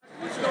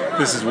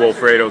This is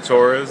Wilfredo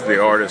Torres,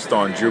 the artist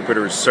on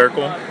Jupiter's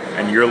Circle,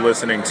 and you're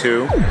listening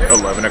to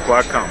 11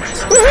 O'Clock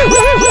Comics.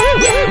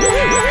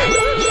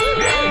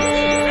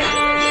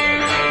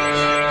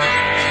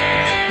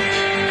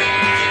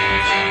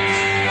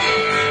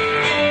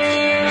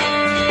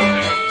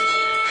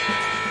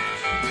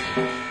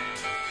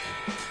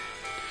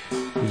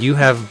 You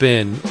have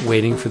been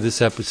waiting for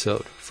this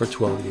episode for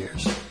 12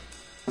 years.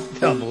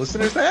 Tell the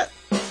listeners that?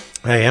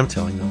 I am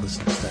telling the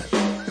listeners that.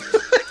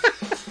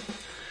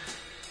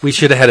 We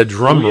should have had a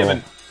drum roll.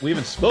 We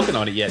haven't spoken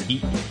on it yet.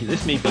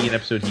 This may be an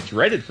episode he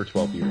dreaded for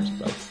 12 years.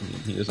 But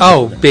he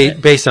doesn't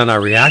based on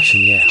our reaction,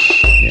 yeah.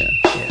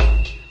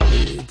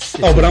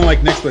 But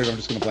unlike next week, I'm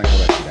just going to blank all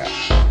that shit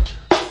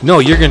out. No,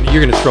 you're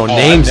gonna throw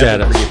names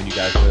at us. You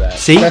guys for that.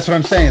 See, that's what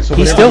I'm saying. So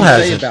he still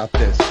has say about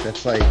this.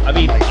 That's like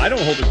I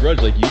don't hold a grudge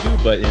like you do,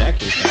 but in that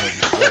case, I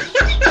hold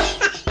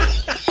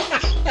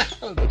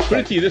a grudge. Put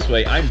it to you this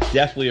way: I'm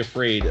definitely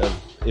afraid of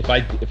if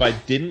I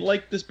didn't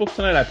like this book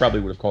tonight, I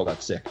probably would have called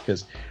out sick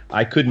because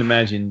I couldn't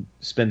imagine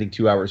spending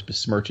 2 hours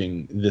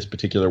besmirching this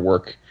particular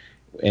work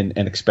and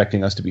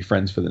expecting us to be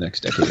friends for the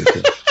next decade or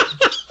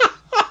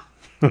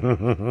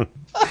two.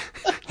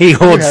 He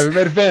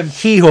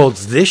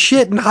holds this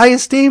shit in high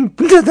esteem.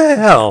 What the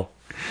hell?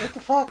 What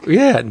the fuck?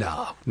 Yeah,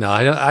 no.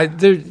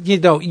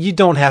 You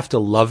don't have to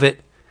love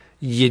it.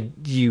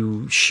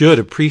 You should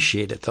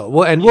appreciate it though.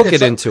 Well, and we'll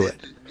get into it.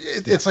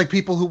 It's like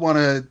people who want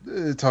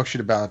to talk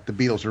shit about the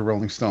Beatles or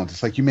Rolling Stones.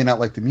 It's like you may not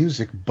like the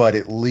music, but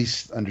at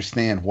least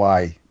understand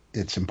why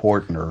it's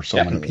important or so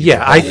many people.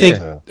 Yeah, I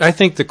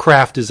think the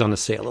craft is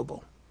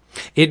unassailable.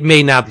 It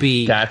may not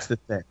be. That's the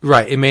thing.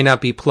 Right. It may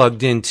not be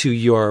plugged into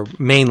your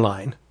main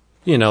line,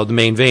 the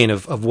main vein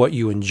of what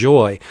you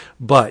enjoy,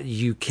 but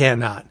you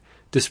cannot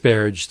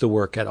disparage the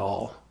work at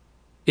all.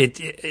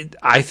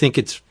 I think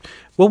it's.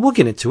 Well, we'll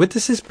get into it.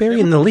 This is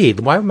burying the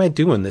lead. Why am I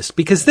doing this?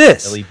 Because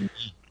this.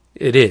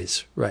 It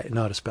is, right,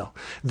 not a spell.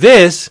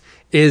 This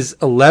is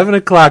 11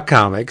 O'Clock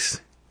Comics.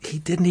 He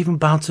didn't even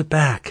bounce it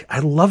back. I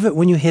love it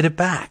when you hit it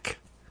back.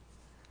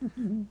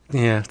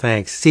 Yeah,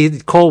 thanks. See,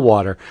 cold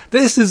water.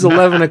 This is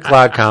 11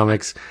 O'Clock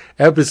Comics,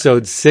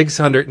 episode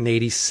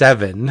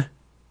 687.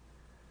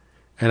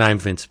 And I'm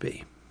Vince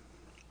B.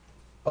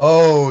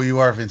 Oh, you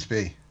are Vince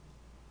B.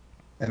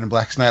 And in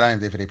Black Knight, I am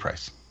David A.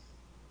 Price.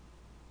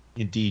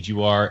 Indeed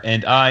you are.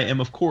 And I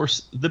am, of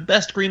course, the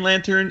best Green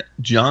Lantern,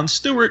 John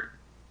Stewart.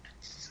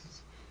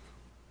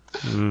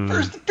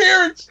 First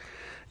appearance.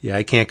 Yeah,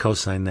 I can't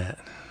co-sign that.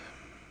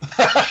 I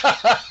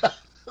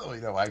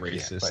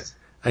Racist. can't.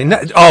 I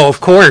know. Oh,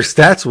 of course,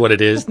 that's what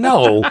it is.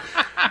 No,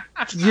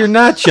 you're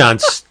not John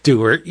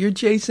Stewart. You're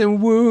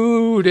Jason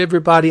Wood.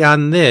 Everybody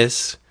on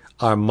this,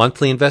 our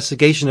monthly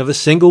investigation of a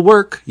single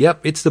work. Yep,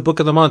 it's the book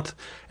of the month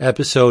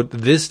episode.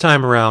 This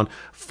time around,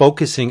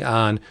 focusing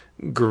on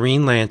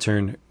Green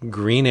Lantern,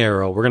 Green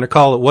Arrow. We're going to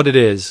call it what it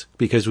is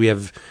because we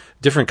have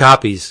different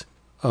copies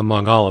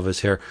among all of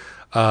us here.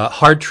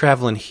 Hard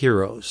Traveling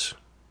Heroes,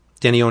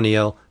 Denny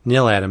O'Neil,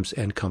 Neil Adams,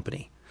 and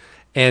company.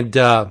 And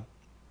I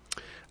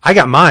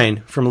got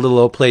mine from a little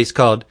old place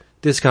called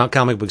Discount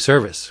Comic Book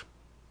Service,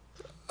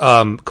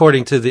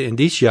 according to the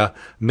indicia,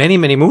 many,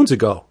 many moons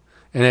ago.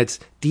 And it's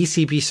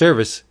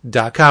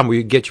dcbservice.com, where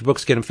you get your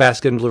books, get them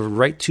fast, get them delivered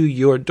right to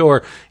your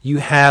door. You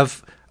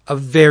have a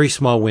very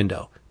small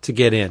window to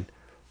get in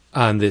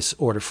on this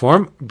order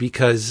form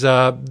because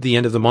the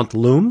end of the month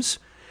looms.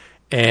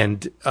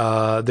 And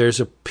there's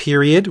a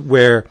period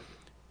where,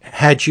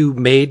 had you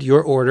made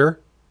your order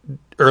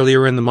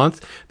earlier in the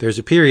month, there's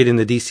a period in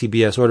the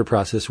DCBS order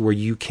process where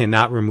you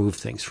cannot remove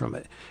things from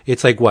it.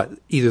 It's like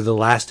either the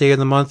last day of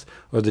the month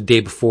or the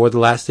day before the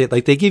last day.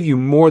 Like they give you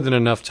more than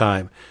enough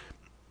time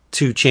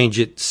to change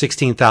it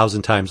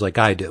 16,000 times like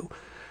I do.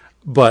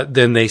 But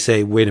then they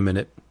say, wait a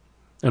minute,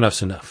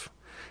 enough's enough.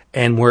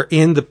 And we're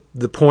in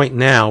the point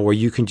now where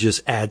you can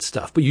just add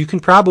stuff, but you can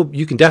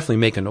definitely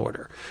make an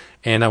order.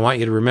 And I want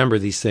you to remember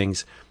these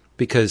things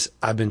because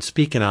I've been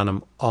speaking on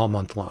them all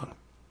month long.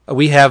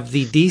 We have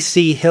the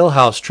DC Hill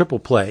House triple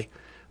play,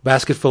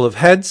 Basket Full of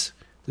Heads,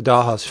 The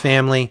Dollhouse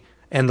Family,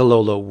 and The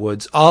Lolo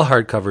Woods. All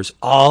hardcovers,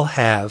 all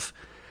have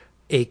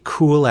a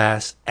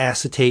cool-ass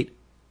acetate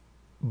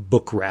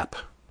book wrap.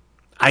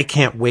 I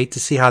can't wait to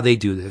see how they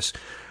do this.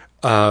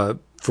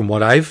 From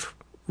what I've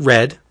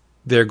read,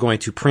 they're going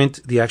to print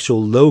the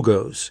actual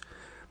logos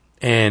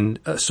and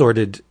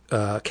assorted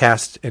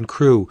cast and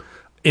crew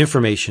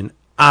information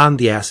on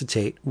the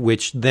acetate,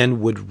 which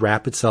then would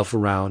wrap itself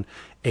around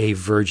a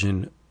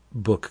virgin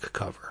book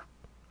cover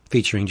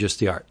featuring just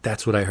the art.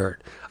 That's what I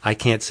heard. I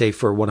can't say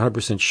for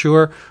 100%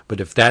 sure, but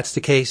if that's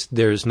the case,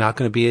 there's not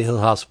going to be a Hill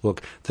House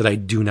book that I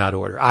do not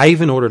order. I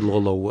even ordered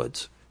Lolo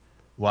Woods.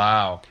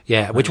 Wow.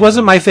 Yeah, which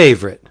wasn't my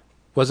favorite.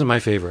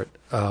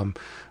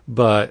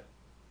 But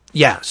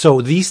yeah,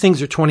 so these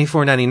things are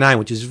 $24.99,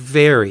 which is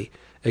very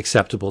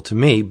acceptable to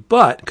me,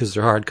 but because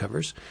they're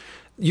hardcovers,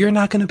 you're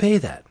not going to pay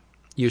that.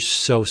 You're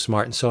so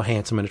smart and so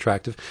handsome and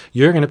attractive.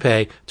 You're going to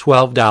pay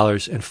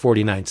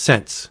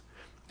 $12.49.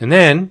 And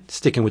then,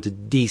 sticking with the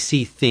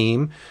DC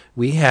theme,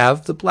 we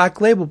have the Black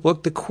Label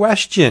book, The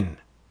Question.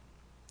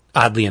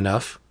 oddly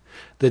enough.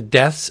 The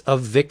Deaths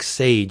of Vic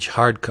Sage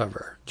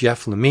hardcover.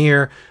 Jeff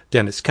Lemire,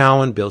 Dennis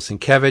Cowan, Bill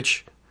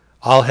Sienkiewicz,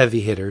 all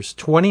heavy hitters.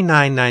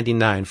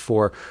 $29.99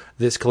 for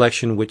this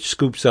collection, which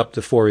scoops up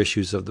the 4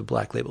 issues of the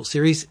Black Label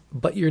series.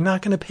 But you're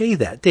not going to pay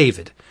that.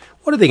 David,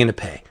 what are they going to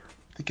pay?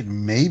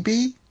 Thinking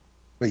maybe.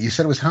 Wait, you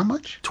said it was how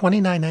much?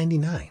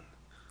 $29.99.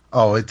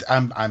 Oh,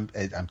 I'm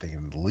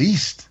thinking at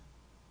least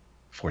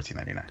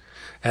 $14.99.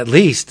 At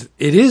least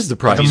it is the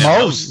price. The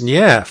most.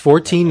 Yeah,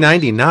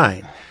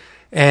 $14.99.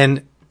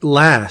 And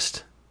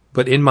last,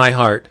 but in my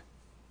heart,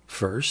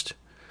 first,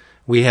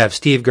 we have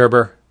Steve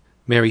Gerber,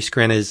 Mary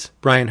Skrenes,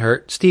 Brian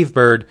Hurt, Steve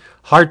Bird,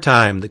 Hard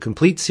Time, the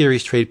complete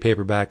series trade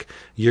paperback.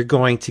 You're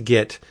going to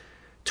get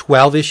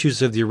 12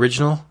 issues of the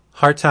original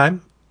Hard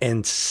Time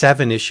and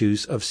 7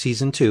 issues of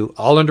season 2,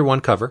 all under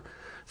one cover.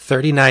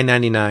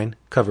 $39.99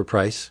 cover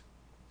price.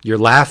 You're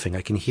laughing,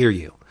 I can hear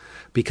you,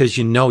 because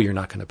you know you're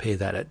not going to pay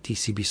that at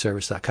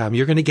dcbservice.com.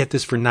 You're going to get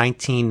this for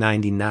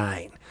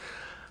 $19.99.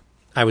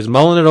 I was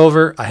mulling it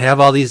over. I have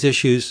all these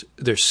issues.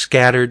 They're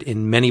scattered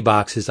in many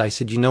boxes. I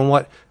said, you know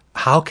what?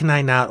 How can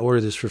I not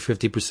order this for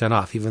 50%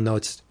 off, even though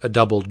it's a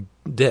double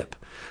dip?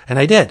 And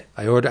I did.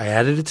 I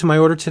added it to my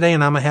order today,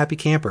 and I'm a happy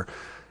camper.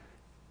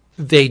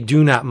 They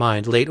do not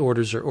mind late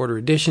orders or order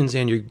additions,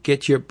 and you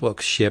get your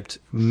books shipped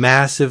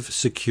massive,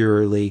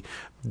 securely,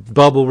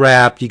 bubble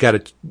wrapped. You got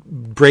to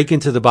break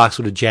into the box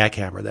with a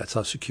jackhammer. That's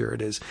how secure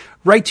it is.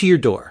 Right to your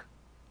door.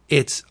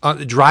 It's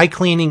dry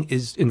cleaning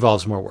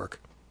involves more work.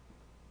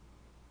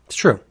 It's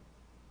true.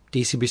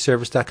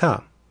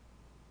 DCBService.com.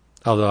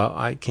 Although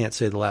I can't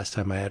say the last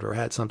time I ever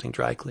had something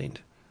dry cleaned.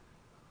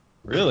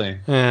 Really?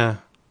 Yeah.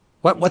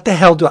 What the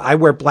hell do I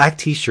wear? Black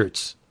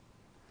T-shirts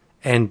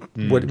and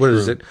what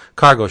is it?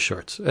 Cargo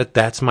shorts.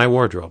 That's my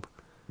wardrobe.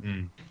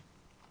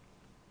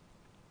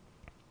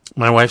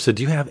 My wife said,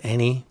 "Do you have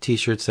any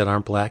T-shirts that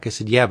aren't black?" I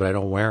said, "Yeah, but I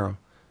don't wear them."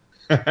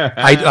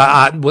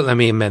 Well, let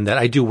me amend that.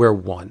 I do wear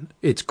one.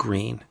 It's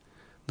green.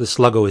 The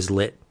Sluggo is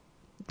lit.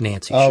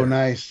 Nancy. Oh, shirt.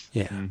 nice.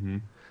 Yeah. Mm-hmm.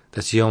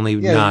 That's the only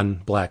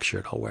non-black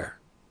shirt I'll wear.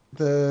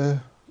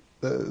 The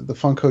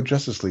Funko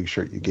Justice League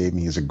shirt you gave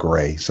me is a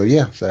gray. So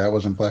that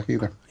wasn't black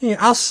either. Yeah,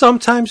 I'll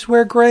sometimes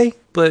wear gray,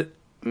 but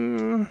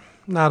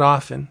not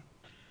often.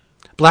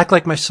 Black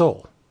like my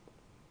soul.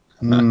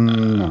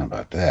 Not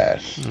about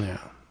that. Yeah.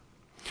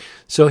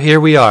 So here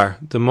we are,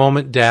 the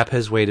moment Dap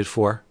has waited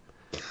for.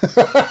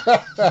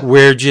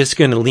 We're just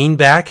going to lean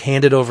back,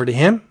 hand it over to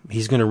him.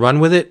 He's going to run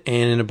with it,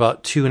 and in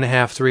about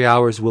 2.5, 3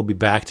 hours, we'll be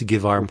back to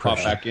give our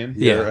impression. Pop back in.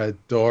 You're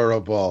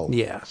adorable.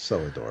 Yeah. So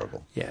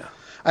adorable. Yeah.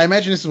 I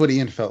imagine this is what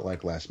Ian felt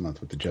like last month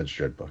with the Judge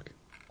Dredd book.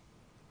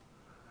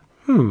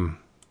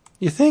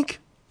 You think?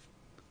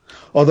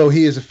 Although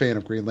he is a fan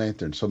of Green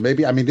Lantern, so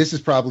maybe this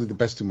is probably the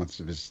best 2 months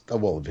of his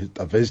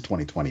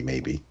 2020,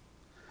 maybe,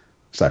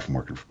 aside from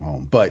working from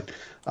home. But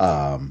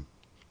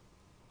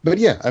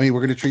yeah, we're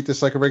going to treat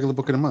this like a regular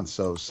book in a month.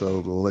 So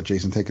we'll let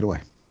Jason take it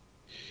away.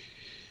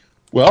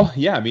 Well,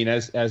 yeah,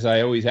 as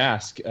I always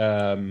ask,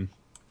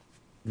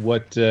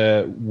 what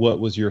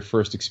was your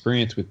first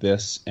experience with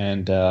this?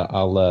 And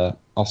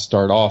I'll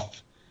start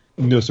off.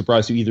 No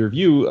surprise to either of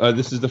you.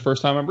 This is the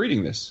first time I'm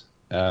reading this.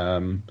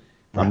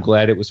 I'm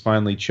glad it was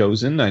finally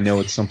chosen. I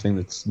know it's something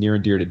that's near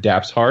and dear to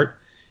Dap's heart.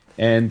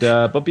 And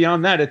but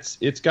beyond that,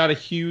 it's got a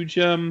huge.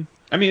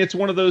 It's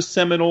one of those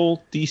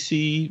seminal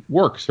DC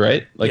works,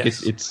 right? Like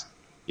yes.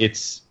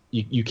 it's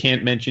you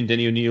can't mention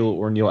Denny O'Neil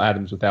or Neil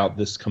Adams without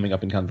this coming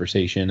up in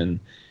conversation. And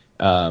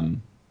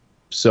but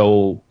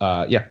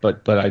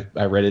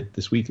I read it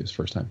this week. It was the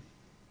first time.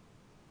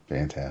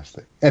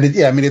 Fantastic. And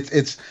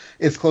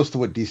it's close to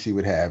what DC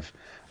would have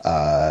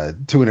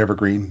to an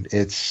evergreen.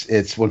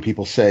 It's when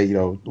people say,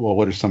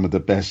 what are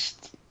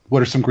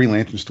some Green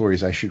Lantern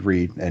stories I should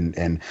read?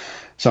 And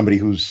somebody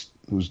who's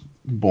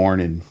born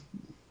in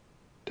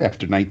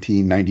after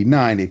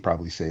 1999, they'd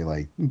probably say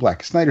like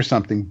Blackest Night or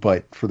something.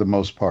 But for the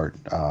most part,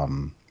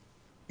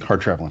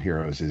 Hard Traveling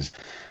Heroes is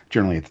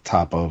generally at the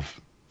top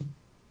of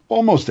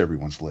almost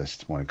everyone's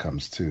list when it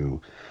comes to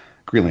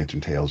Green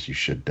Lantern tales. You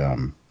should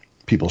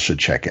people should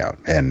check out,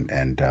 and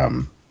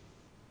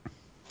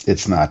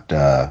it's not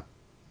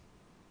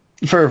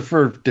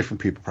for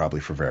different people, probably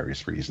for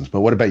various reasons.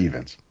 But what about you,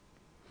 Vince?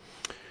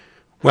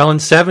 Well, in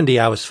 1970,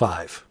 I was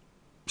 5.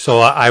 So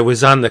I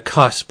was on the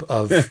cusp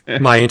of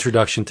my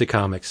introduction to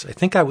comics. I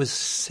think I was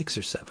 6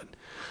 or 7.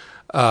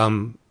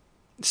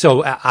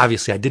 So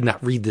obviously I did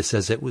not read this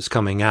as it was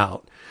coming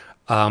out.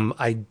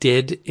 I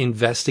did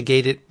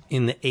investigate it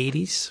in the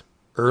 80s,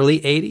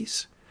 early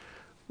 80s.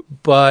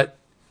 But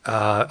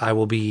I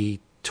will be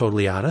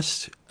totally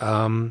honest.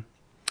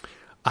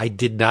 I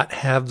did not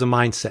have the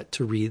mindset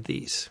to read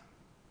these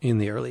in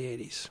the early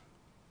 80s.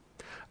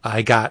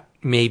 I got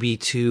maybe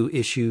to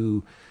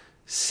issue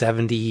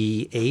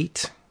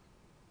 78,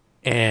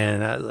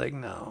 and I was like,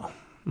 no.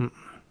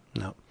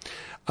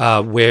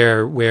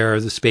 Where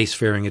the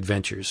spacefaring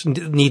adventures.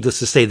 Needless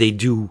to say, they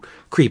do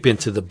creep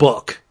into the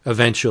book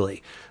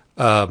eventually,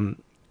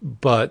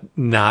 but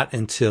not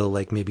until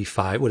like maybe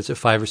 5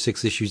 or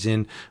 6 issues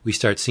in, we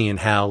start seeing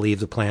Hal leave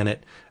the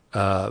planet.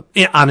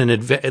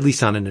 at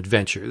least on an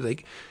adventure.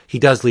 Like, he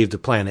does leave the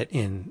planet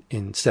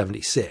in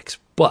 76,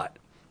 but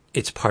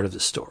it's part of the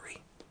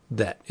story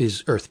that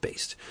is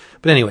Earth-based.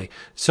 But anyway,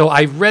 so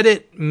I read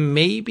it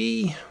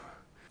maybe,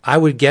 I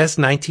would guess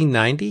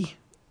 1990.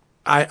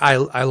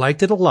 I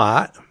liked it a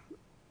lot.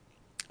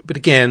 But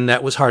again,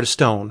 that was Heart of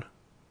Stone,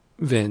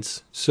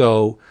 Vince.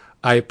 So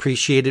I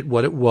appreciated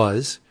what it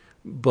was,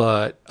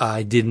 but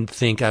I didn't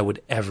think I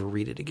would ever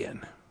read it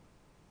again.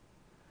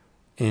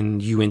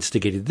 And you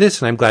instigated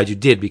this, and I'm glad you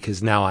did,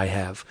 because now I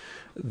have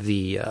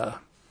the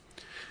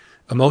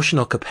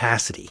emotional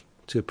capacity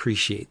to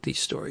appreciate these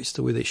stories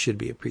the way they should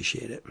be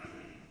appreciated.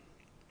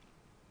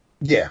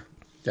 Yeah,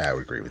 I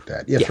would agree with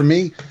that. Yeah. For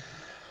me,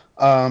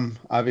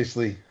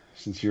 obviously,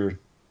 since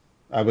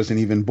I wasn't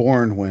even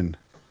born when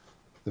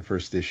the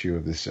first issue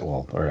of this,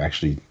 or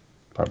actually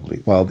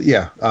probably,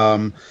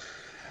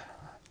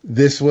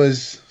 this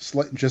was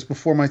just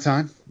before my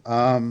time.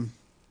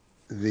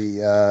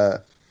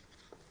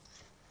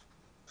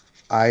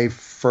 I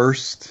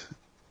first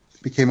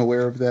became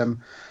aware of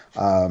them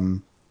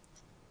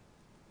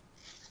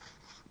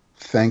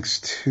thanks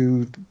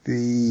to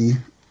the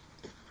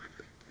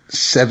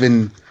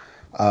 7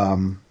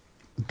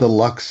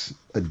 deluxe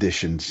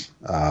editions.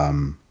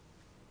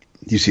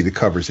 You see the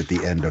covers at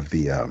the end of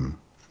the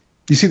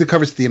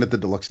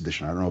deluxe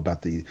edition. I don't know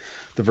about the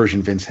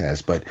version Vince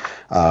has, but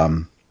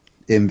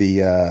in the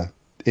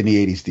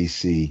 80s,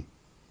 DC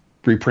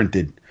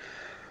reprinted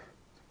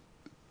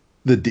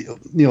the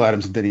Neil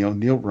Adams and Denny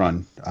O'Neil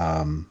run,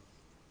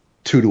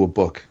 2 to a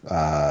book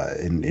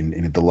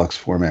in a deluxe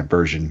format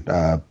version,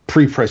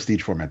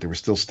 pre-prestige format. They were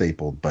still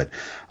stapled, but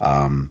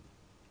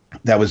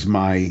that was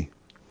my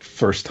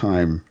first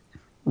time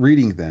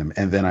reading them.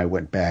 And then I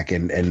went back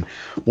and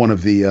one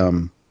of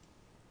the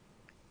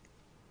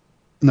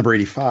number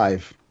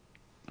 85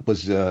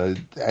 was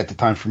at the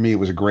time for me, it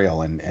was a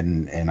grail, and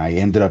I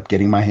ended up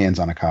getting my hands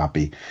on a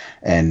copy.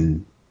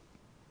 And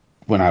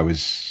when I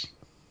was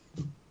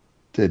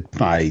I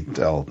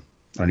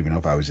don't even know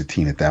if I was a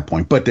teen at that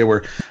point, but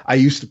I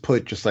used to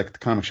put, just like at the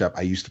comic shop,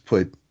 I used to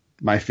put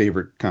my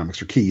favorite comics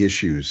or key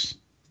issues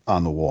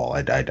on the wall.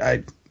 I'd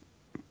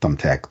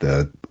thumbtack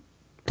the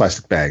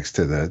plastic bags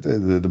to the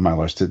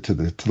Mylars to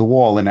the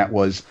wall, and that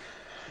was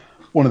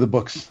one of the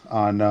books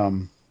on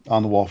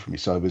the wall for me.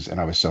 So I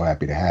was so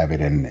happy to have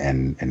it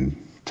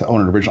and to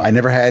own an original. I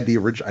never had the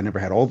original. I never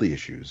had all the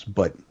issues,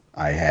 but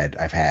I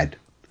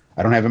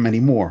don't have them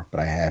anymore, but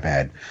I have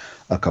had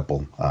a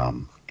couple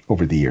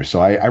over the years.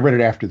 So I read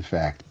it after the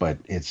fact, but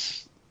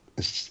it's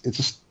a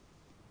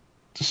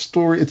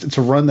story. It's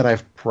a run that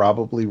I've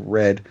probably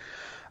read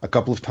a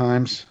couple of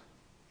times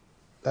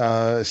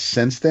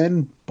since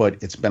then,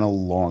 but it's been a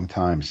long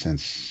time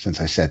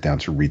since I sat down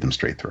to read them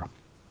straight through.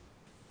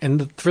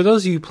 And for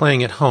those of you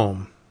playing at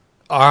home,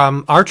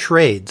 our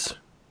trades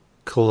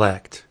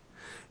collect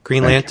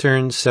Green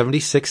Lantern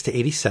 76 to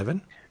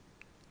 87,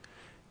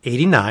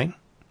 89.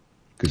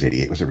 Because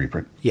 88 was a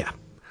reprint. Yeah.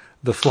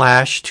 The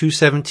Flash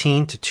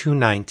 217 to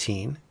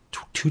 219,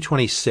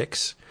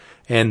 226,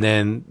 and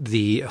then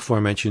the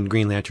aforementioned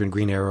Green Lantern,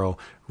 Green Arrow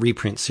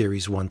reprint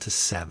series 1 to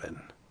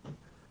 7.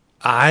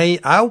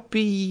 I'll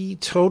be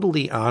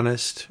totally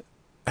honest,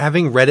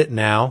 having read it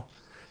now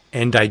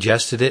and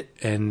digested it,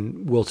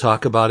 and we'll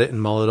talk about it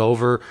and mull it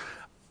over,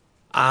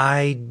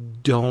 I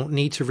don't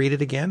need to read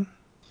it again.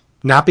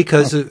 Not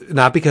because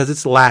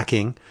it's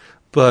lacking,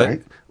 but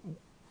right.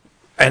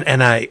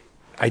 and I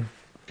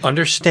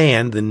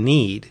understand the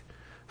need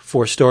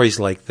for stories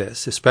like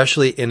this,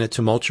 especially in a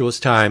tumultuous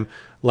time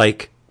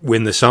like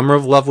when the summer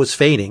of love was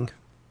fading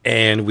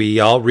and we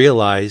all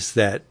realized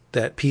that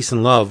peace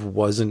and love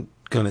wasn't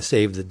going to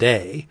save the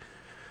day.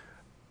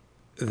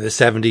 The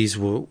 70s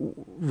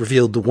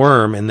revealed the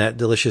worm and that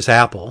delicious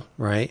apple,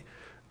 right?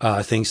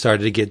 Things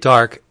started to get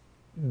dark.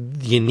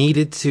 You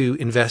needed to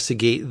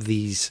investigate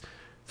these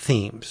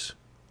themes.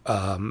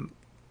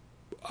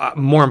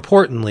 More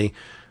importantly,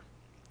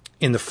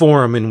 in the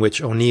forum in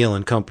which O'Neill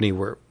and company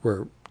were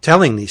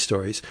telling these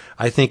stories,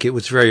 I think it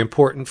was very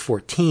important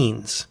for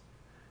teens,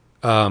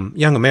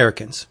 young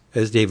Americans,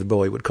 as David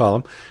Bowie would call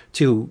them,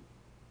 to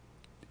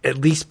at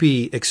least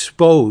be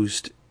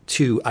exposed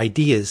to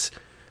ideas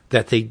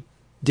that they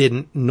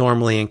didn't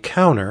normally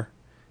encounter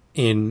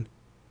in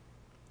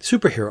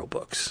superhero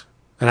books.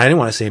 And I didn't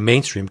want to say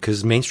mainstream,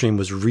 because mainstream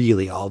was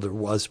really all there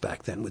was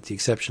back then, with the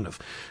exception of,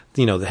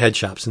 the head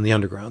shops and the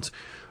undergrounds.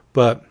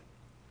 But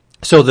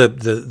so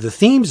the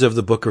themes of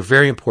the book are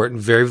very important,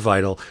 very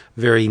vital,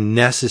 very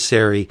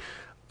necessary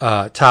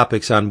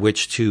topics on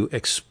which to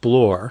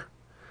explore.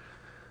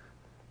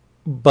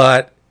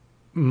 But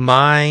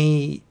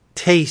my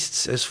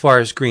tastes as far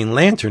as Green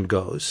Lantern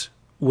goes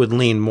would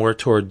lean more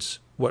towards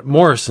what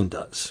Morrison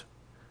does,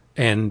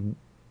 and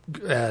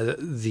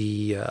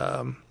the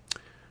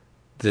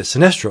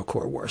Sinestro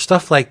Corps War,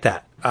 stuff like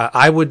that.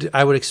 I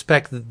would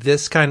expect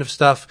this kind of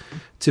stuff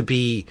to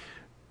be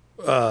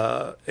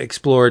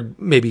explored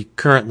maybe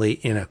currently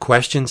in a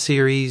question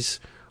series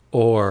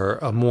or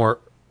a more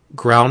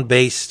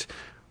ground-based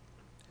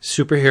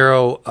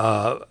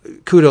superhero.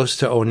 Kudos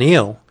to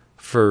O'Neill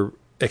for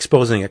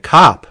exposing a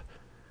cop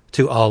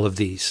to all of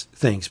these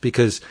things,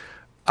 because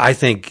I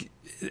think,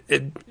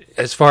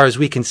 as far as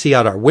we can see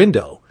out our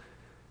window,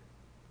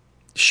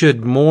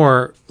 should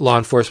more law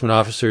enforcement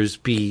officers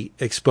be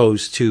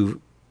exposed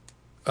to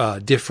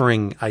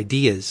differing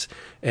ideas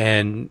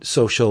and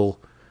social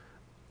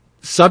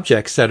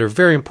subjects that are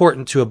very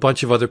important to a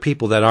bunch of other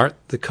people that aren't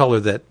the color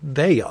that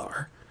they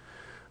are.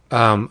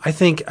 I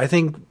think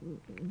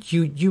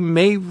you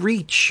may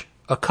reach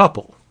a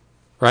couple,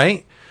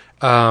 right?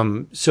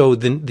 So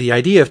the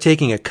idea of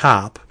taking a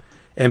cop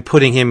and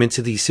putting him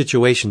into these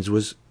situations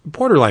was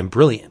borderline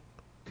brilliant,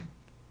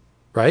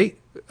 right?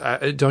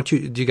 Do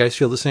you guys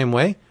feel the same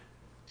way?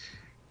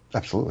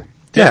 Absolutely.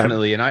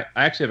 Definitely. And I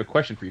actually have a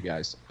question for you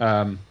guys.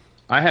 I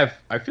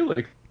feel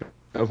like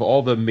of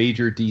all the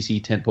major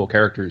DC tentpole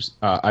characters,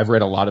 I've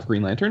read a lot of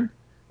Green Lantern,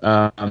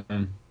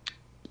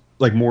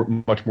 like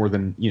much more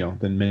than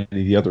many of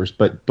the others.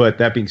 But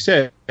that being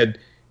said,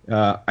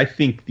 I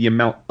think the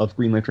amount of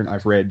Green Lantern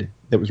I've read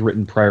that was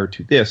written prior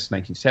to this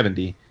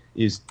 1970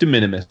 is de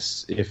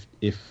minimis. If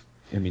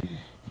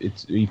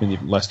it's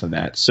even less than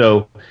that.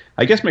 So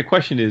I guess my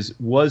question is: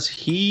 was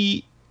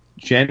Hal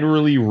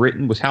generally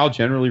written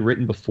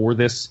before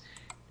this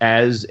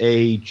as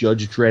a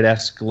Judge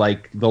Dredd-esque,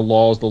 like the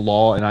law is the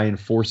law and I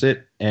enforce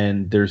it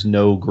and there's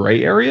no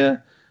gray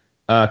area?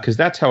 Because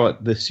that's how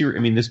this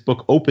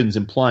book opens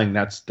implying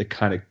that's the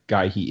kind of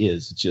guy he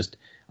is. It's just,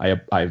 I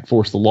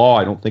enforce the law.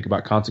 I don't think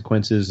about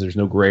consequences. There's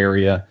no gray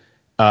area.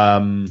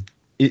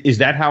 Is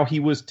that how he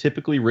was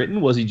typically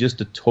written? Was he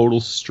just a total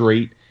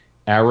straight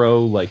arrow,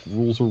 like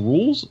rules are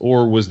rules?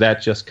 Or was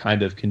that just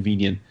kind of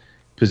convenient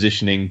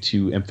positioning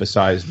to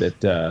emphasize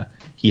that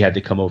he had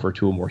to come over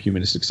to a more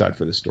humanistic side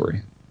for this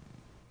story?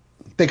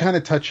 They kind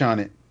of touch on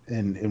it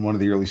in one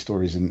of the early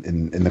stories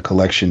in the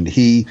collection.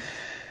 He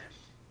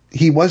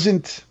was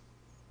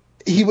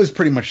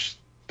pretty much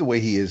the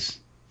way he is,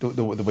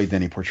 the way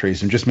Denny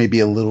portrays him, just maybe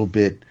a little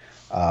bit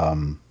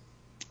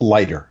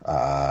lighter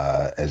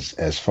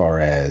as far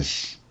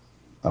as,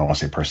 I don't want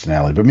to say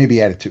personality, but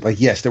maybe attitude.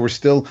 Like, yes, there were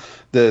still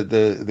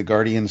the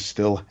Guardians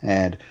still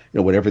had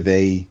whatever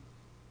they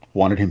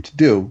wanted him to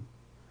do.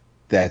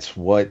 That's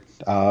what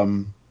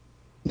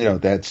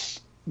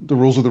that's the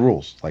rules are the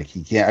rules. Like,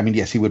 he can't. I mean,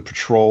 yes, he would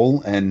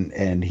patrol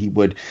and he'd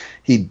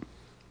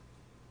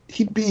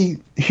be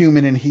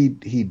human, and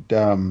he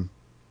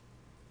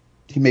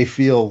may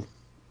feel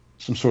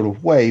some sort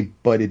of way,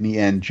 but in the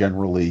end,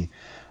 generally,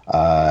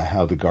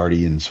 how the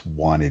Guardians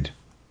wanted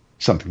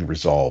something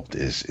resolved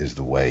is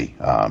the way.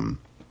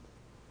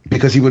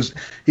 Because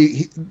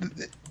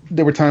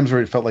there were times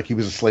where it felt like he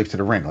was a slave to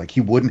the ring. Like,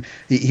 he wouldn't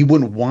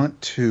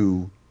want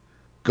to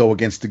go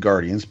against the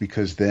Guardians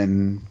because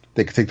then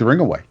they could take the ring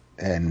away.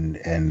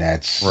 And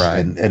that's right.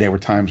 And there were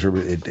times where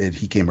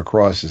he came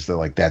across as that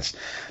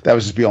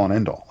was his be all and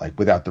end all. Like,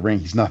 without the ring,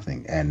 he's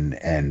nothing.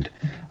 And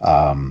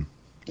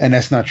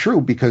that's not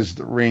true, because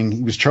the ring,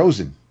 he was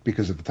chosen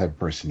because of the type of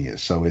person he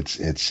is. So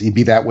he'd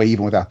be that way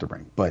even without the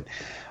ring. But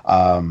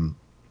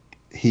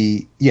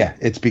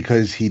it's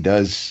because he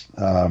does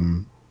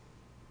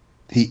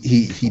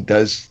he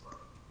does,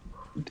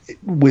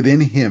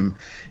 within him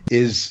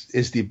is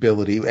the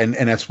ability, and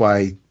that's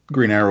why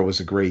Green Arrow is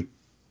a great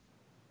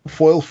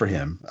foil for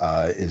him,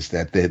 is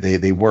that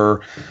they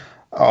were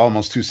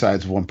almost two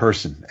sides of one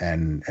person,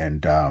 and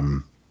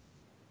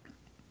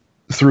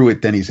through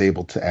it, then he's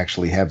able to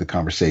actually have the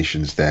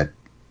conversations that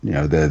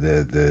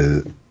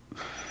the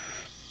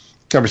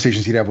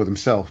conversations he'd have with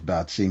himself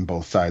about seeing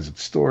both sides of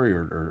the story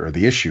or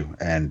the issue.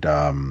 And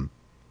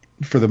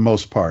for the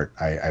most part,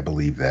 I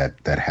believe that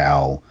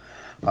Hal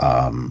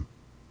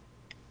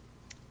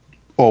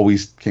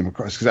always came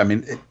across, because I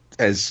mean,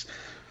 as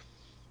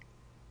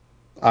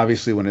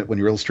obviously when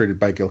you're illustrated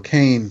by Gil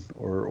Kane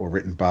or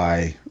written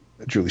by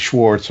Julie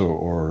Schwartz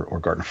or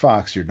Gardner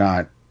Fox, you're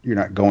not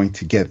going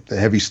to get the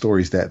heavy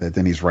stories that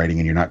Denny's writing,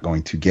 and you're not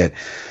going to get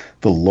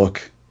the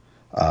look,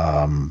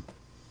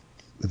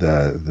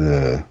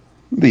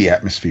 the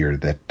atmosphere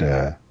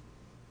that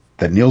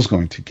Neil's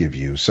going to give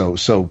you.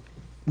 So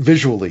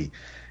visually,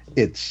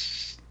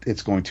 it's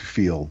going to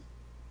feel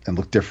and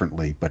look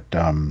differently, but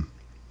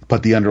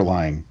the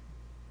underlying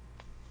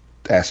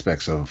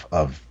aspects of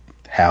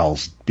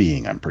Hal's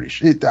being, I'm pretty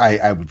sure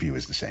I would view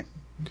as the same.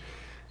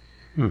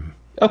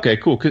 Okay,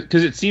 cool.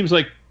 Because it seems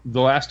like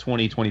the last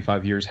 20,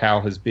 25 years, Hal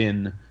has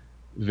been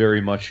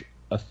very much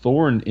a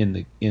thorn in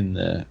the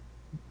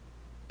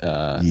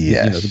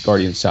the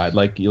Guardian side.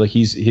 Like he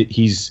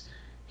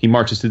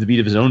marches to the beat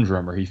of his own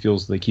drummer. He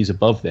feels like he's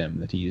above them.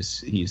 That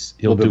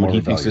he'll do what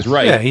he thinks is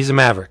right. Yeah, he's a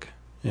maverick.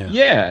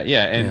 Yeah.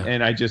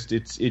 And I just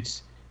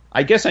it's.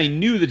 I guess I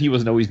knew that he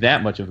wasn't always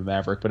that much of a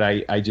maverick, but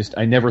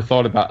I never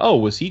thought about,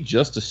 was he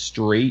just a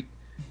straight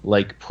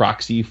like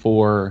proxy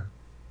for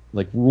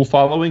like rule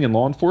following and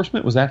law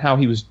enforcement? Was that how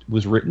he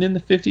was written in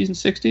the 50s and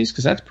 60s?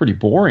 Because that's pretty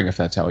boring if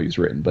that's how he was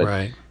written. But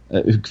right.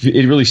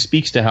 It really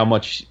speaks to how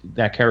much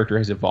that character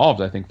has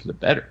evolved, I think, for the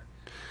better.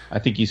 I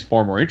think he's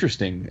far more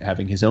interesting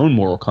having his own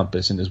moral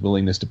compass and his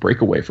willingness to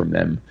break away from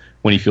them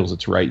when he feels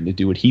it's right and to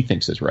do what he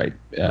thinks is right.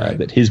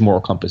 That his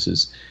moral compass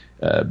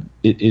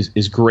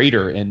is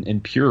greater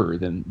and purer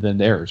than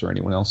theirs or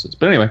anyone else's.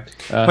 But anyway,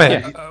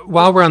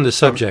 while we're on the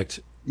subject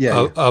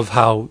of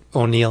how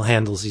O'Neill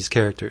handles these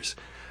characters,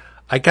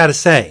 I got to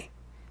say,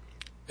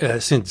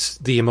 since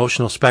the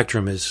emotional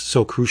spectrum is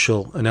so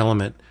crucial an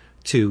element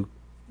to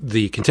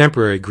the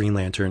contemporary Green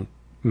Lantern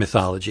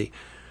mythology,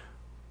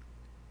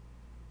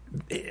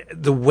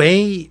 the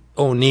way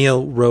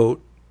O'Neill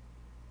wrote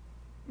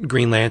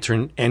Green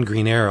Lantern and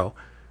Green Arrow,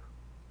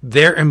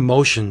 their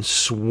emotions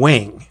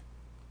swing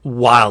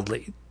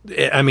wildly.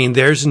 I mean,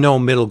 there's no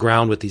middle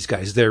ground with these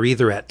guys. They're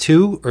either at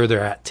 2 or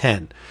they're at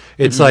 10.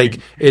 It's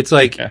like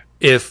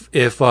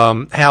if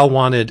Hal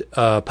wanted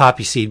a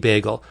poppy seed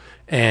bagel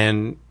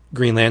and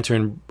Green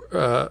Lantern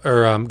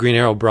or Green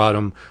Arrow brought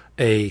him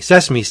a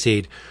sesame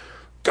seed,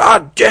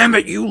 God damn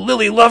it, you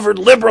lily-lovered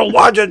liberal,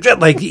 like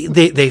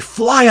they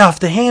fly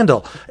off the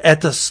handle at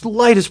the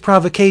slightest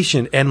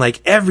provocation, and like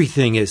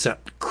everything is a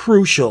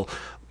crucial,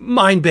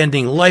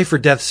 mind-bending, life or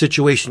death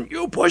situation.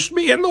 You pushed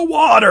me in the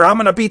water, I'm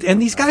gonna beat. And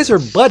these guys are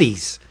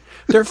buddies,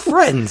 they're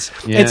friends.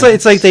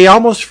 It's like they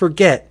almost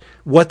forget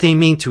what they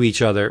mean to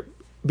each other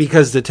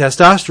because the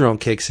testosterone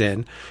kicks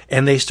in,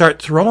 and they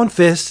start throwing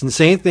fists and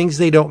saying things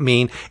they don't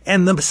mean.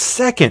 And the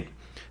second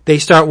they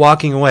start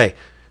walking away,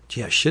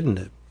 gee, I shouldn't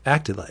have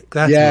acted like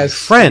that. Yes,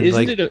 my friend.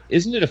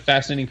 Isn't it a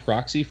fascinating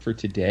proxy for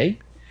today?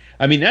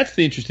 I mean, that's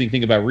the interesting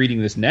thing about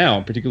reading this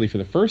now, particularly for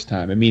the first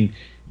time. I mean,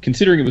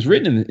 considering it was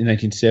written in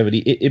 1970,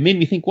 it made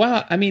me think,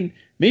 wow, I mean,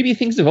 maybe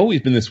things have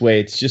always been this way.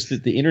 It's just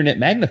that the internet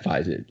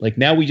magnifies it. Like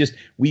now we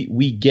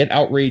get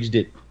outraged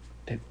at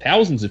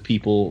thousands of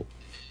people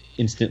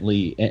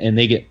instantly, and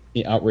they get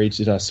outraged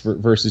at us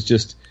versus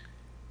just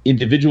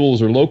individuals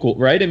or local,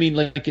 right? I mean,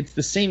 like it's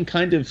the same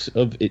kind of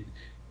it.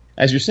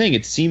 As you're saying,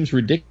 it seems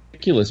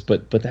ridiculous,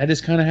 but that is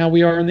kind of how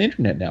we are on the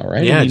internet now,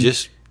 right? Yeah, I mean,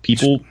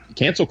 people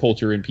cancel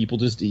culture, and people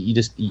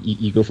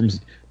you go from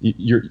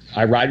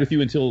I ride with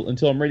you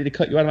until I'm ready to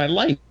cut you out of my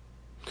life.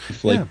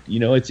 Like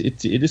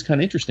it is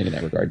kind of interesting in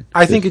that regard.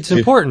 I think it's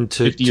important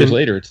to 50 years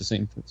later, it's the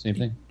same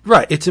thing.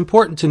 Right. It's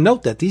important to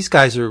note that these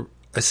guys are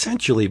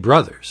essentially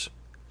brothers,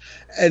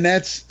 and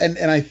that's and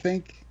I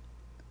think,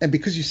 and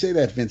because you say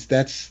that, Vince,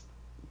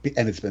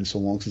 and it's been so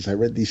long since I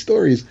read these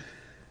stories,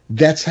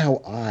 that's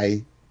how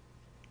I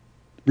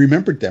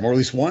remembered them, or at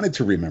least wanted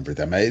to remember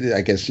them.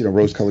 I guess,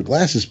 rose-colored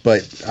glasses,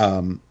 but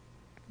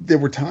there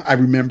were times I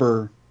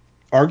remember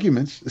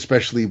arguments,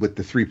 especially with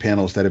the 3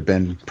 panels that have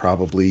been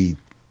probably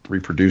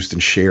reproduced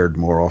and shared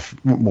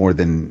more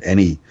than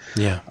any.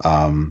 Yeah.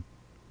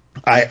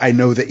 I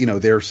know that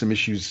there are some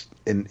issues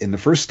in the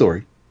first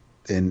story,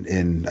 in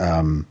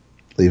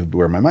Leave It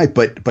Where My Might,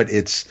 but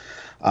it's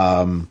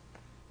but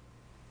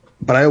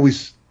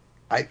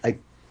I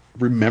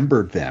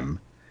remember them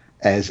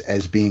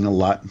as being a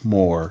lot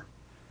more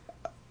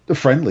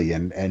friendly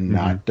and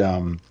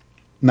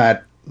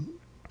not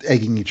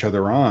egging each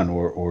other on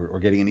or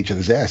getting in each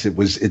other's ass.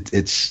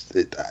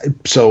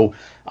 So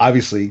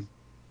obviously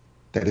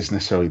that isn't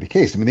necessarily the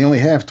case. I mean, they only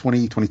have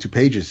 22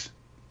 pages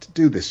to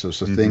do this, so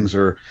things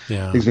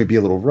may be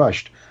a little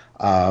rushed.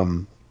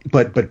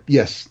 But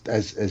yes,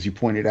 as you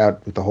pointed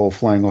out with the whole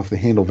flying off the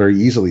handle very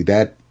easily,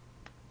 that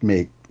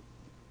my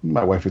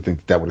wife would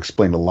think that would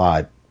explain a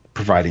lot,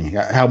 providing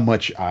how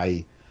much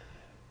I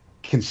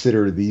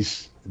consider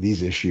these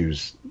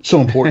issues so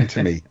important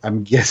to me.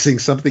 I'm guessing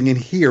something in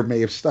here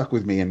may have stuck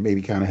with me and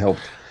maybe kind of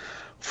helped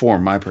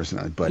form my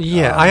personality. But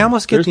I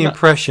almost get the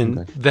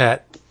impression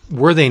that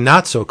were they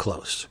not so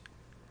close,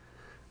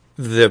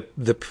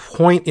 the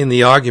point in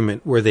the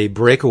argument where they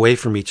break away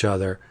from each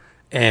other,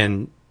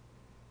 and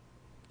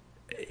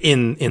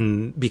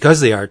because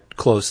they are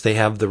close, they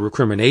have the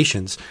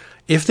recriminations.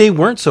 If they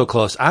weren't so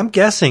close, I'm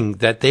guessing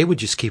that they would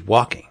just keep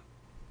walking.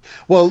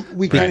 Well,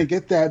 we kind of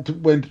get that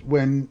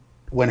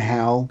when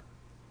Hal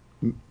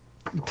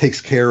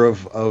takes care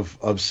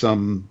of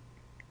some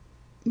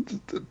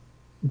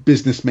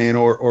businessman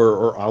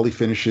or Ollie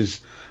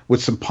finishes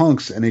with some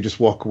punks, and they just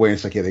walk away, and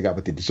it's like, yeah, they got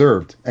what they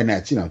deserved, and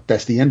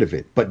that's the end of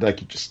it. But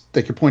like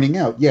you're pointing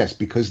out, yes,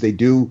 because they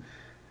do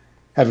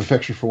have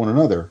affection for one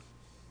another,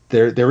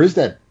 there is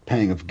that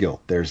pang of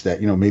guilt. There's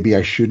that, maybe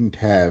I shouldn't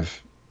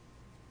have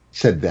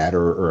said that,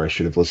 or I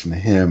should have listened to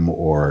him,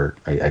 or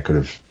I could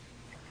have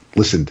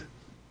listened,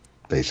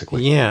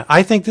 basically. Yeah,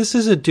 I think this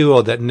is a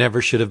duo that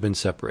never should have been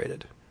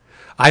separated.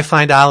 I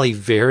find Ollie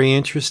very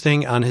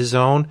interesting on his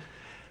own.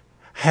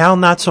 Hal,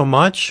 not so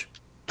much.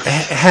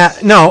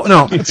 No.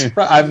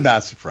 I'm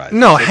not surprised.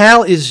 No,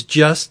 Hal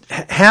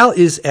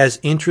is as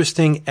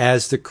interesting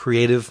as the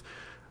creative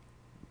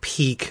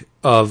peak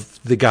of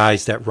the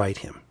guys that write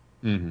him.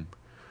 Mm-hmm.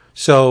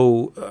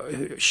 So,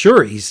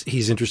 sure,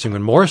 he's interesting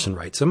when Morrison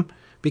writes him,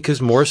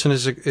 because Morrison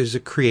is a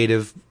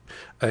creative,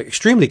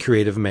 extremely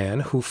creative man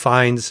who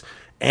finds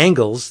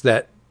angles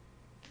that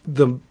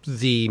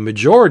the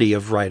majority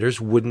of writers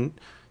wouldn't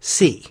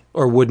see,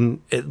 or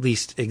wouldn't at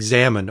least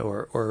examine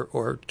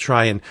or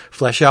try and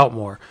flesh out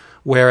more.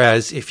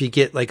 Whereas if you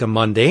get like a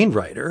mundane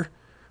writer,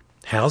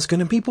 Hal's going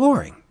to be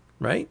boring,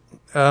 right?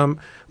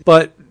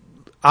 But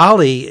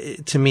Ollie,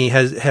 to me,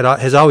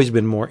 has always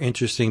been more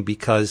interesting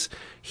because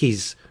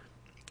he's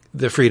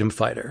the freedom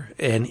fighter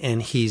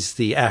and he's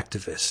the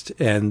activist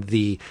and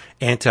the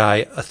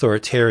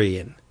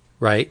anti-authoritarian,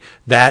 right?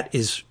 That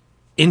is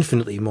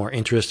infinitely more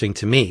interesting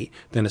to me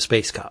than a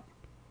space cop.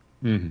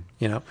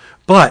 Mm-hmm.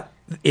 But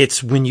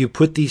it's when you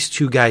put these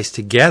two guys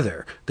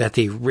together that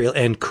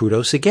and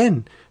kudos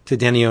again to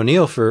Denny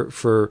O'Neil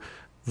for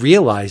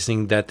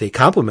realizing that they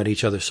complement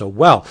each other so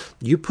well.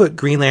 You put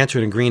Green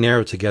Lantern and Green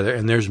Arrow together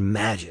and there's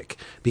magic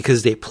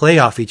because they play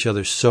off each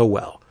other so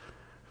well.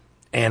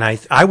 And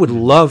I would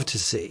love to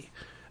see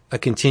a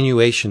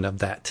continuation of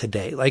that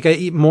today. Like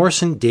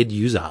Morrison did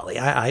use Ollie,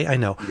 I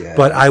know,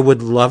 but I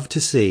would love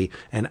to see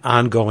an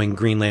ongoing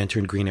Green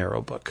Lantern, Green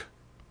Arrow book.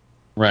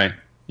 Right.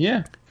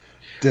 Yeah.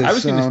 I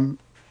was going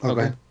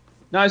to.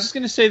 No, I was just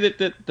going to say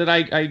that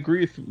I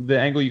agree with the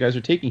angle you guys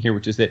are taking here,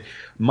 which is that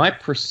my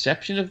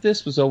perception of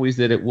this was always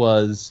that it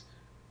was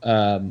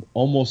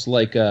almost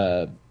like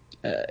a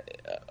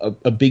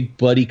big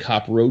buddy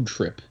cop road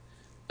trip.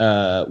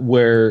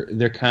 Where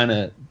they're kind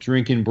of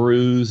drinking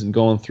brews and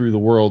going through the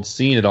world,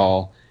 seeing it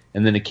all,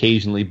 and then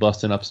occasionally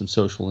busting up some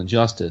social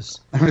injustice.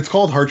 I mean, it's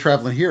called Hard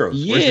Traveling Heroes.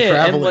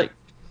 Yeah,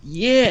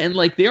 and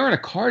they are in a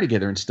car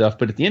together and stuff.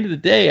 But at the end of the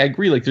day, I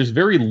agree. Like, there's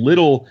very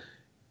little,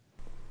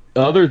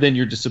 other than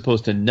you're just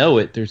supposed to know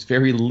it. There's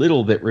very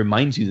little that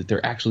reminds you that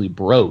they're actually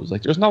bros.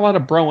 Like, there's not a lot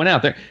of broing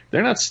out.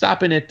 They're not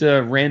stopping at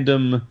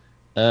random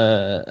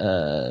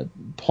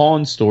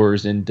pawn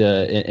stores and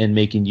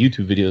making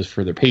YouTube videos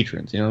for their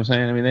patrons. You know what I'm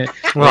saying? I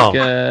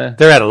mean,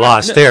 they're at a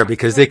loss there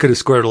because they could have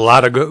scored a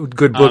lot of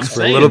good books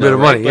for a little bit of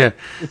money.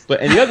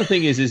 But and the other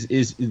thing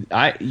is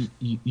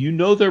you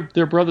know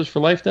they're brothers for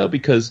life though,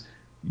 because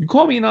you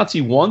call me a Nazi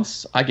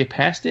once, I get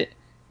past it.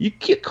 You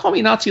call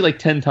me Nazi like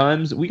 10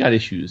 times, we got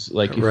issues.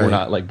 Like if we're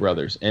not like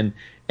brothers.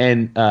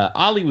 And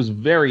Ollie was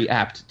very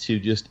apt to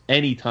just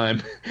any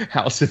time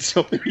Hal said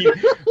something,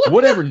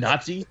 whatever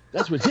Nazi,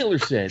 that's what Hitler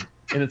said.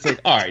 And it's like,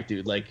 all right,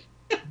 dude, like,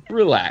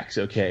 relax,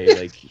 okay?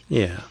 Like,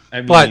 yeah.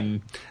 I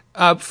mean,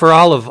 but for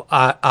all of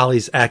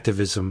Ollie's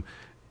activism,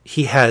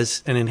 he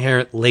has an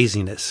inherent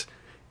laziness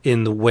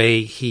in the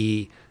way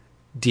he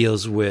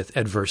deals with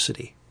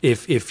adversity.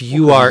 If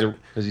you are,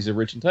 because he's a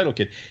rich entitled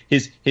kid,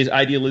 his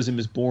idealism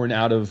is born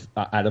out of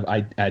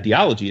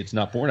ideology. It's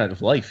not born out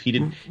of life. He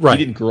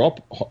didn't grow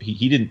up.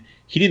 He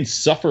didn't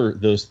suffer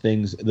those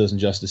things, those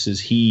injustices.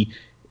 He's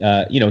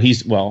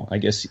I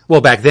guess.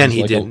 Well, back then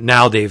he didn't.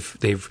 Now they've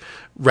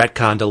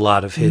retconned a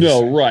lot of his.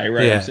 No, right,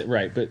 yeah.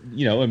 Right. But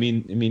I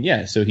mean,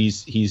 yeah. So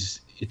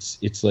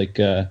it's like.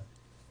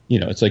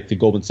 It's like the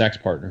Goldman Sachs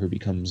partner who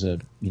becomes a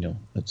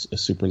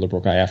super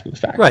liberal guy after the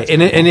fact. Right.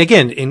 And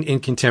again, in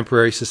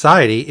contemporary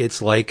society,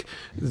 it's like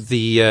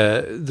the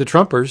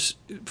Trumpers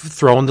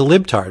throwing the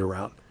libtard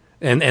around.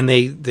 And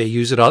they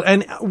use it all.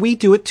 And we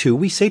do it too.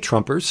 We say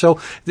Trumpers. So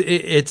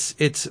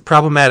it's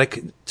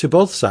problematic to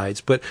both sides.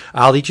 But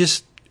Ollie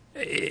just,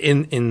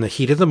 in the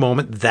heat of the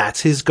moment,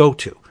 that's his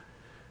go-to.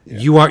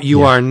 Yeah.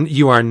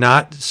 You are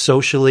not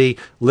socially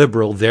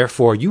liberal,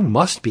 therefore you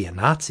must be a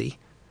Nazi.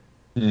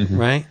 Mm-hmm.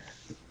 Right?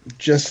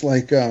 Just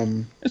like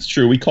it's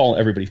true. We call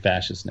everybody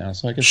fascist now,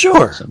 so I guess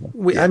sure.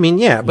 I mean,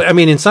 but I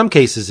mean, in some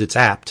cases it's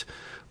apt,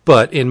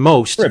 but in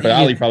most, right? But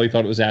Ollie probably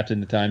thought it was apt in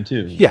the time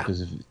too. Yeah,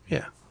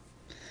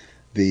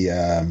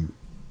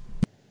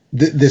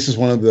 This is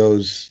one of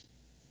those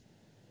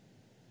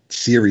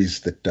series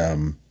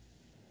that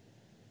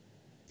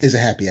is a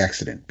happy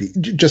accident,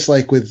 just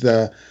like with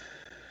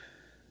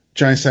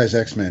Giant Size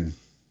X-Men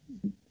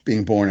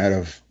being born out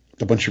of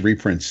a bunch of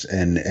reprints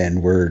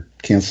and we're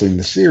canceling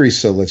the series,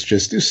 so let's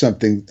just do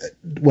something.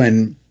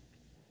 When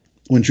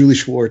Julie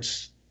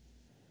Schwartz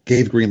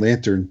gave Green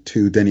Lantern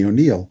to Denny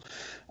O'Neil,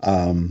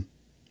 and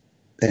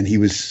he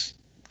was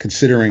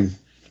considering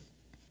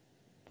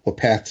what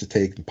path to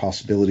take and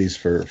possibilities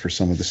for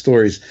some of the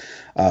stories,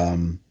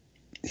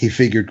 he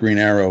figured Green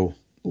Arrow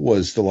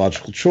was the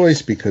logical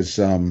choice because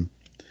at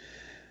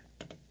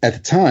the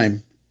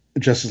time,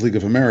 Justice League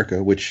of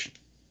America, which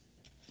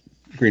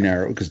Green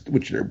Arrow,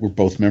 which we're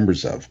both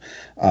members of.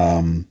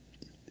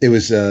 It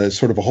was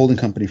sort of a holding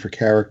company for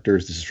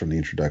characters. This is from the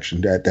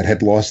introduction that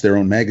had lost their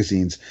own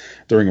magazines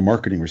during a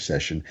marketing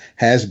recession.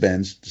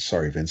 Has-beens,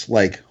 sorry Vince,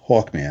 like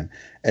Hawkman,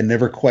 and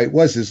never quite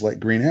was as like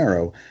Green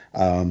Arrow.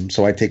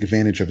 So I'd take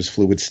advantage of his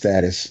fluid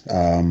status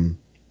in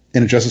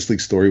a Justice League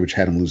story, which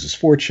had him lose his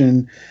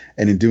fortune,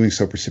 and in doing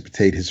so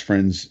precipitate his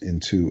friends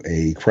into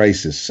a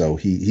crisis. So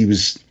he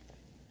was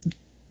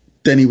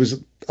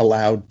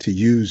allowed to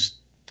use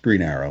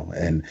Green Arrow,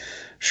 and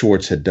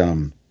Schwartz had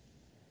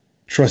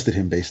trusted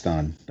him based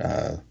on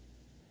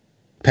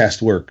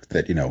past work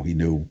that he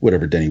knew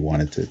whatever Denny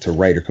wanted to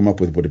write or come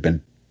up with would have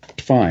been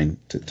fine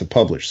to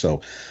publish.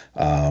 So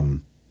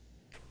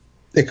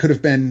it could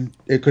have been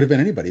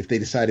anybody. If they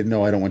decided,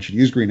 no, I don't want you to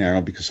use Green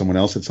Arrow because someone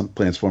else had some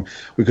plans for him,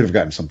 we could have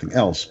gotten something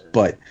else.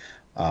 But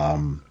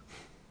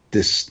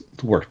this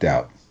worked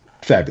out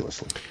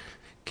fabulously.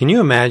 Can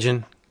you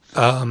imagine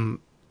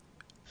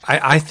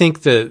I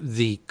think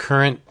the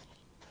current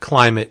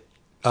climate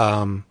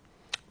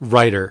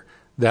writer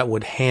that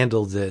would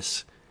handle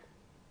this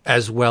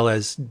as well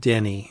as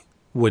Denny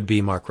would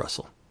be Mark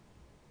Russell.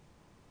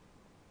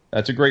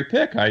 That's a great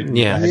pick. I hadn't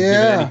Yeah. given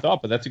it any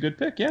thought, but that's a good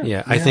pick. Yeah.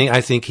 Yeah,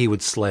 I think he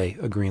would slay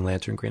a Green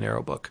Lantern, Green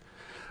Arrow book.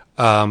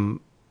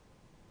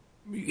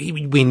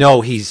 We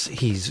know he's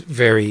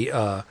very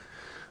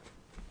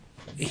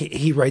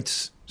he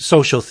writes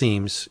social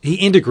themes. He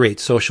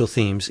integrates social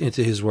themes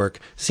into his work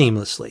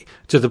seamlessly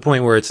to the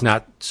point where it's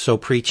not so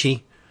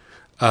preachy.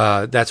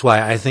 That's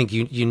why I think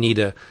you need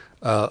a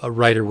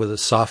writer with a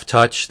soft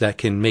touch that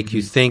can make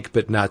you think,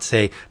 but not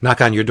say,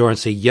 knock on your door and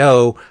say,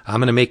 yo,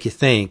 I'm going to make you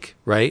think,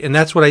 right? And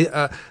that's what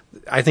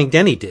I think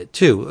Denny did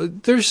too.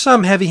 There's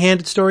some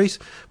heavy-handed stories,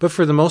 but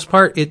for the most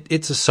part,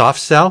 it's a soft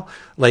sell.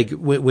 Like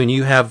when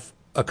you have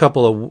a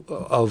couple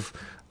of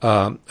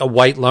a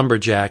white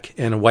lumberjack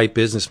and a white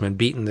businessman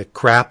beating the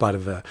crap out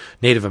of a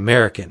Native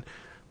American,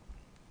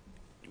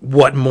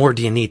 what more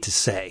do you need to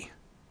say,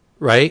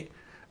 right?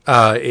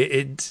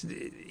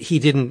 He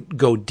didn't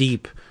go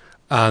deep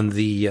on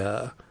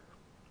the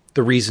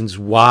reasons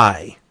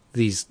why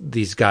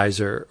these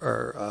guys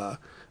are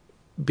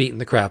beating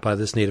the crap out of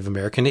this Native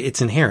American.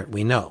 It's inherent,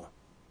 we know.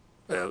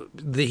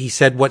 He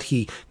said what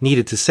he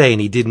needed to say,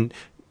 and he didn't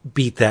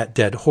beat that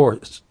dead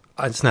horse.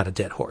 It's not a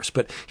dead horse,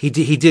 but he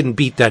didn't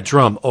beat that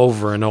drum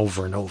over and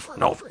over and over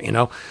and over. You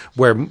know,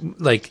 where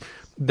like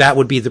that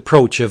would be the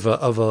approach of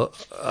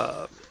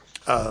a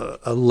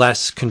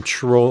less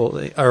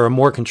controlling or a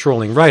more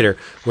controlling writer,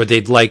 where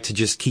they'd like to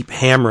just keep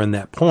hammering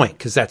that point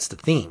because that's the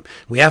theme.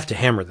 We have to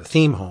hammer the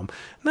theme home.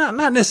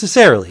 Not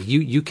necessarily.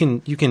 You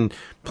can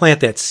plant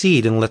that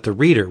seed and let the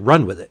reader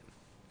run with it,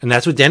 and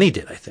that's what Denny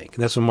did, I think,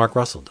 and that's what Mark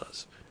Russell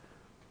does.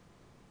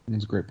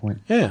 That's a great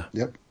point. Yeah.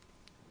 Yep.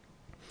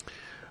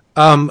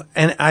 And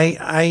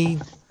I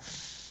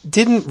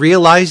didn't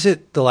realize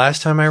it the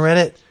last time I read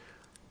it,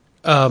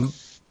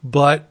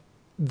 but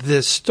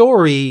the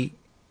story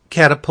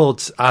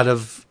catapults out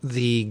of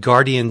the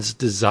Guardian's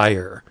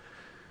desire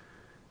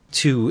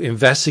to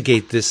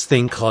investigate this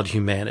thing called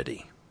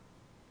humanity.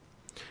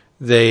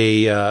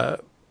 They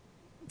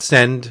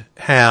send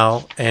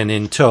Hal and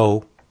in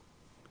tow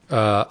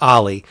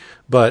Ollie,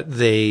 but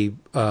they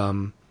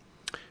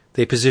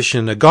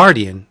position a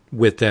Guardian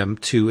with them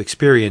to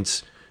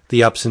experience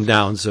the ups and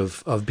downs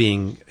of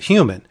being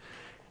human.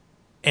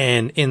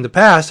 And in the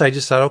past, I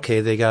just thought,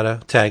 okay, they got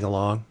to tag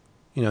along.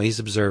 You know, he's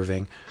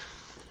observing.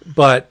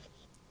 But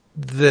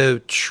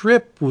the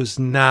trip was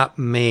not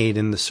made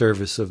in the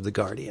service of the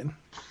Guardian.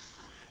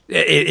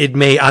 It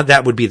may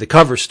that would be the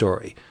cover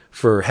story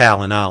for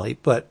Hal and Ollie,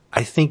 but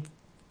I think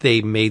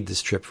they made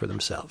this trip for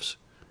themselves.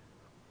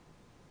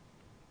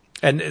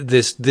 And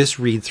this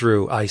read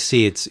through, I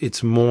see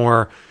it's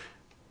more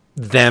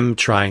them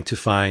trying to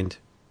find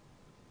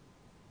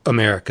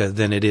America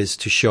than it is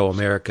to show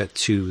America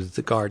to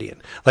the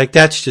Guardian. Like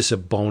that's just a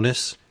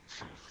bonus,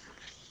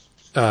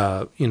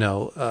 but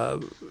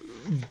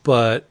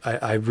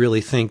I really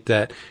think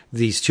that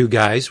these two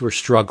guys were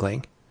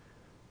struggling.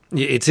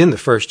 It's in the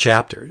first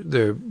chapter.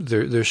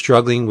 They're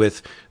struggling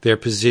with their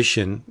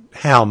position,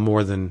 Hal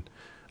more than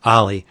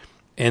Ollie,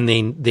 and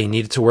they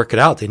needed to work it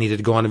out. They needed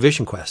to go on a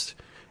vision quest,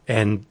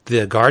 and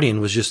the Guardian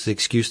was just the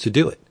excuse to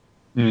do it.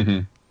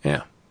 Mm-hmm.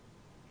 Yeah.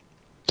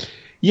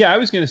 Yeah, I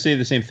was going to say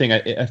the same thing.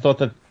 I thought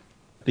that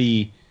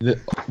the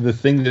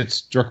thing that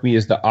struck me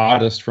as the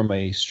oddest from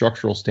a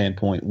structural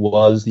standpoint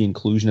was the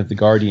inclusion of the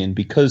Guardian,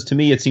 because to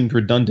me it seemed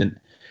redundant.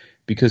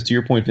 Because to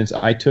your point, Vince,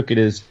 I took it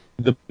as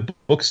the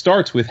book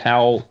starts with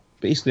Hal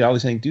basically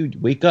always saying, "Dude,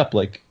 wake up!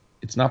 Like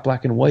it's not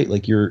black and white.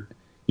 Like you're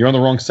on the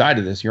wrong side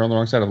of this. You're on the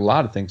wrong side of a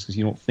lot of things because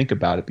you don't think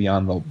about it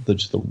beyond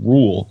just the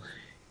rule."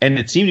 And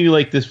it seemed to me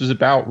like this was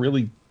about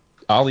really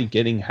Ollie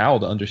getting Hal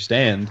to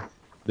understand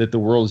that the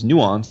world is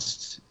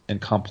nuanced and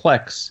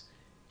complex,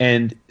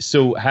 and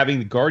so having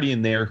the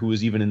Guardian there, who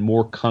is even in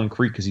more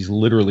concrete because he's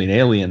literally an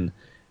alien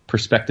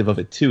perspective of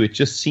it too, it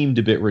just seemed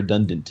a bit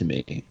redundant to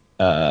me.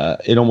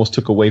 It almost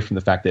took away from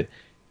the fact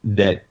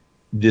that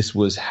this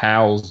was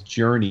Hal's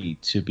journey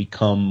to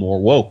become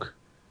more woke,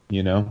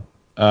 you know.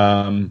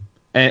 And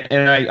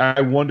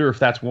I wonder if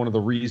that's one of the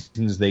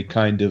reasons they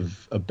kind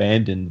of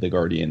abandoned the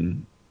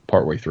Guardian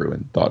partway through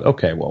and thought,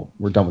 okay, well,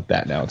 we're done with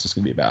that now. It's just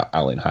going to be about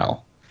Ollie and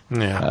Hal.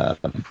 Yeah,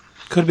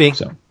 could be.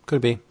 So.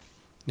 Could be.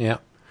 Yeah.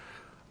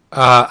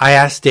 I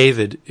asked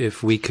David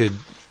if we could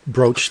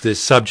broach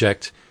this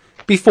subject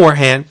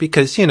beforehand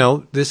because, you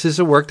know, this is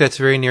a work that's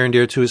very near and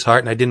dear to his heart,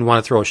 and I didn't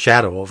want to throw a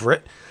shadow over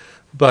it.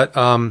 But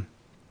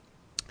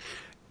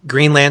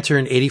Green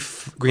Lantern,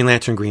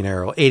 Green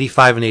Arrow,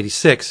 85 and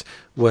 86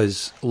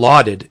 was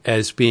lauded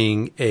as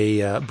being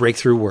a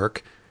breakthrough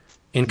work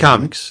in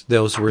comics.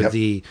 Those were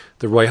the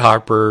Roy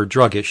Harper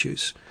drug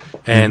issues.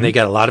 And they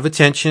got a lot of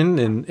attention,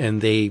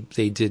 and they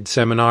did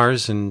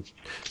seminars and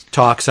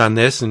talks on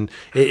this, and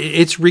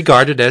it's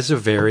regarded as a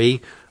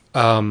very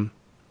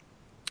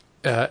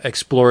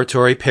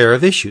exploratory pair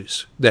of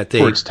issues that they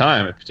for its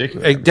time in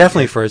particular.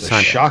 Definitely for its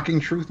time. Shocking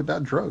truth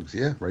about drugs,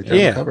 right there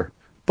on the cover.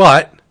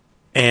 But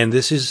and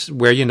this is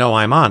where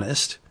I'm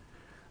honest,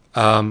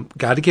 got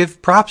to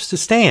give props to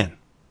Stan,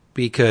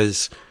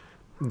 because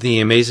the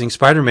Amazing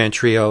Spider-Man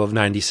trio of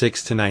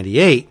 96 to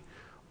 98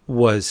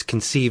 was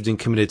conceived and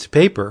committed to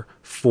paper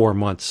 4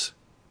 months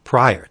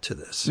prior to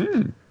this.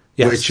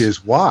 Yes. Which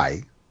is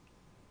why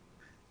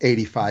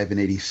 85 and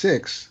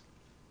 86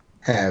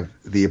 have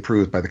the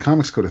approved by the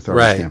Comics Code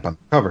Authority stamp on the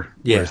cover,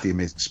 whereas the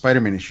Amazing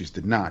Spider-Man issues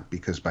did not,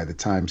 because by the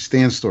time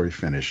Stan's story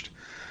finished,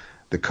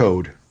 the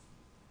code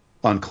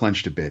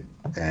unclenched a bit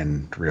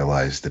and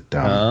realized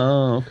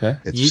that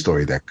it's a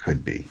story that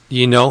could be.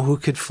 You know who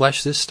could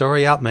flesh this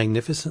story out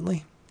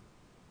magnificently?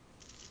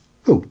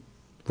 Who?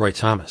 Roy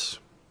Thomas.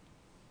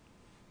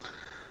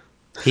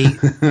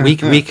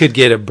 We could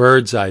get a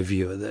bird's eye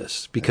view of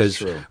this,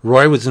 because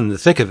Roy was in the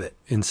thick of it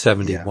in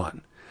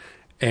 71.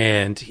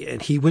 And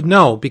he would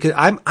know, because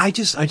I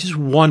just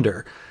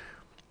wonder.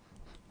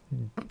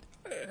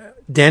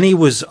 Denny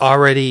was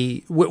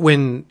already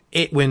when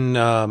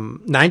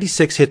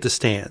 96 hit the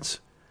stands.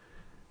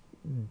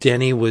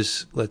 Denny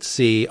was,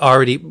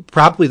 already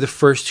probably the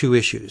first 2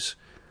 issues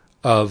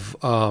of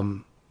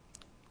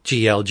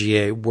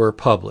GLGA were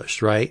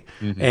published, right?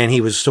 Mm-hmm. And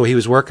he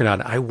was working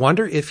on it. I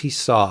wonder if he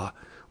saw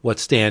what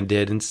Stan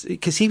did, and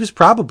because he was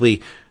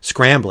probably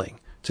scrambling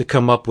to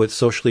come up with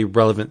socially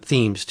relevant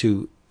themes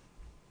to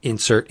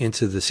insert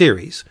into the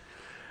series.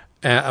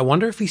 I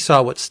wonder if he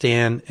saw what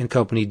Stan and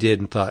company did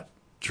and thought,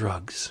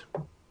 drugs.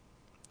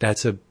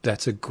 That's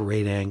a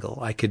great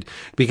angle.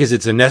 Because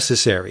it's a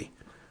necessary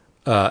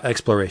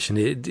exploration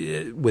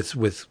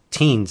with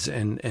teens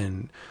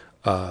and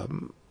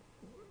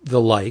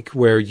the like,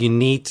 where you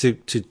need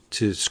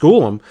to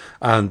school them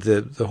on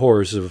the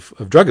horrors of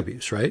drug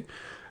abuse, right?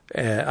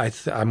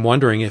 I'm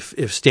wondering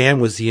if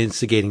Stan was the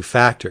instigating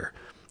factor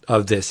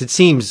of this. It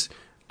seems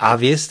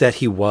obvious that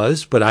he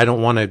was, but I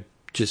don't want to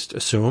just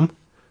assume,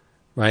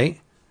 right?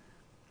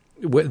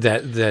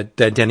 That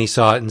Denny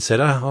saw it and said,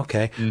 "Oh,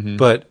 okay." Mm-hmm.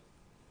 But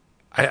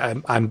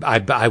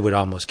I would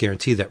almost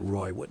guarantee that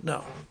Roy would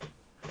know.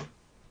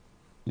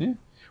 Yeah.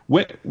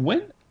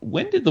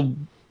 When did the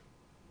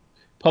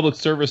public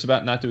service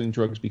about not doing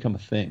drugs become a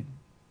thing?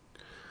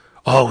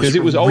 Oh, because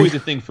it was always a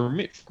thing for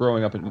me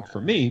growing up. For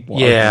me, well,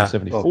 I was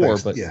in 74,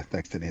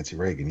 thanks to Nancy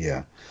Reagan,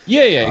 yeah,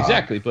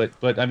 exactly.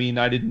 But I mean,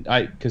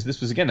 because this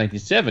was again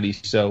 1970,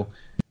 so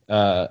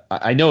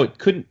I know it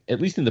couldn't,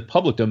 at least in the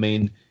public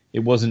domain, it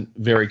wasn't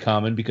very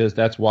common, because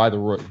that's why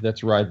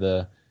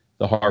the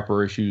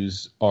Harper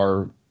issues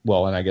are,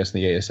 well, and I guess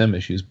the ASM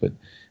issues, but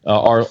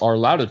are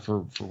lauded for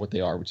what they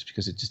are, which is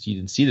because you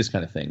didn't see this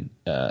kind of thing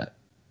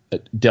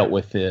dealt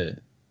with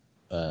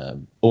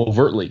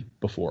overtly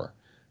before.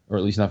 Or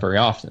at least not very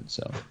often.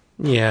 So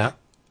yeah,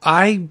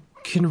 I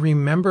can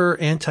remember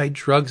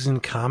anti-drugs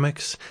in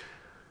comics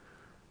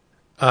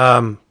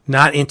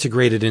not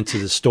integrated into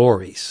the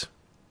stories.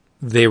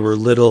 They were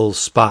little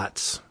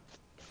spots.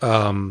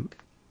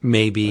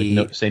 Maybe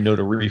like say no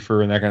to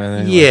reefer and that kind of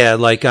thing. Yeah,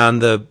 like on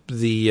the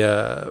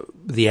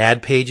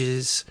ad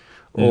pages,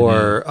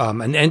 or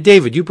and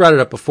David, you brought it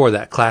up before,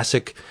 that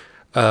classic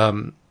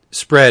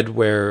spread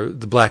where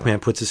the black man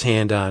puts his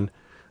hand on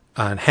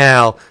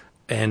Hal.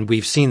 And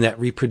we've seen that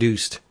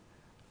reproduced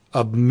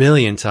a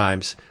million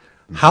times.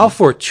 Mm-hmm. How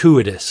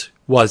fortuitous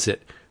was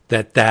it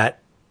that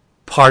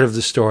part of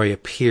the story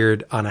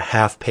appeared on a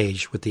half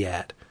page with the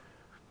ad?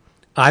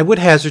 I would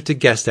hazard to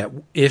guess that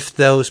if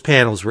those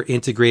panels were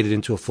integrated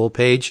into a full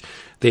page,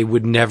 they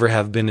would never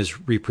have been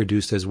as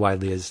reproduced as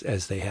widely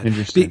as they had.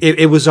 Interesting.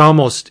 It was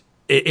almost,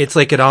 it's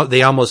like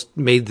they almost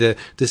made the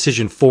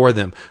decision for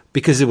them,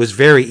 because it was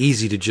very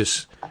easy to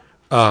just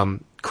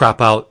crop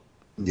out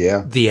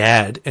the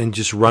ad and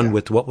just run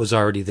with what was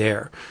already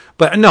there.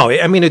 But no,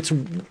 I mean,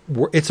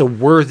 it's a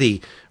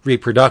worthy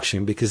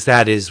reproduction, because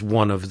that is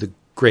one of the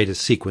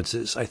greatest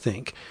sequences, I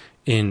think,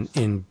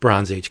 in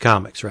Bronze Age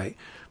comics, right?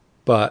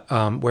 But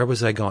where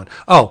was I going?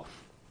 Oh,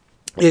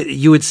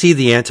 you would see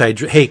the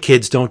hey,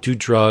 kids, don't do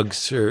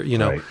drugs, or,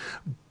 Right.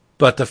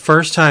 But the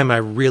first time I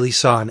really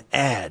saw an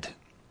ad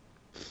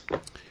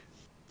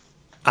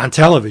on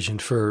television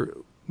for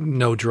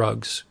no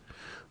drugs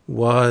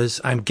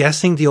was, I'm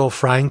guessing, the old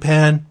Frying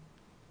Pan.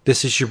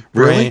 This is your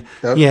brain.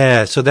 Really?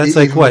 Yeah, so that's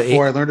like what?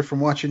 Before I learned it from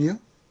watching you?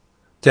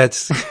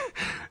 That's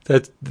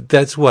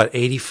what,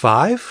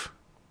 85?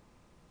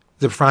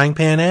 The Frying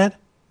Pan ad?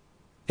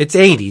 It's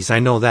 80s, I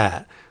know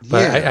that.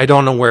 But I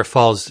don't know where it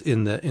falls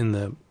in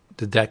the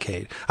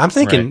decade. I'm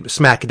thinking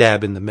smack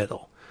dab in the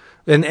middle.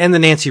 And the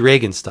Nancy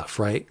Reagan stuff,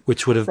 right?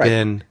 Which would have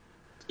been...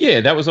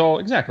 Yeah, that was all,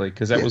 exactly,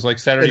 because that was like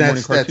Saturday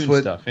morning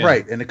cartoon stuff. Yeah.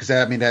 Right, and because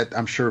I mean, that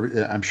I'm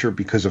sure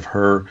because of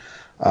her,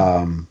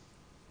 that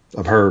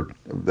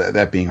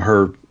being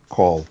her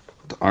call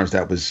to arms,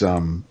 that was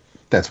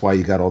that's why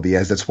you got all the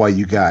ads. That's why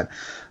you got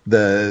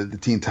the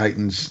Teen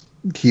Titans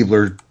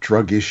Keebler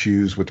drug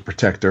issues with the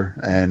Protector,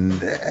 and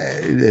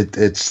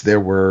there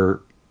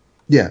were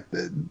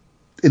in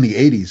the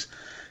 80s,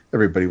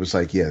 everybody was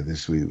like,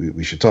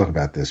 we should talk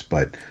about this,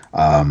 but.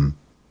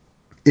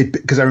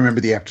 Because I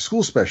remember the after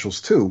school specials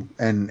too,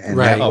 and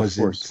that was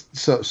of course.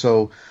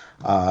 So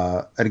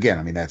and again,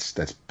 I mean that's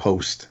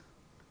post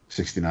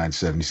 69,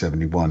 70,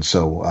 71.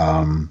 So,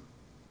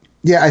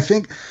 yeah, I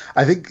think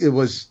it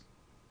was,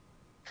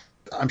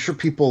 I'm sure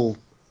people,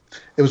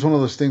 it was one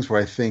of those things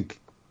where I think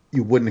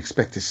you wouldn't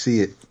expect to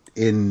see it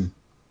in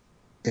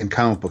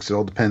comic books. It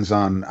all depends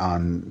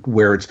on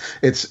where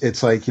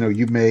it's like,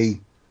 you may,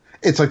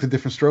 it's like the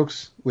Different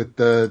Strokes with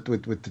the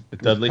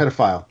Dudley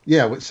pedophile.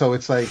 Yeah. So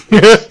it's like,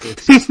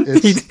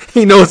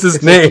 he knows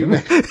his name.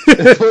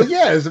 Well,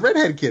 yeah, it's a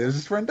redhead kid. It was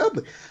his friend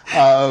Dudley.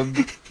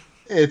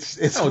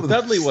 It's no,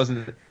 Dudley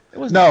wasn't. It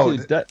wasn't.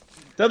 No,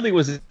 Dudley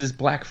was his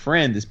black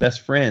friend, his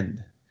best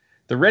friend.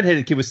 The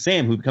redheaded kid was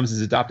Sam, who becomes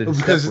his adopted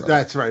stepbrother.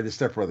 That's right, his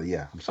stepbrother.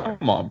 Yeah, I'm sorry.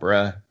 Come on,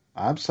 bruh.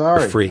 I'm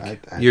sorry. A freak.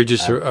 You're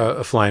just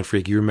a flying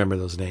freak. You remember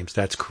those names.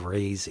 That's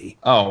crazy.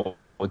 Oh,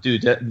 well,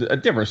 dude,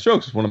 Different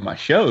Strokes was one of my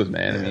shows,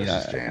 man.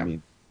 Yeah, I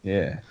mean,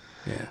 yeah.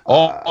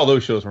 All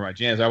those shows were my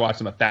jams. I watched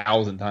them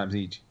 1,000 times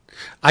each.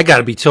 I got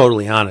to be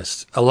totally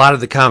honest. A lot of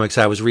the comics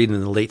I was reading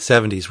in the late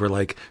 70s were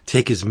like,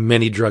 take as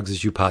many drugs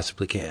as you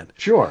possibly can.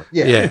 Sure.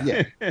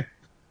 Yeah.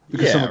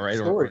 Because some of right.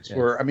 the stories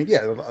were, I mean,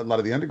 yeah, a lot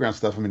of the underground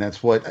stuff. I mean,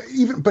 that's what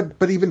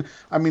even,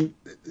 I mean,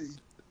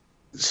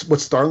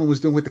 what Starlin was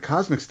doing with the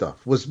cosmic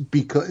stuff was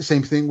because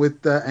same thing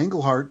with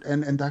Englehart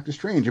and Doctor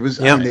Strange. It was,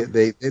 I mean,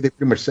 they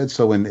pretty much said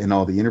so in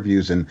all the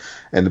interviews and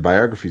the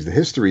biographies, the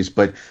histories,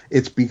 but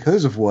it's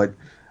because of what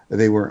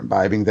they were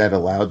imbibing that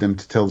allowed them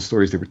to tell the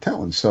stories they were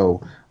telling.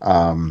 So,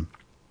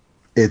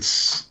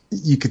 it's,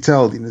 you could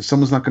tell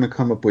someone's not going to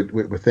come up with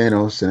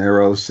Thanos and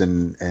Eros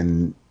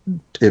and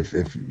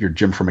if you're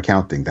Jim from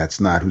accounting, that's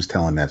not who's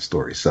telling that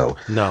story. So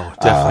no,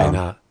 definitely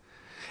not.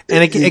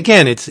 And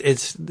again,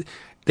 it's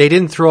they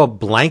didn't throw a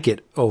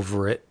blanket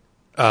over it.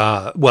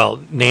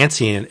 Well,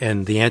 Nancy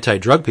and the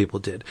anti-drug people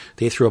did.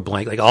 They threw a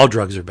blanket, like all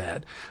drugs are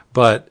bad.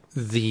 But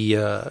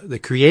the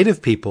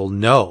creative people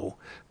know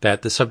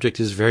that the subject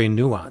is very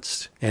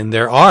nuanced, and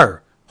there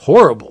are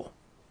horrible,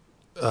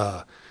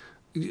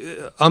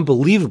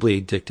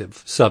 unbelievably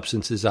addictive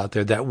substances out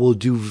there that will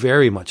do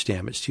very much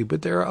damage to you.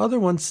 But there are other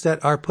ones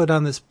that are put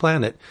on this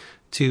planet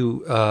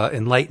to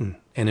enlighten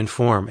and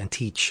inform and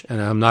teach.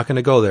 And I'm not going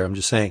to go there. I'm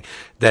just saying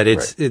that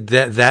it's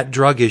that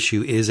drug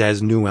issue is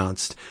as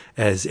nuanced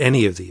as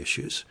any of the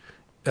issues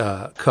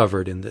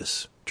covered in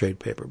this trade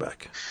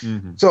paperback.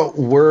 Mm-hmm. So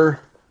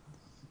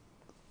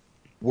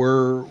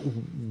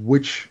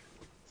which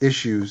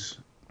issues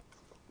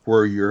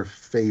were your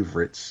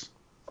favorites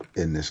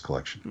in this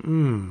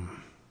collection?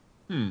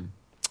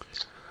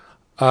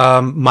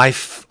 My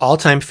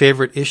all-time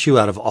favorite issue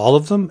out of all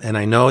of them, and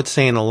I know it's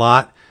saying a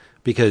lot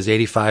because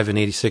 85 and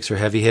 86 are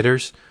heavy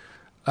hitters.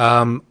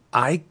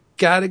 I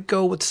gotta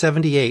go with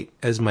 78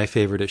 as my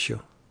favorite issue.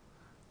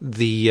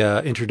 The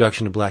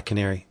introduction to Black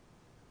Canary.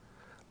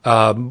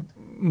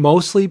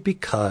 Mostly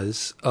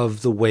because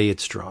of the way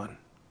it's drawn.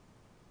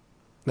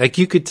 Like,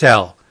 you could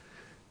tell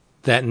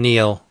that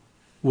Neil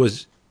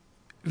was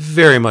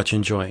very much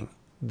enjoying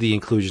the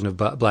inclusion of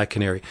Black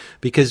Canary,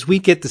 because we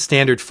get the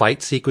standard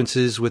fight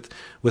sequences with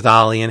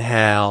Ollie and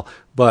Hal,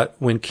 but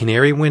when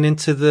Canary went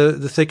into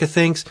the thick of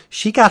things,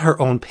 she got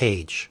her own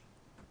page.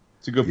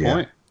 It's a good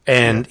point.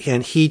 And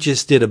he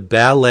just did a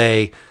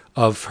ballet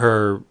of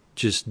her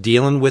just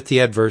dealing with the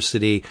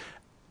adversity,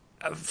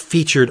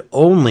 featured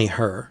only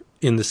her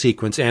in the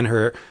sequence and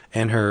her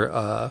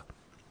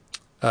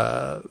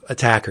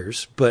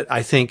attackers. But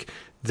I think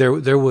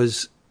there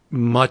was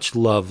much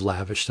love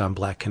lavished on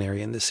Black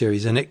Canary in this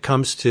series, and it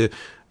comes to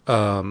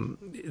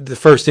the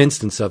first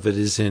instance of it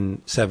is in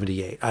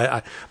 78.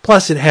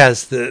 Plus, it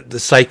has the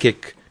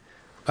psychic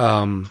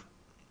cult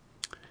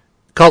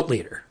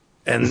leader,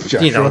 and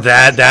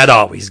that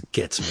always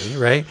gets me,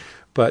 right?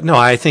 But no,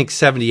 I think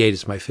 78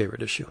 is my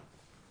favorite issue.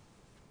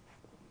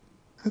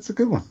 That's a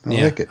good one.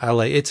 I like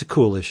it. It's a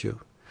cool issue.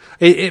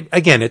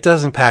 Again, it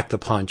doesn't pack the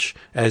punch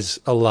as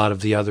a lot of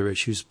the other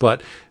issues,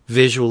 but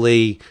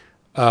visually,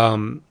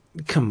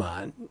 come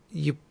on,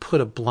 you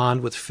put a blonde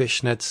with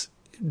fishnets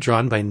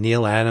drawn by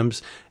Neil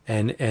Adams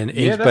and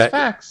inked by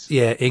facts.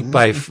 Inked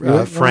by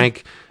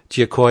Frank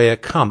Giacoia.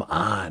 Come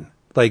on,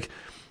 like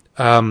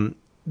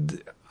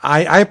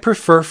I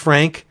prefer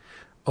Frank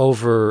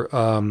over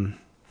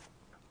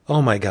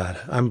oh my god,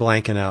 I'm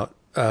blanking out.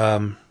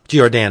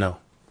 Giordano.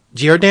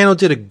 Giordano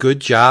did a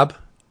good job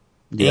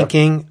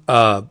inking,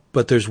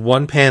 but there's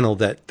one panel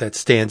that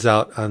stands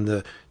out on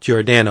the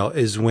Giordano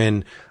is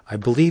when I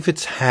believe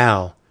it's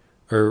Hal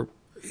or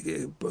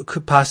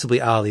could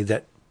possibly Ollie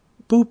that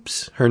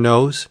boops her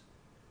nose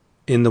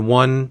in the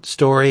one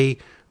story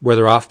where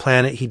they're off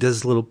planet. He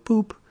does a little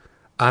boop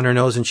on her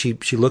nose, and she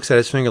looks at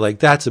his finger like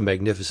that's a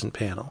magnificent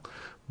panel.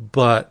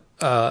 But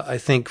I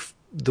think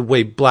the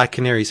way Black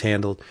Canary's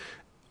handled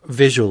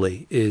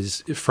visually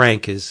is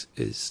Frank is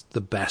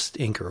the best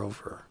inker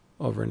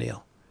over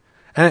Neil,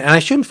 and I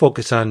shouldn't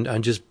focus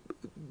on just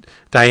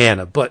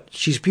Diana, but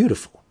she's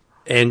beautiful.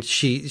 And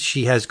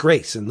she has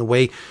grace, and the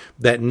way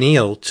that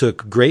Neil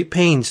took great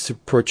pains to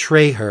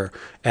portray her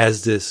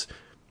as the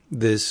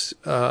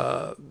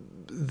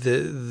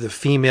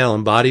female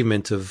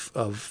embodiment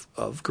of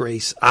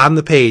grace on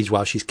the page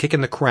while she's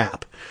kicking the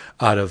crap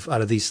out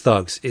of these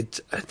thugs.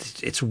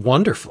 It's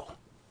wonderful.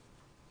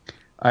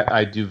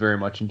 I do very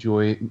much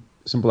enjoy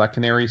some Black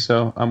Canary,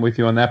 so I'm with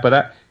you on that.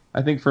 But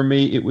I think for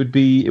me it would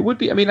be.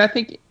 I mean, I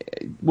think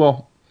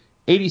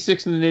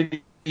 86 and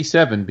then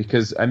 87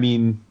 because I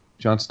mean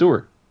Jon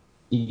Stewart.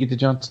 You get to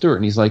Jon Stewart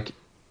and he's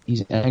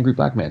an angry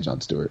black man.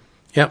 Jon Stewart.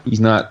 Yep. He's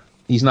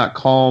not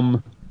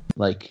calm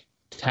like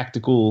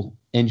tactical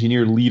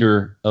engineer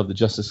leader of the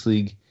Justice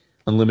League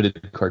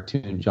Unlimited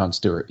cartoon. Jon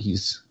Stewart.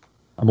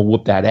 I'm gonna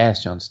whoop that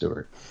ass, Jon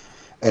Stewart.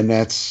 And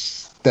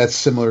that's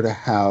similar to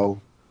how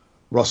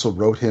Russell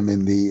wrote him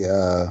in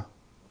the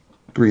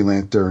Green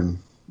Lantern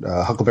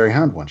Huckleberry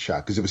Hound one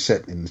shot because it was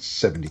set in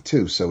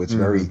 '72, so it's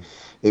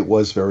it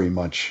was very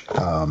much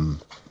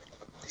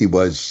he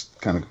was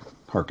kind of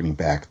harkening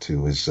back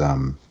to his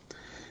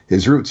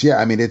roots. Yeah,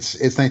 I mean it's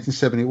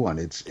 1971.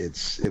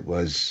 It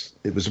was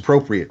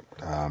appropriate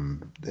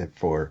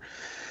for,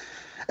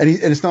 and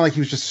it's not like he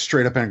was just a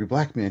straight up angry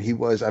black man. He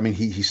was. I mean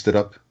he stood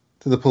up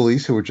to the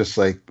police who were just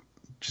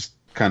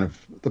kind of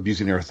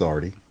abusing their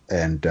authority,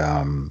 and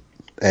then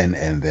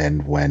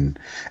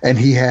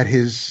he had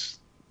his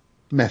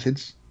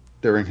methods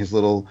during his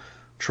little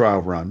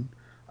trial run,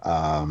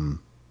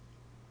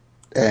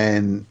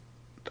 and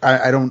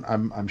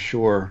I'm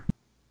sure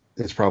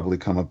it's probably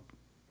come up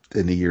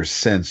in the years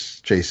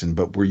since, Jason,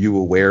 but were you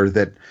aware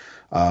that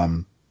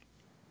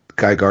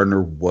Guy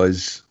Gardner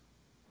was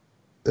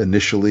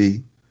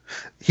initially,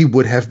 he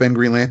would have been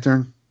Green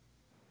Lantern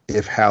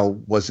if Hal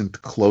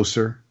wasn't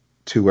closer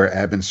to where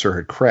Abin Sur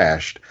had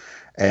crashed,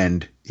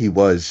 and he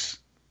was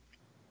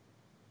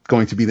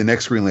going to be the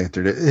next Green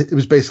Lantern. It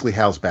was basically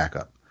Hal's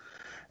backup,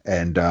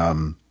 and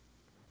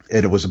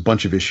it was a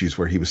bunch of issues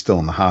where he was still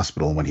in the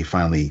hospital, and when he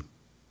finally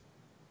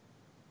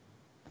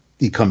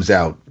comes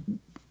out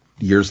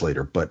years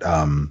later. But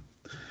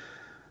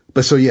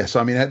so yeah, so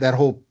I mean that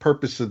whole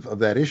purpose of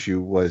that issue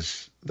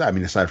was, I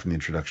mean, aside from the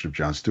introduction of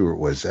Jon Stewart,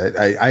 was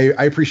I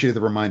appreciated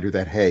the reminder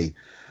that hey,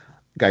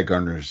 Guy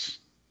Gardner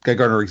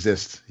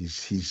exists.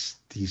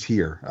 He's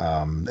here,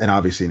 and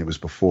obviously, and it was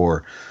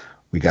before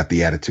we got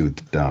the attitude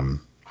that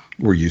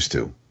we're used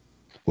to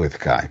with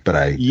Guy. But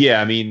I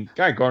mean,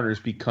 Guy Gardner's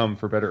become,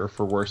 for better or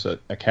for worse, a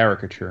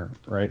caricature,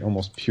 right?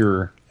 Almost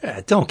pure.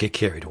 Don't get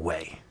carried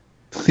away.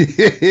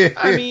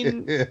 I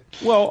mean,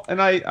 well,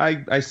 and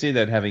I say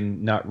that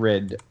having not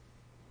read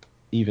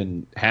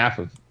even half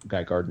of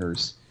Guy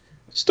Gardner's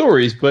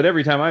stories, but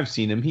every time I've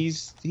seen him,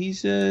 he's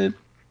just a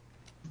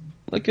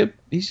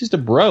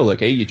bro, like,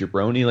 hey, you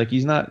jabroni, like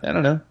he's not, I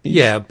don't know.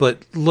 Yeah,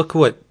 but look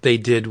what they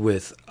did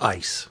with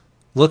Ice.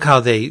 Look how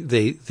they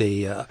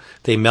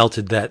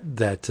melted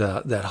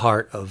that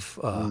heart of.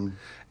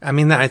 I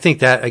mean, I think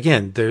that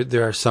again,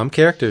 there are some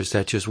characters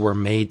that just were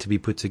made to be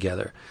put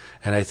together,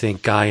 and I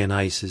think Guy and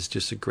Ice is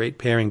just a great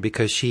pairing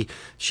because she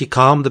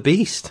calmed the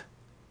beast.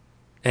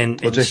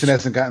 And Jason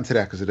hasn't gotten to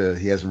that because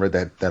he hasn't read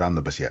that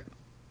omnibus yet.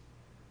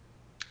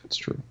 That's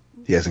true.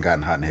 He hasn't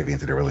gotten hot and heavy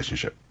into their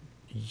relationship.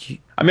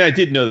 I mean, I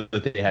did know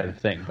that they had a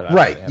thing, but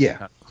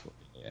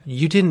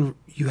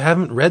You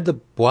haven't read the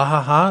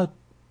Bwahaha?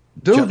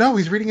 Dude, no,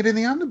 he's reading it in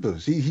the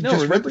omnibus. He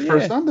just read the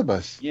first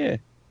omnibus. Yeah.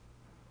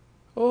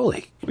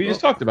 Holy. We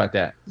just talked about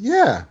that.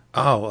 Yeah.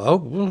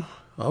 Oh,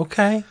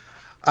 okay.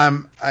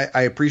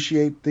 I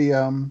appreciate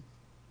the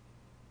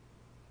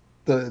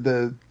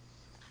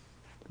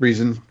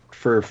reason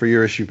for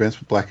your issue, Vince,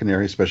 with Black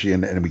Canary, especially,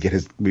 and we get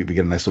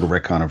a nice little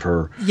retcon of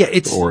her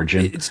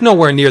origin. It's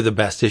nowhere near the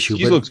best issue.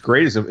 She looks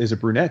great as a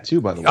brunette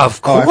too, by the way.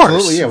 Of course,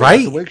 absolutely, yeah,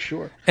 right? The wig,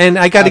 sure. And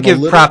I got to give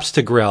props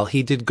to Grell.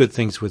 He did good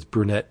things with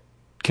brunette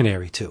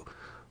Canary too.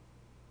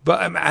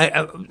 But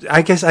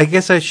I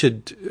guess I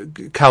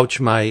should couch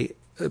my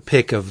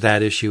pick of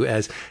that issue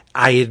as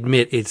I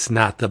admit it's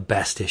not the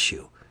best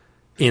issue.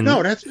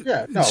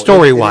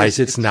 Story wise,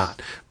 it's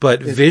not.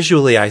 But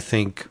visually, I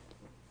think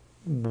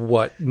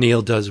what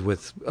Neil does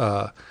with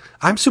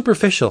I'm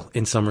superficial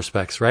in some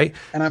respects, right?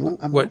 And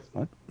what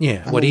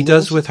he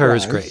does with her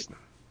is great.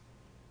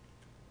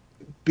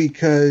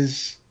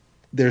 Because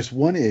there's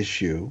one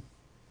issue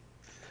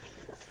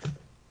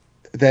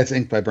that's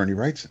inked by Bernie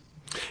Wrightson.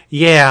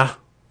 Yeah,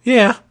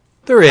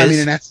 there is. I mean,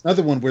 and that's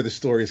another one where the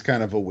story is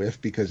kind of a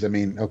whiff because, I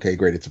mean, okay,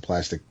 great, it's a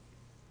plastic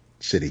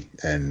city,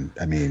 and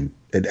I mean,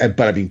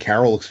 but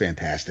Carol looks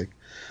fantastic.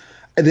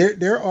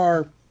 There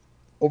are,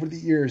 over the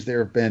years, there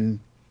have been,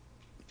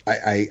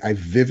 I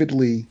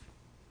vividly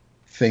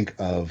think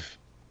of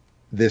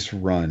this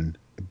run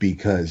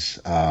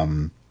because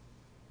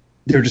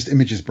there are just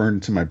images burned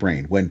into my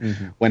brain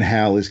when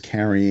Hal is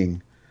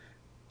carrying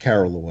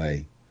Carol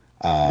away.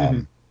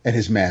 And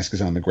his mask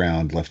is on the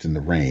ground, left in the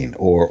rain,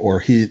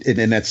 or he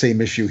in that same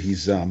issue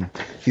he's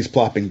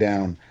plopping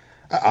down.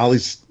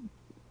 Ollie's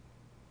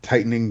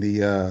tightening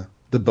the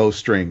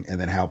bowstring, and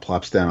then Hal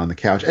plops down on the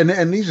couch.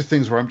 And these are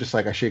things where I'm just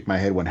like, I shake my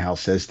head when Hal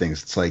says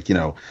things. It's like,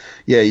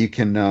 you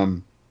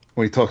can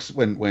when he talks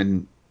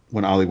when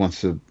Ollie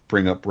wants to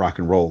bring up rock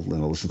and roll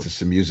and listen to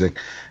some music,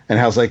 and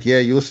Hal's like, yeah,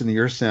 you listen to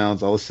your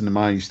sounds, I'll listen to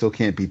mine. You still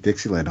can't beat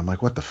Dixieland. I'm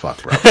like, what the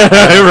fuck, bro?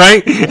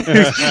 Right?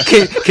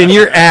 Can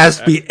your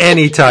ass be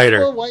any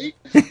tighter?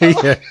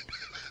 Yeah.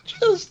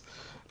 Just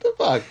the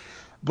fuck.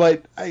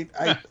 But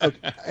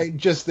I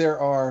just there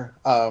are.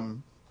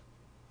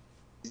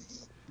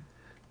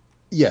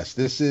 Yes,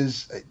 this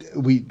is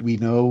we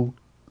know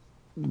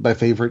my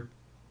favorite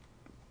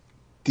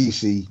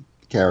DC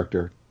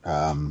character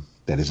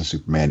that isn't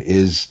Superman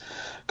is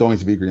going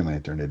to be Green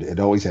Lantern. It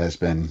always has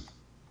been,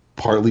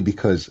 partly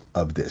because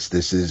of this.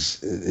 This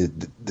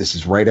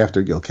is right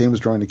after Gil Kane was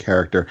drawing the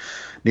character.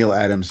 Neil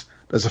Adams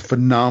does a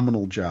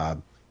phenomenal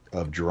job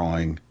of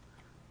drawing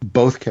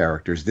both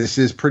characters. This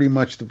is pretty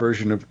much the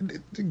version of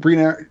Green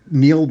Arrow.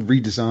 Neil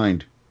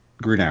redesigned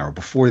Green Arrow.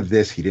 Before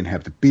this, he didn't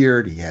have the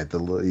beard. He had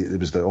it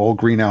was the all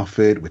green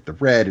outfit with the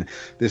red. And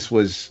this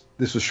was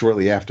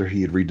shortly after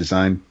he had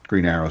redesigned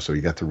Green Arrow, so he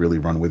got to really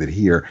run with it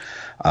here.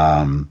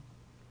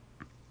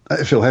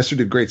 Phil Hester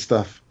did great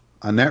stuff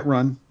on that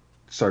run,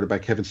 started by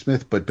Kevin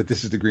Smith, but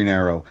this is the Green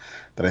Arrow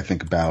that I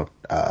think about.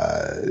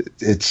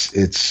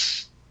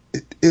 This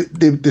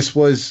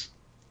was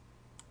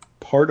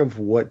part of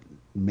what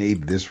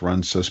made this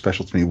run so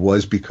special to me,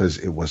 was because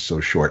it was so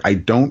short. I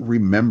didn't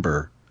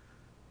remember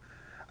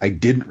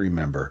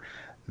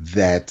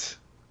that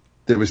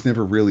there was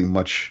never really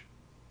much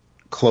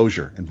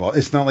closure involved.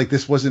 It's not like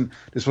this wasn't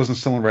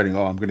someone writing,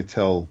 I'm going to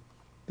tell.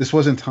 This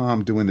wasn't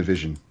Tom doing the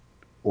Vision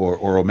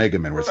or Omega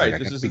Men, where it's like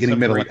this is beginning,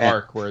 middle, and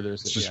arc where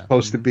there's it's just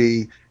supposed to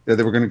be.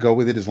 They were going to go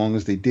with it as long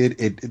as they did.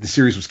 The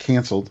series was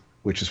canceled,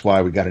 which is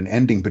why we got an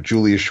ending. But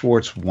Julia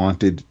Schwartz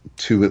wanted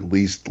to at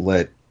least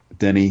let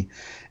Denny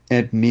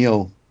and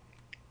Neil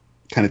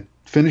kind of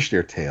finish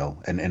their tale,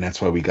 and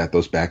that's why we got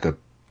those backup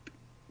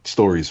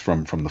stories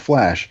from the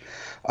Flash.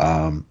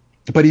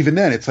 But even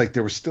then, it's like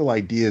there were still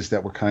ideas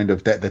that were kind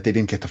of that they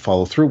didn't get to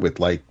follow through with,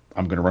 like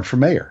I'm going to run for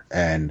mayor,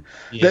 and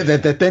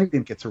that then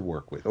didn't get to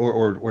work with,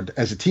 or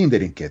as a team they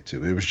didn't get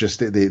to. It was just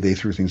they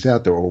threw things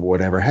out there, or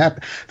whatever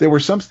happened. There were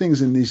some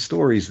things in these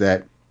stories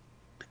that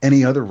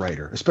any other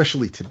writer,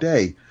 especially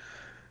today,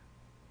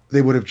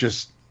 they would have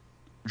just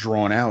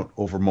drawn out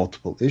over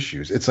multiple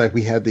issues. It's like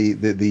we had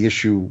the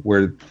issue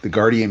where the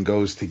Guardian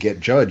goes to get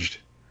judged,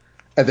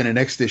 and then the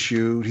next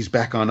issue he's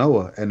back on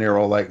Oa, and they're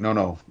all like,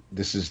 no,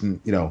 this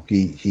isn't,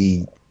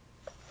 he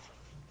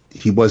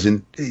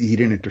didn't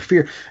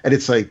interfere. And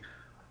it's like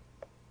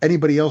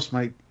anybody else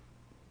might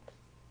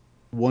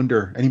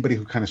wonder, anybody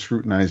who kind of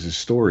scrutinizes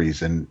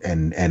stories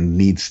and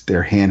needs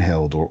their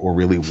handheld or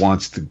really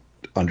wants to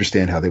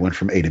understand how they went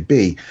from A to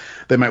B,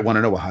 they might want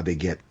to know how they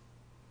get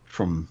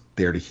from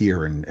there to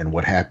here and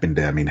what happened.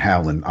 I mean,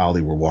 Hal and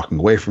Ollie were walking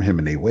away from him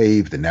and they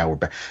waved, and now we're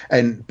back.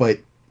 But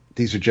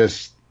these are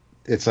just,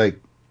 it's like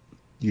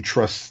you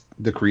trust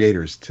the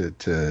creators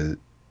to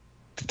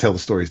tell the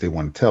stories they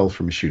want to tell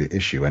from issue to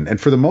issue.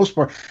 And for the most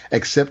part,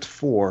 except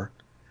for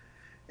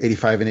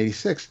 85 and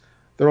 86,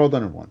 they're all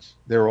done at once.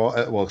 They're all,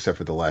 well, except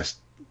for the last,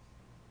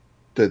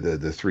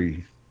 the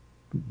three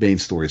main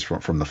stories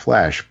from the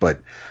Flash. But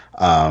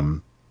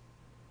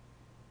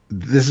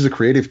this is a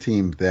creative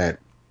team that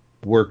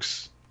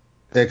works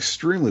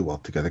extremely well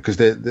together, because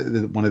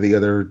one of the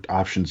other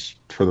options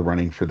for the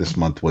running for this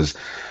month was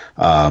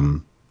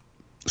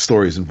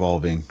stories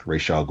involving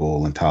Ra's al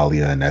Ghul and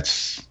Talia, and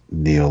that's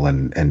Neil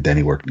and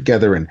Denny work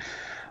together.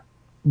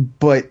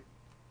 But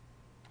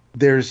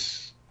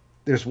there's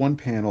one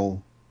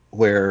panel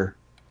where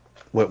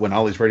when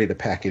Ollie's ready to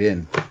pack it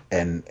in,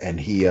 and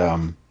he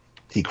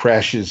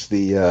crashes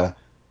the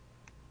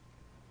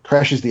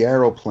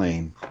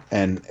aeroplane,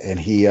 and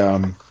he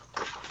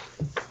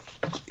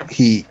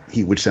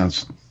which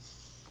sounds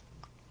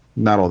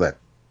not all that,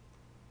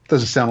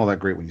 doesn't sound all that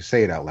great when you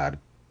say it out loud.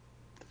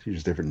 It's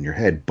just different in your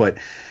head. But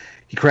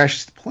he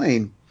crashes the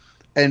plane,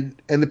 and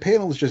the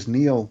panel is just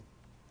Neil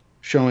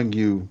showing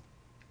you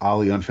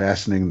Ollie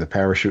unfastening the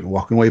parachute and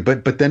walking away.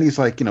 But then he's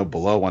like,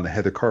 below on the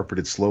heather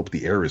carpeted slope,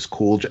 the air is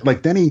cool.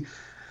 Like, then he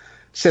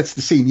sets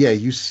the scene. Yeah,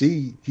 you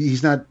see,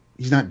 he's not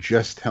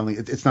just telling,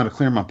 it's not a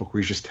Claremont book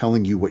where he's just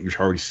telling you what you're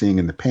already seeing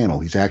in the panel.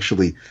 He's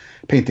actually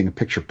painting a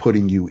picture,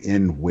 putting you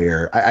in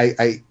where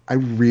I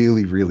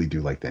really, really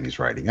do like Denny's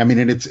writing. I mean,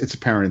 and it's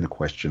apparent in the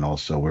question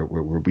also where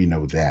we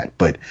know that,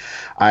 but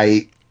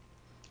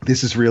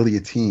this is really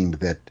a team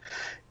that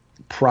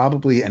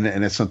probably, and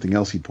that's something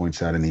else he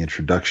points out in the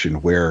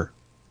introduction, where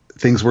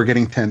things were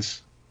getting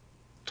tense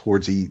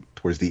towards the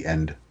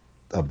end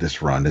of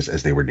this run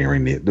as they were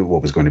nearing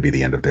what was going to be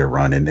the end of their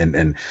run.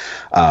 And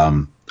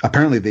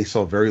apparently they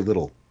saw very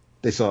little.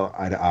 They saw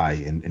eye to eye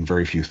in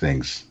very few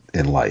things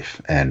in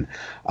life. And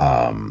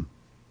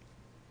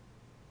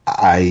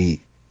I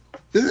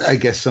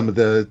guess some of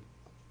the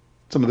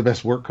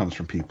best work comes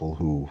from people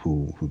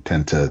who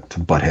tend to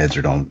butt heads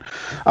or don't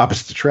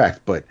opposites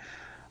attract. But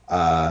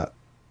I'm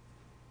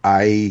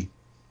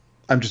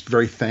just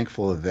very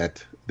thankful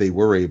that they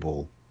were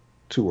able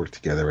to work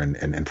together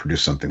and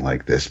produce something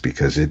like this,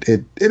 because it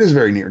is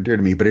very near and dear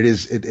to me. But it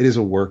is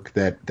a work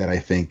that I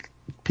think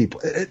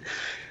people,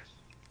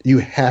 you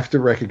have to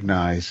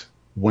recognize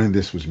when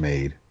this was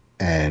made.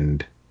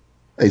 And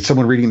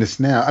someone reading this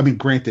now, I mean,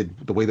 granted,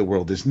 the way the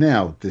world is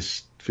now,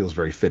 this feels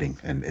very fitting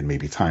and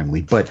maybe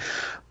timely, but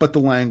the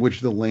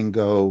language, the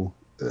lingo,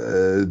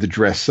 the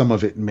dress, some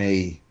of it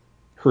may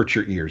hurt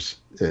your ears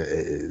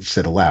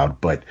said aloud,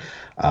 but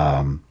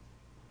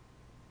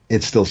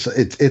it's still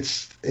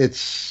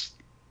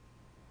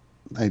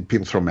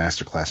people throw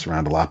masterclass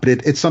around a lot, but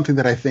it's something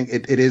that I think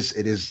it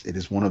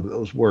is one of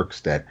those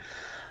works that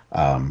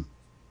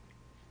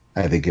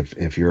I think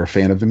if you're a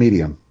fan of the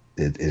medium,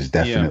 it is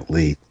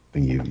definitely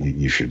something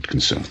you should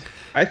consume.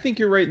 I think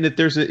you're right in that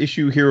there's an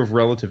issue here of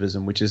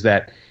relativism, which is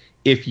that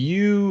if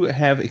you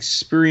have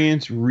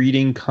experience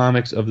reading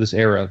comics of this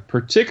era,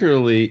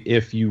 particularly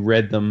if you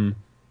read them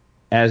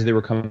as they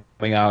were coming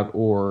out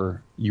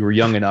or you were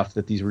young enough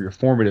that these were your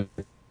formative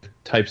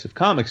types of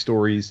comic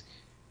stories,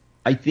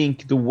 I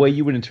think the way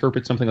you would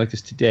interpret something like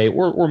this today,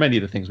 or many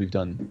of the things we've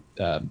done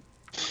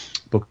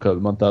Book of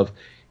the Month of,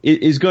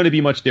 is going to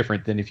be much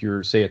different than if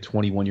you're, say, a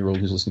 21-year-old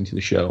who's listening to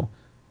the show,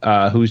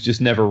 who's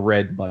just never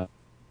read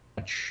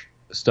much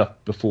stuff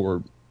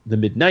before the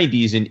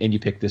mid-'90s, and you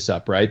pick this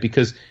up, right?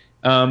 Because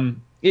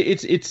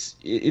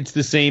it's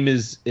the same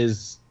as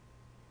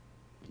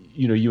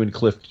you and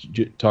Cliff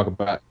talk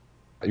about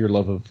your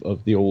love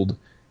of the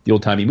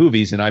old-timey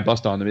movies, and I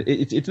bust on them.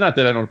 It's not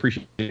that I don't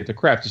appreciate the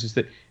craft, it's just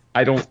that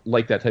I don't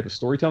like that type of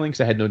storytelling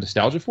because I had no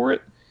nostalgia for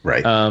it.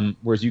 Right.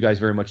 Whereas you guys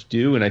very much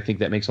do, and I think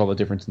that makes all the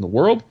difference in the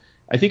world.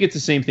 I think it's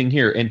the same thing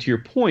here. And to your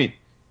point,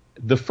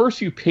 the first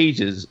few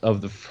pages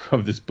of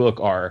this book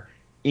are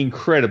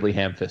incredibly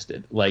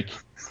ham-fisted. Like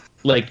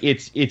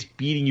it's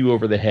beating you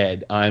over the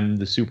head. I'm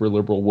the super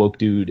liberal woke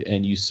dude,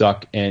 and you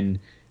suck, and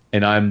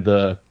I'm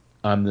the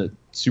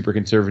super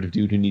conservative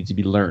dude who needs to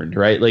be learned.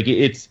 Right? Like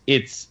it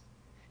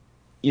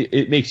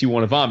makes you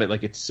want to vomit.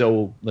 Like it's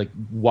so like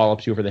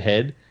wallops you over the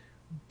head.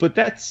 But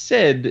that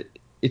said,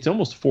 it's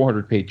almost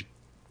 400-page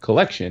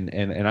collection,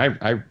 and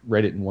I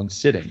read it in one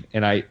sitting,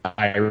 and I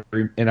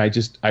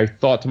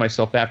thought to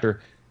myself after,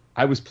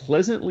 I was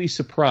pleasantly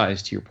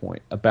surprised, to your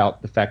point,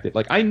 about the fact that,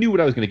 like, I knew what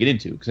I was going to get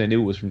into because I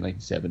knew it was from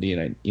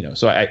 1970,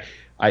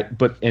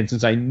 and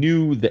since I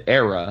knew the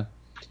era,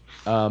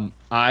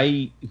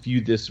 I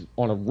viewed this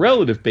on a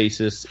relative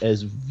basis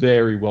as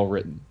very well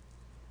written,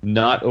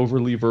 not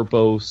overly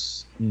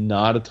verbose,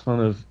 not a ton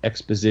of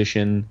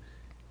exposition.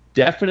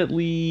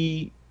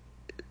 Definitely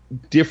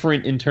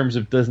different in terms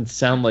of doesn't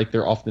sound like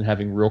they're often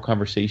having real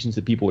conversations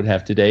that people would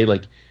have today,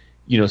 like,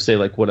 say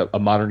like what a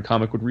modern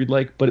comic would read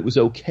like, but it was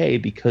okay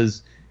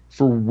because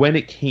for when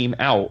it came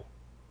out,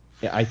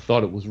 I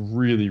thought it was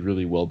really,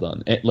 really well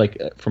done,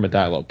 like from a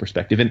dialogue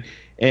perspective.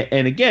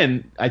 And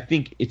again, I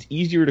think it's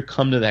easier to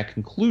come to that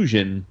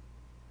conclusion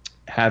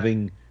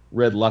having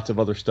read lots of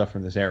other stuff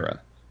from this era,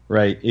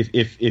 right?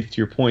 If to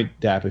your point,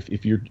 Dap,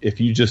 if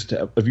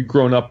you've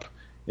grown up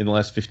in the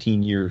last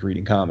 15 years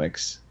reading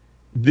comics,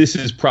 this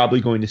is probably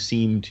going to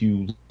seem to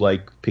you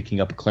like picking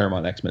up a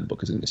Claremont X-Men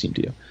book is going to seem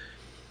to you.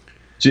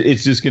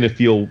 It's just going to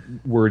feel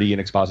wordy and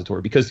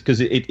expository because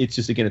it's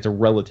just, again, it's a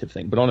relative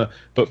thing. But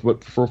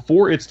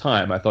for its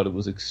time, I thought it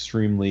was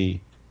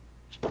extremely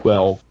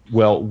well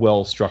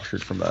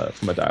structured from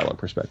a dialogue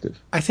perspective.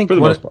 I think for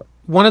the most part.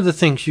 One of the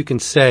things you can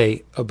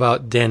say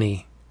about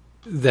Denny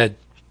that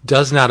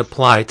does not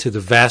apply to the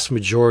vast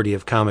majority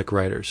of comic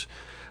writers,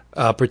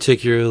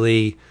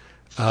 particularly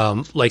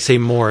like, say,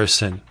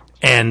 Morrison,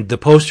 and the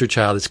poster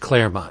child is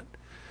Claremont.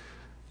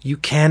 You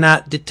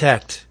cannot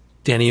detect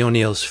Denny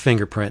O'Neil's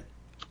fingerprint.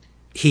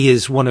 He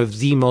is one of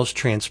the most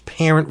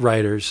transparent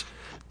writers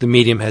the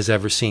medium has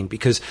ever seen,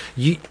 because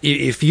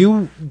if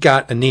you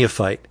got a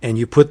neophyte and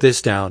you put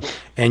this down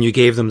and you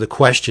gave them the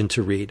Question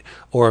to read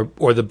or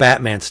the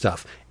Batman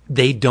stuff,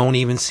 they don't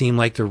even seem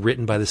like they're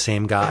written by the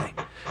same guy,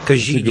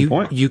 because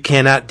you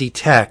cannot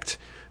detect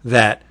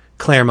that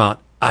Claremont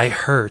I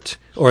hurt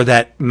or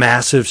that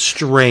massive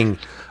string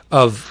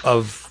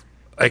of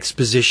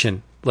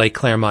exposition like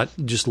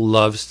Claremont just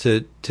loves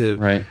to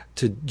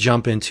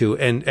jump into,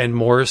 and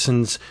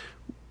Morrison's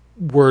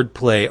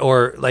wordplay,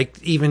 or like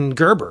even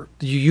Gerber.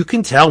 You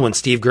can tell when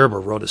Steve Gerber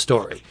wrote a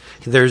story.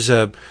 There's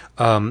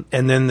and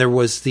then there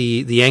was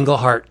the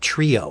Englehart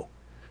trio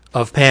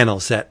of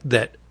panels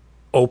that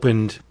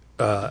opened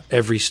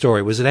every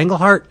story. Was it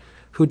Englehart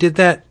who did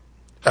that?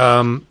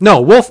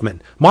 No,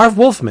 Wolfman, Marv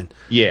Wolfman.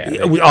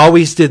 Yeah, we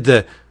always did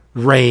the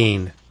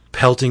rain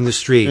pelting the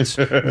streets,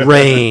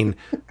 rain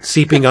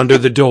seeping under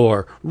the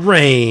door,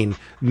 rain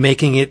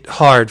making it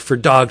hard for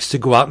dogs to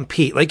go out and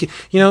pee. Like, you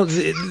knew.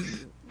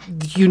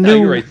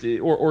 You're right.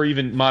 Or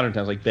even modern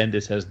times, like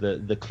Bendis has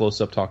the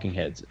close-up talking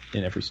heads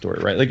in every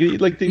story, right? Like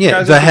the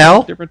guys the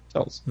hell, different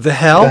tells. The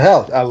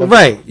hell,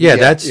 right? Yeah,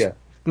 that's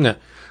no.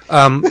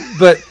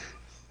 But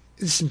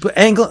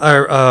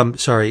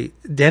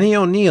Denny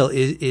O'Neil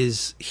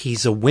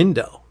he's a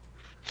window,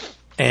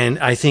 and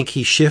I think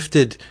he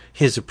shifted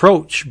his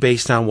approach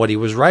based on what he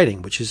was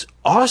writing, which is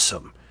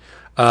awesome.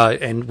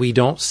 And we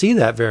don't see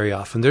that very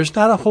often. There's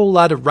not a whole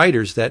lot of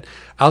writers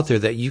out there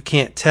that you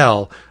can't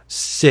tell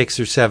 6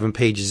 or 7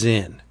 pages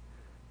in.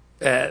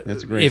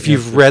 That's great. If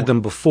you've read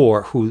them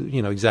before,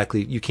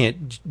 exactly, you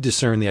can't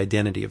discern the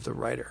identity of the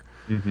writer.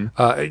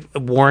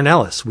 Mm-hmm. Warren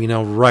Ellis, we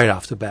know right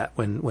off the bat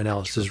when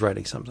Ellis is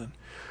writing something.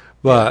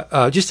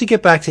 But just to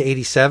get back to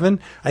 87,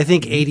 I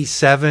think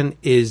 87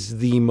 is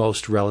the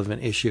most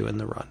relevant issue in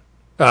the run.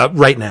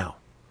 right now.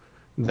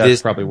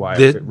 That's probably why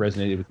it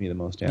resonated with me the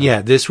most.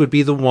 Yeah, this would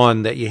be the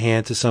one that you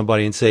hand to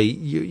somebody and say,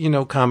 you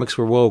know, comics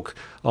were woke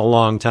a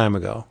long time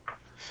ago.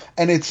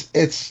 And it's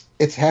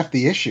half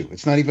the issue.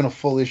 It's not even a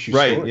full issue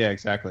right, story. Yeah,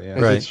 exactly. Yeah.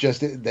 Right. It's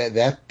just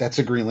that's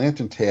a Green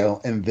Lantern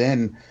tale, and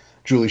then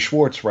Julie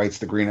Schwartz writes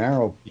the Green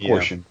Arrow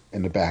portion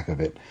in the back of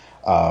it.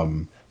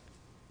 And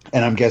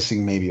I'm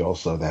guessing maybe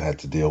also that had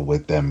to deal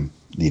with them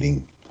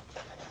needing,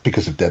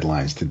 because of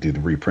deadlines, to do the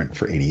reprint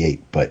for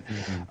 88. But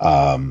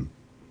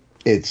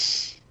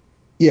it's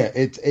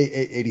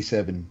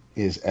 87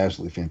 is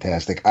absolutely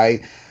fantastic.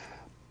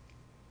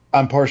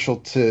 I'm partial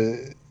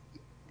to.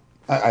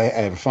 I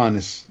have a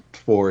fondness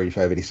for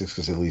 85, 86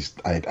 because at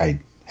least I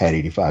had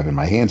 85 in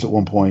my hands at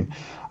one point.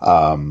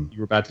 You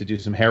were about to do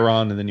some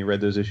Heron, and then you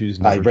read those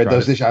issues. I read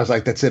those issues. I was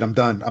like, "That's it. I'm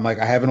done." I'm like,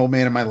 I have an old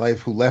man in my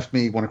life who left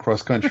me, went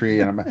across country,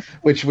 and I'm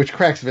which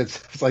cracks me.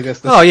 It's like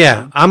that's. Oh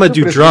yeah, I'm gonna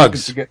do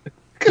drugs.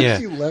 Yeah,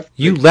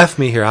 you left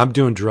me here. I'm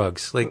doing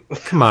drugs. Like,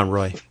 come on,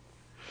 Roy.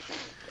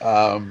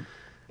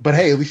 But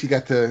hey, at least you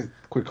got to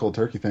quit cold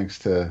turkey thanks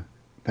to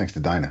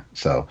Dinah.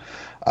 So,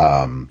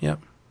 yep.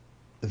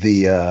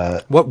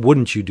 What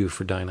wouldn't you do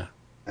for Dinah?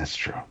 That's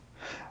true.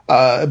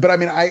 But I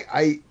mean,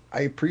 I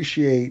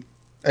appreciate,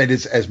 and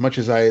it's as much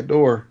as I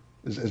adore,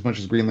 as much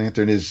as Green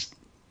Lantern is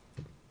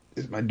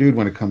my dude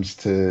when it comes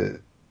to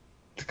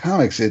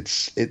comics. I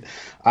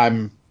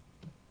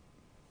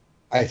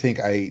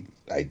think I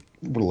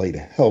relate a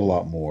hell of a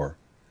lot more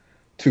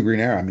to Green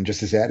Arrow. I mean,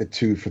 just his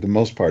attitude for the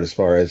most part, as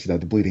far as, you know,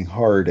 the bleeding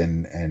heart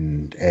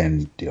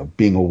and you know,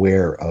 being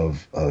aware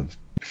of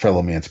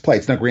fellow man's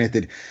plights. Now,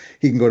 granted,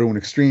 he can go to an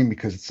extreme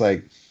because it's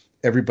like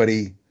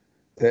everybody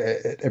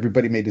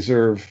may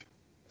deserve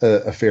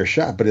a fair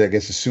shot, but I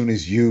guess as soon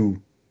as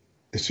you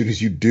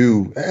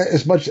do,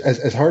 as much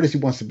as hard as he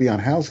wants to be on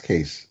Hal's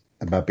case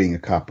about being a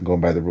cop and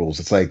going by the rules,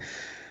 it's like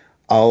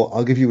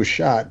I'll give you a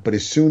shot, but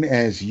as soon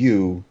as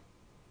you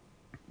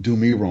do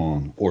me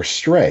wrong or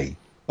stray,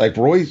 like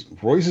Roy's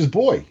his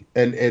boy,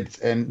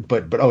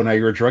 but oh, now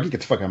you're a druggie, get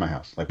the fuck out of my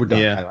house. Like, we're done.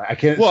 Yeah. I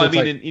can't. Well, so I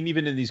mean, like,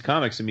 even in these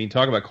comics, I mean,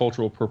 talk about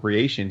cultural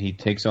appropriation. He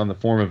takes on the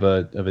form of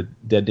a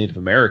dead Native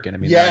American. I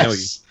mean, yes. I know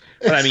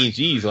but I mean,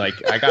 geez, like,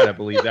 I gotta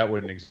believe that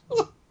wouldn't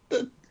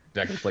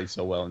exactly play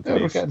so well in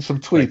today's. We've gotten some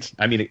tweets.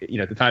 Like, I mean, you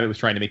know, at the time it was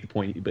trying to make the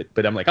point,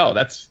 but I'm like, oh,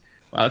 that's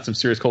some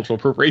serious cultural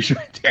appropriation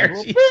right there.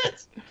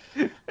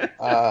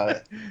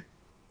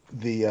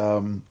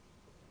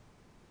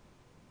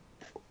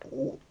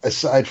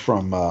 Aside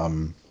from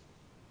and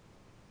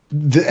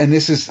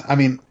this is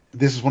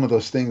one of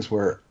those things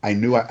where I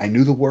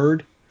knew the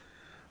word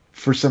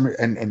for some,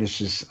 and it's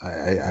just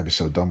I was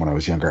so dumb when I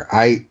was younger.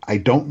 I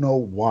don't know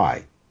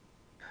why.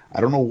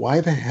 I don't know why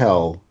the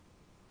hell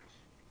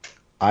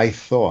I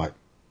thought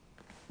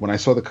when I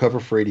saw the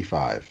cover for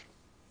 85.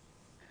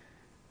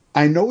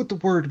 I know what the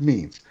word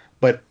means,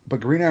 but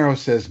Green Arrow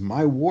says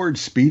my ward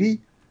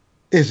Speedy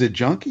is a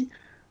junkie.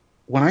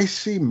 When I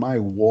see my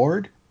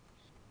ward,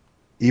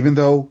 even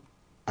though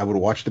I would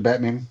watch the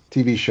Batman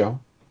TV show,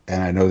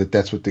 and I know that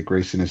that's what Dick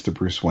Grayson is to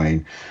Bruce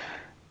Wayne,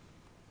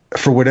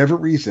 for whatever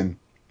reason,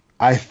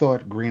 I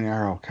thought Green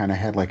Arrow kind of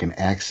had like an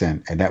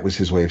accent, and that was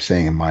his way of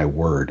saying my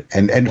word.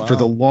 And wow. For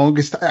the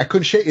longest time, I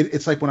couldn't shake it.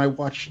 It's like when I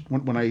watch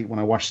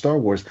Star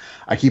Wars,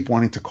 I keep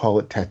wanting to call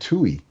it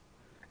Tatooine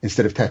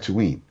instead of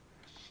Tatooine.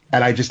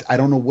 And I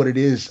don't know what it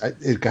is.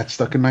 It got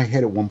stuck in my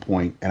head at one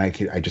point, and I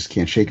just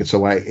can't shake it.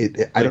 So I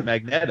don't.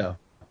 Magneto.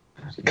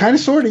 Kind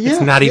of, sort of, yeah.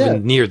 It's not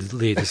even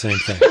nearly the same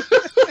thing.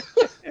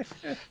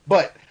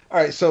 But all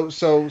right, so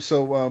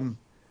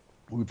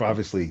we've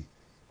obviously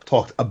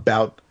talked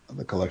about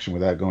the collection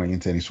without going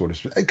into any sort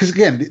of, because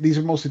again, these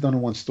are mostly done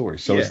in one story,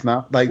 so it's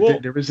not like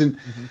there isn't.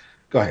 Mm-hmm.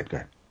 Go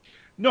ahead.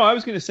 No, I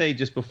was going to say,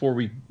 just before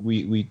we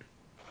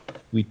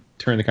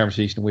turn the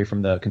conversation away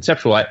from the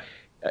conceptual,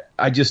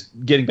 I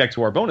just, getting back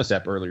to our bonus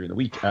app earlier in the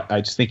week,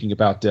 I just thinking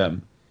about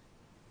that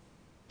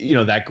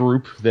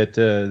group that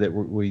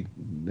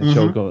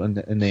showed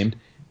unnamed,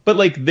 but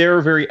like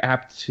they're very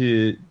apt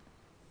to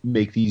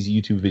make these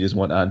YouTube videos and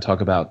whatnot and talk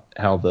about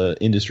how the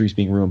industry is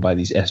being ruined by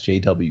these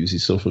SJWs,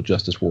 these social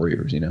justice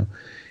warriors, you know,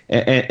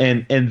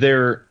 and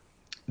their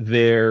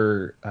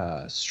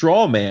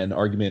straw man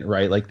argument,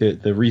 right? Like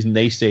the reason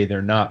they say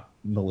they're not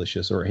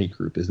malicious or a hate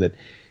group is that,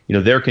 you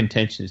know, their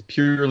contention is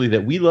purely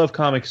that we love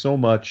comics so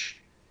much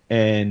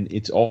and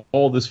it's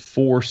all this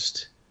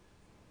forced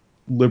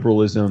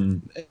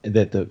liberalism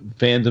that the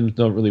fandoms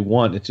don't really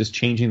want. It's just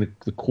changing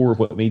the core of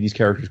what made these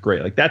characters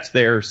great. Like, that's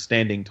their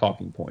standing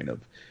talking point of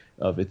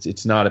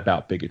it's not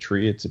about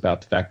bigotry. It's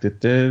about the fact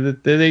that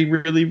they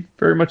really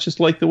very much just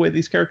like the way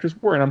these characters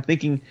were. And I'm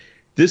thinking,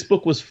 this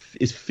book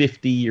is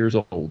 50 years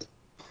old.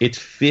 It's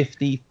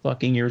 50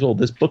 fucking years old.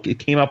 This book, it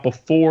came out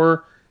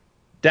before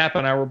Dap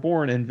and I were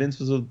born, and Vince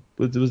was a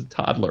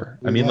toddler.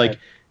 I mean,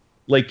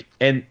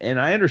 and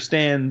I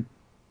understand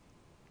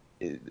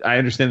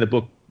the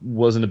book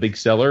wasn't a big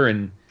seller,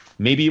 and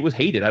maybe it was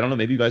hated. I don't know.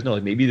 Maybe you guys know.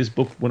 Like, maybe this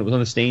book, when it was on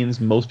the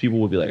stands, most people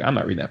would be like, "I'm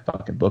not reading that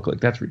fucking book.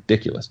 Like, that's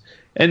ridiculous."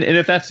 And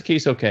if that's the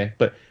case, okay.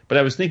 But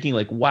I was thinking,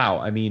 like, wow.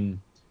 I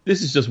mean,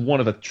 this is just one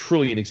of a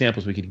trillion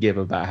examples we could give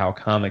about how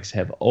comics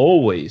have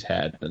always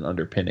had an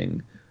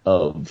underpinning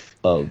of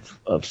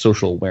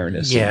social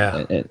awareness.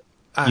 Yeah. And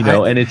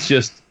and it's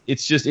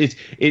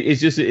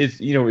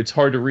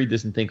hard to read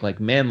this and think like,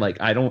 man, like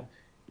I don't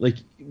like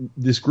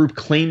this group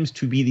claims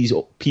to be these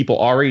people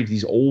our age,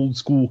 these old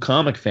school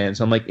comic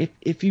fans. I'm like,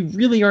 if you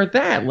really are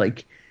that,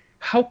 like,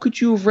 how could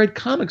you have read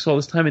comics all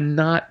this time and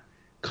not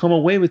come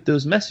away with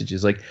those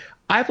messages? Like,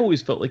 I've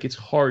always felt like it's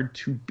hard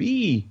to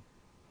be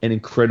an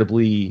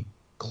incredibly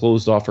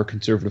closed off or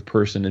conservative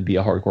person and be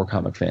a hardcore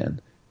comic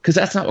fan, because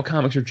that's not what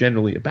comics are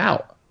generally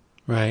about.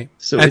 Right.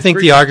 So I think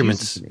the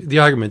argument's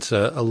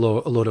a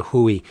load of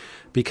hooey,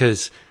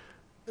 because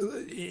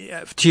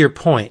to your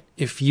point,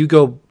 if you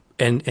go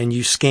and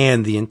you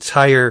scan the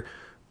entire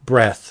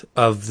breadth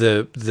of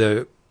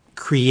the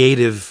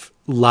creative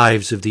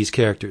lives of these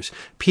characters,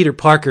 Peter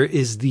Parker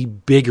is the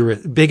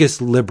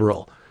biggest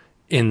liberal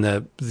in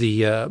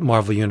the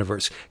Marvel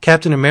Universe.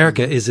 Captain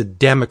America is a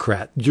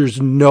Democrat. There's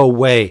no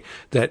way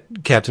that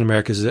Captain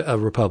America is a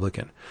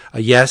Republican.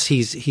 Yes,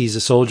 he's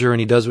a soldier and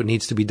he does what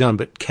needs to be done,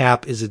 but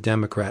Cap is a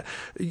Democrat.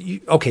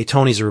 Okay,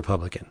 Tony's a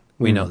Republican.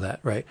 We know that,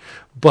 right?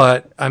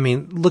 But I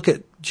mean, look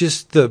at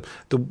just the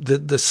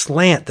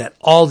slant that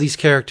all these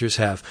characters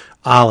have.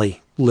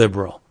 Ollie,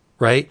 liberal,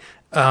 right?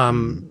 What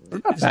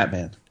about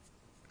Batman?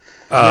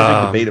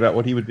 A big debate about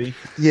what he would be.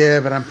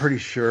 Yeah, but I'm pretty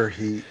sure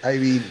the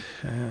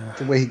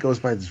way he goes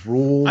by his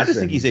rules. I just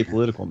think he's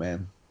apolitical,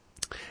 man.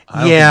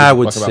 I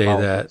would say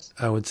that.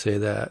 I would say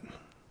that.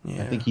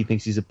 Yeah. I think he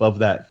thinks he's above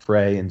that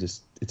fray and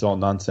just it's all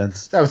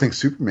nonsense. I would think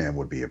Superman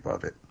would be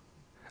above it.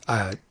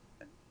 I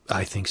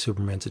think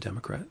Superman's a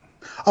Democrat.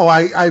 Oh,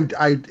 I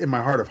in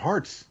my heart of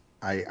hearts,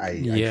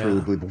 I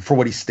truly believe for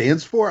what he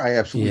stands for. I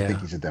absolutely think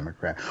he's a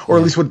Democrat, or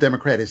at least what a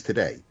Democrat is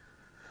today.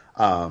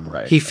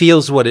 Right. He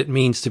feels what it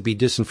means to be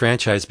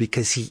disenfranchised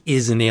because he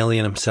is an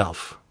alien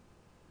himself.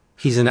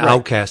 He's an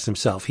outcast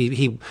himself.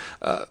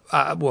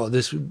 Well,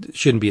 this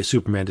shouldn't be a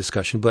Superman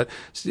discussion, but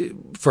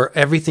for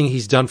everything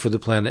he's done for the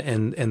planet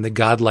and the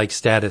godlike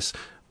status,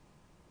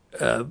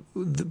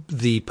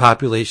 the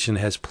population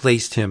has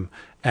placed him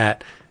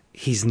at,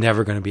 he's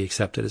never going to be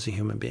accepted as a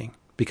human being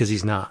because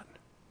he's not.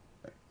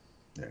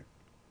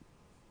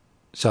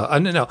 So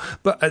no,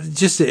 but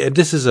just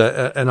this is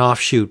an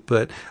offshoot.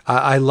 But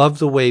I love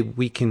the way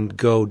we can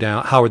go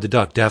down. Howard the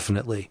Duck,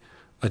 definitely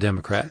a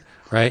Democrat,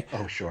 right?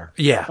 Oh sure,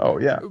 yeah. Oh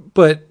yeah.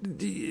 But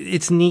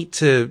it's neat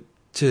to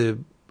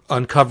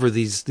uncover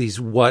these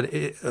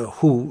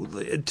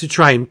who to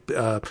try and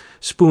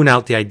spoon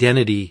out the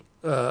identity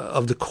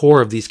of the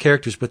core of these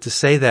characters. But to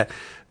say that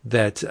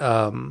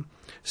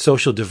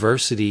social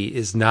diversity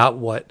is not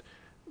what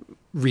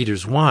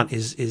readers want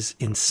is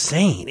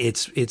insane.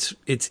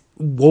 It's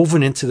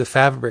woven into the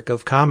fabric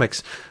of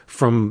comics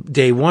from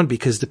day one,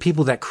 because the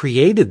people that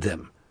created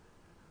them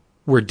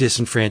were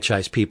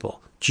disenfranchised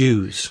people,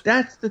 Jews.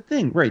 That's the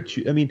thing, right?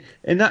 I mean,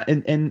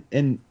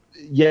 and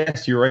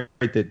yes, you're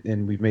right that,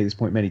 and we've made this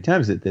point many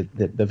times that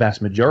the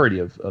vast majority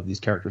of these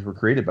characters were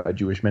created by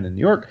Jewish men in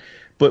New York,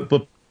 but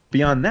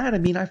beyond that, I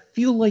mean, I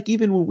feel like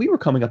even when we were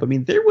coming up, I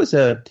mean, there was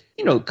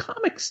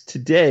comics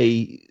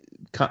today.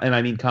 And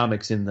I mean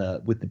comics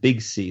with the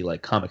big C,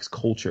 like comics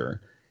culture,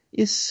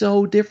 is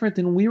so different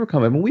than when we were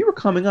coming up. When we were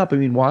coming up, I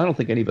mean, while I don't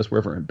think any of us were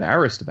ever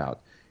embarrassed about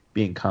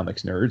being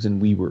comics nerds,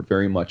 and we were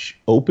very much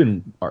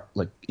open,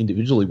 like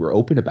individually we're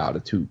open about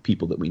it to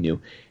people that we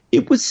knew,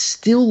 it was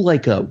still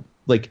like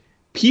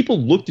people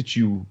looked at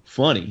you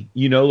funny,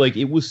 like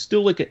it was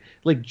still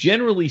like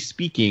generally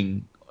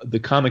speaking, the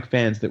comic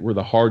fans that were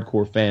the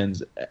hardcore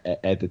fans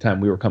at the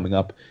time we were coming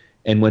up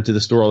and went to the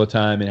store all the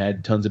time and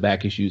had tons of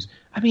back issues.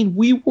 I mean,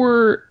 we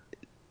were,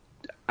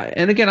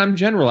 and again, I'm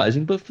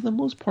generalizing, but for the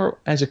most part,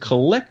 as a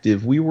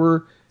collective, we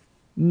were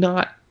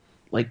not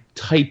like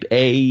type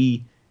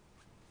A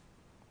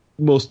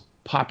most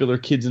popular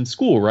kids in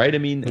school, right? I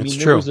mean,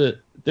 true.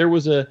 there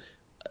was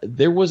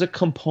a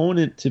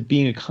component to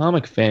being a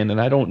comic fan,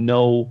 and I don't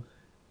know,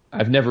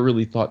 I've never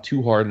really thought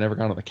too hard, and never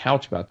gone on the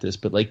couch about this,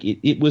 but like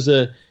it was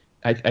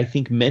I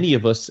think many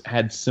of us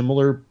had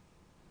similar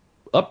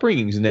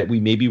upbringings in that we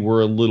maybe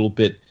were a little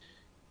bit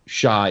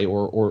shy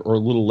or a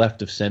little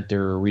left of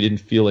center, or we didn't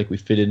feel like we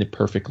fit in it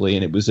perfectly,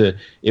 and it was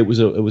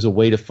a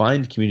way to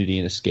find community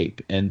and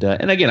escape. And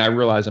again, I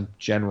realize I'm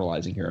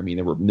generalizing here. I mean,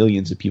 there were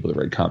millions of people that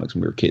read comics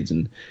when we were kids,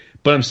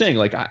 but I'm saying,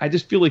 like, I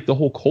just feel like the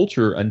whole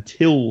culture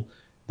until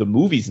the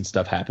movies and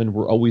stuff happened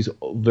were always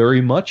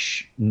very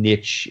much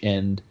niche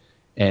and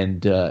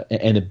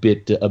a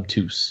bit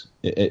obtuse.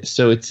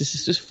 So it's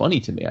just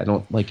funny to me. I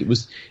don't like it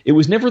was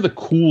never the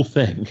cool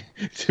thing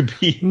to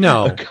be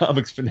a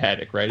comics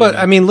fanatic, right? But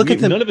I mean, look at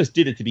them. None of us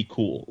did it to be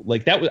cool.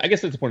 Like that was, I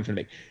guess that's the point I'm trying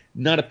to make.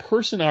 Not a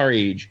person our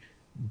age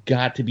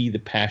got to be the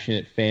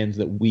passionate fans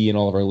that we and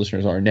all of our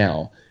listeners are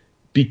now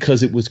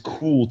because it was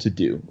cool to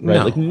do, right?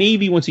 No. Like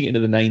maybe once you get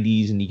into the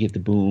 90s and you get the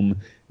boom,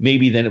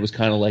 maybe then it was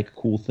kind of like a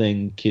cool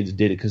thing. Kids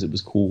did it because it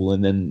was cool.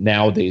 And then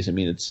nowadays, I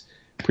mean, it's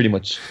pretty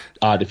much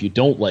odd if you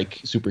don't like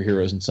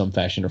superheroes in some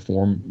fashion or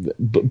form.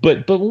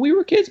 But when we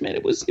were kids, man,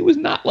 it was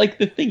not like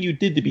the thing you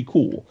did to be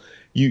cool.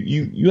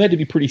 you had to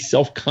be pretty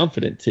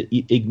self-confident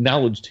to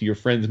acknowledge to your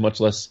friends, much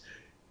less,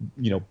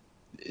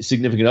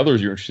 significant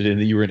others you're interested in,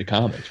 that you were into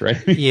comics,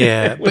 right?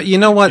 Yeah, but you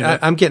know what?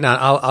 I'm getting on.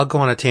 I'll go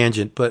on a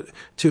tangent, but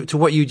to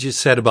what you just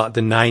said about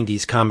the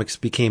 90s, comics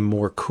became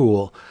more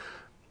cool.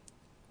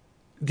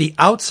 The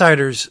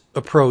Outsiders'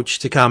 approach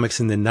to comics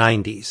in the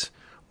 90s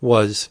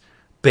was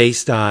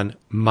based on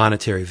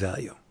monetary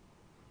value.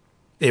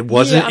 It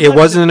wasn't. It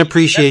wasn't an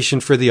appreciation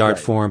for the art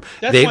form.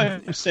 That's why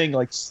I'm saying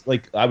that's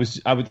why I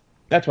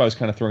was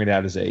kind of throwing it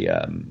out as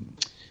a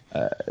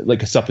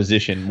like a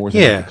supposition more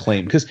than a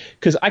claim,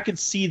 because I could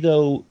see,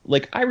 though,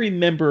 like, I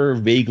remember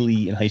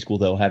vaguely in high school,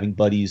 though, having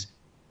buddies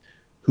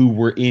who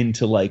were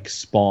into like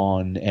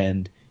Spawn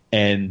and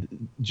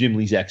Jim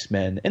Lee's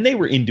X-Men, and they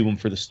were into them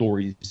for the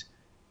stories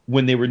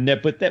when they were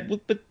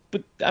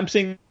but I'm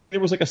saying there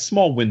was like a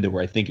small window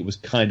where I think it was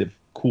kind of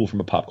cool from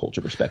a pop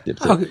culture perspective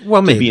to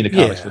be into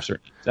comics for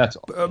certain. That's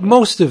all.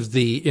 Most of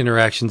the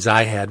interactions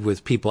I had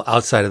with people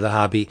outside of the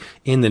hobby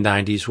in the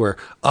 90s were,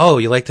 oh,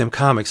 you like them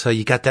comics? So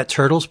you got that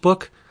Turtles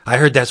book? I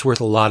heard that's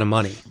worth a lot of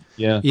money.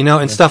 Yeah.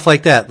 And stuff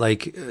like that.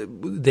 Like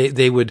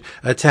they would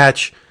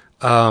attach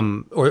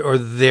or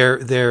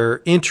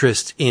their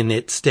interest in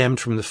it stemmed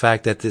from the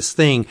fact that this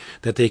thing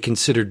that they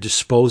considered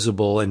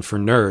disposable and for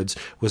nerds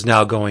was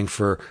now going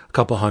for a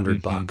couple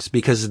 $100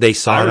 because they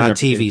saw it on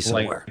TV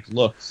somewhere.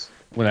 Looks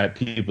when I had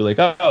people like,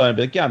 oh, and I'd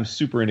be like, yeah, I'm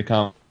super into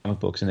comic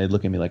books, and they'd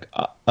look at me like,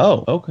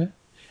 oh, okay,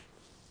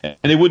 and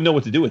they wouldn't know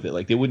what to do with it.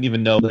 Like, they wouldn't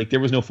even know. Like,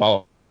 there was no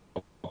follow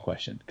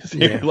question because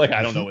they were like,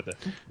 I don't know what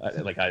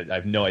I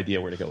have no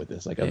idea where to go with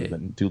this. Like, other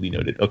than duly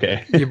noted.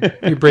 Okay,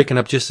 you're breaking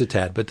up just a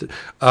tad, but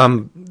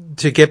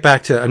to get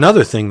back to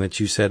another thing that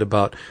you said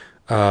about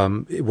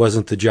it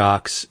wasn't the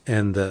jocks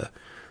and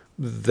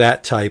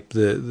that type,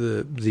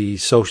 the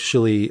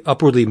socially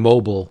upwardly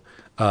mobile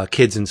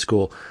kids in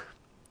school.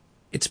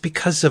 It's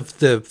because of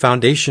the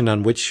foundation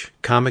on which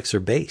comics are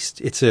based.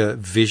 It's a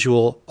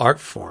visual art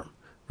form,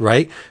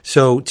 right?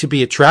 So to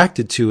be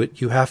attracted to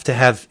it, you have to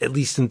have, at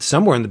least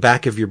somewhere in the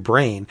back of your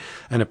brain,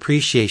 an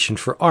appreciation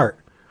for art.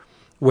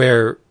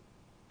 Where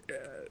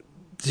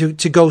to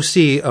go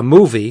see a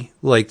movie,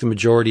 like the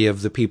majority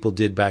of the people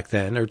did back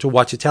then, or to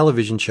watch a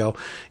television show,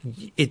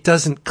 it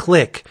doesn't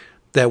click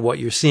that what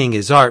you're seeing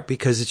is art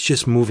because it's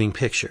just moving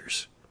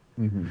pictures.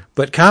 Mm-hmm.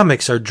 But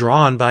comics are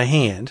drawn by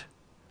hand.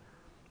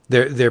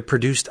 They're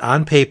produced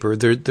on paper.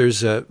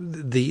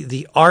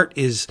 The art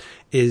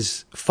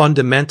is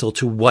fundamental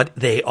to what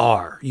they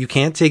are. You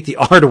can't take the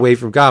art away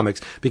from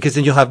comics because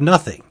then you'll have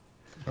nothing.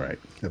 Right.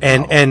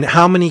 And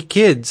how many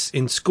kids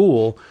in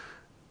school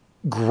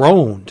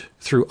groaned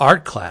through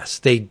art class?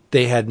 They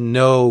had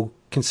no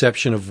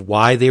conception of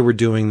why they were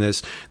doing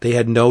this. They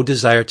had no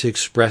desire to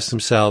express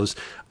themselves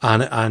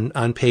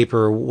on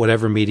paper or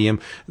whatever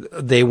medium.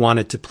 They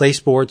wanted to play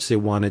sports. They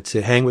wanted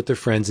to hang with their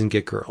friends and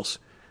get girls.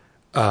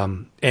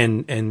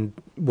 And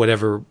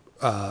whatever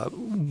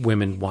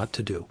women want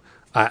to do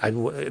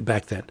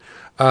back then.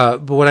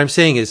 But what I'm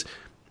saying is,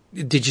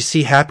 did you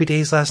see Happy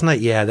Days last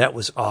night? Yeah, that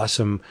was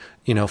awesome.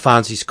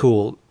 Fonzie's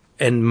cool.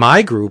 And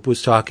my group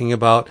was talking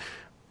about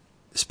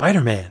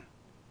Spider-Man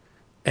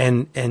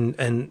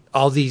and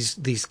all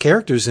these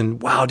characters. And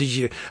wow,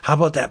 how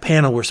about that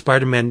panel where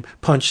Spider-Man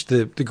punched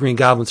the Green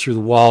Goblin through the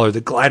wall, or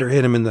the glider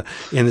hit him in the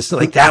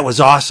like, that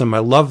was awesome. I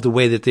love the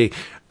way that they,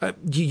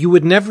 you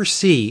would never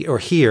see or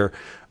hear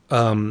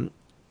an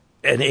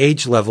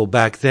age level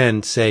back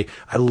then say,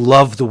 I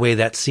love the way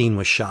that scene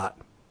was shot.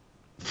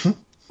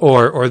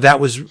 or that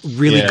was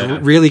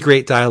really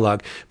great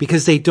dialogue,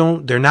 because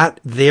they're not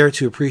there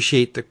to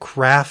appreciate the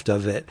craft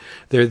of it.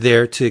 They're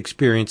there to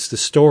experience the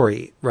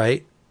story,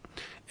 right?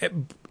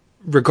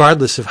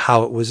 Regardless of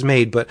how it was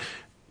made. But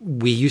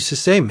we used to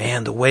say,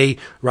 man, the way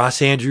Ross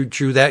Andru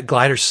drew that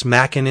glider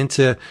smacking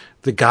into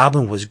the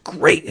Goblin was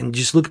great. And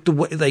just look at the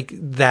way, like,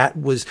 that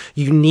was,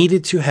 you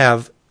needed to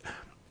have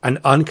an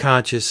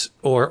unconscious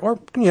or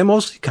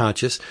mostly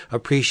conscious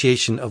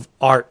appreciation of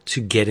art to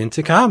get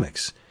into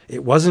comics.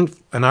 It wasn't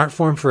an art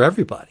form for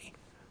everybody.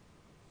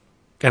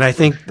 And I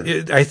think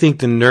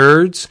the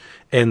nerds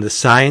and the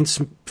science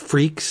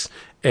freaks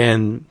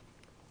and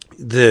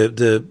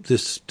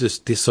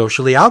the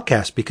socially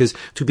outcast, because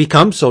to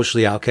become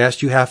socially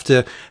outcast, you have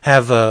to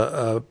have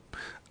a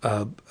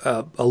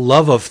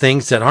love of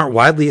things that aren't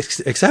widely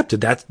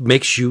accepted. That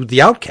makes you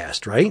the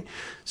outcast, right?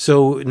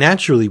 So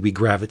naturally we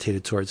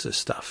gravitated towards this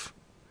stuff.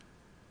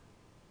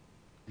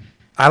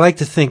 I like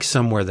to think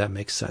somewhere that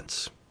makes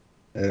sense.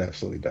 It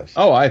absolutely does.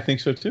 Oh, I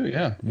think so too.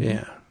 Yeah.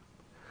 Yeah.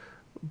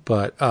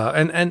 But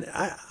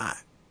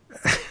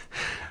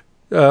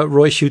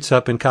Roy shoots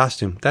up in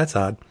costume. That's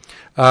odd.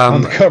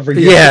 On the cover,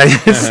 yeah.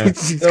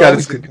 He's got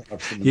his,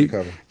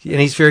 cover.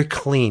 And he's very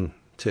clean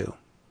too.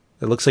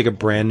 It looks like a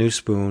brand new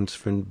spoon. It's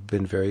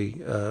been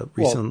very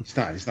recent.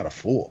 Well, he's not a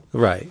fool.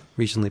 Right.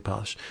 Recently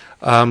polished.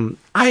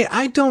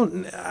 I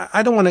don't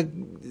want to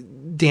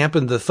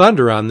dampen the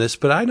thunder on this,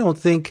 but I don't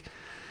think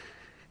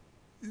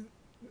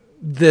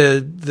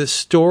the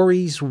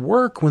stories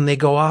work when they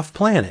go off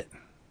planet.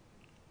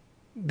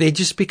 They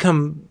just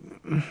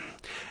become,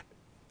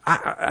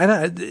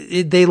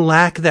 they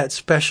lack that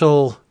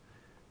special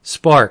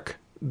spark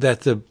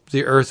that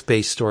the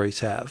Earth-based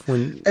stories have.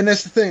 And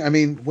that's the thing. I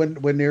mean,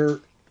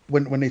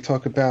 when they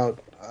talk about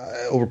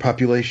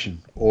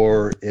overpopulation,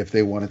 or if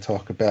they want to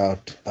talk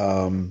about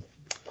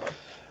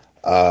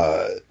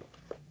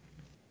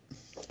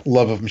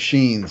love of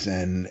machines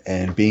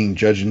and being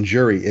judge and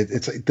jury,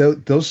 it's like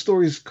those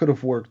stories could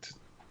have worked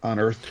on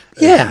Earth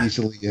as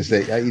easily as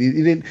they.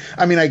 You didn't.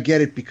 I mean, I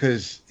get it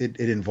because it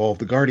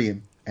involved the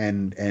Guardian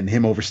and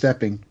him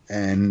overstepping,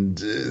 and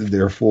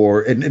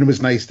therefore, and it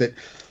was nice that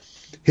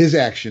his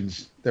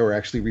actions, there were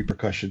actually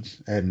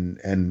repercussions,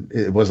 and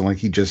it wasn't like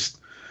he just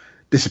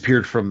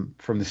disappeared from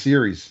the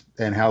series.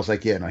 And Hal's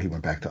like, yeah, no, he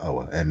went back to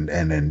Oa, and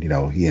then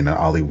he and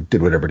Ollie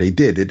did whatever they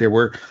did.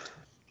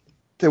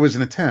 There was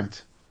an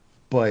attempt,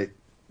 but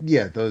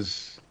yeah,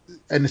 those,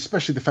 and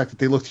especially the fact that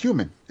they looked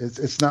human.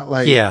 It's not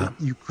like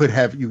you could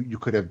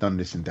have done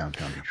this in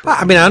downtown Detroit.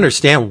 I mean, I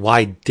understand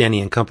why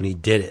Denny and company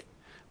did it,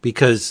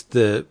 because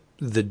the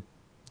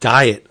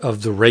diet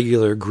of the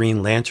regular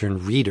Green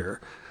Lantern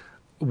reader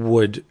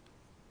would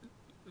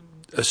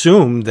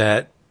assume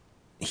that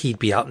he'd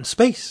be out in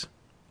space,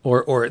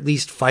 or at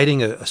least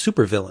fighting a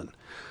supervillain,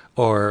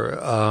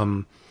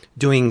 or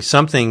doing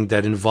something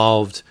that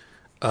involved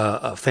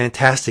a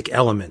fantastic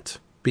element,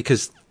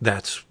 because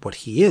that's what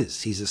he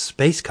is. He's a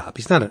space cop.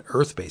 He's not an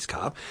Earth-based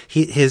cop.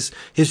 His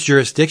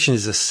jurisdiction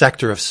is a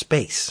sector of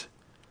space.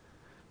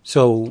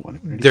 So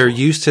they're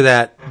used to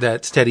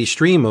that steady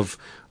stream of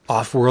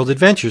off-world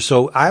adventures.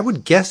 So I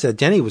would guess that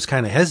Denny was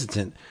kind of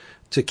hesitant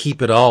to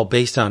keep it all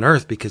based on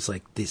Earth, because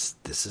like this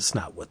is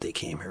not what they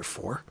came here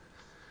for,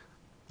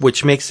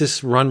 which makes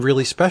this run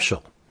really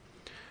special.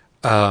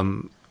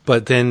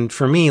 But then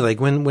for me,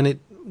 like when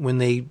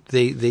they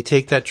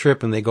take that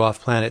trip and they go off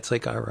planet, it's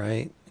like, all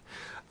right,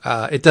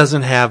 it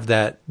doesn't have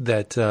that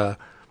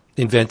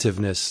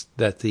inventiveness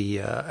that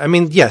the. I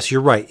mean, yes,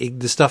 you're right.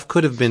 The stuff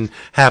could have been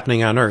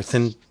happening on Earth,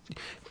 and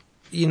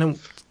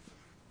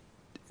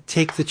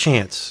take the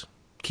chance,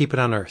 keep it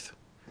on Earth.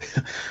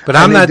 But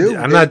I'm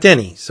not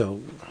Denny,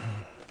 so.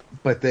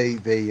 But they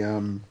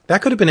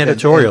that could have been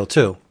editorial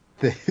too.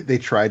 They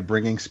tried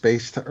bringing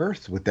space to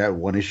Earth with that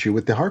one issue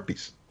with the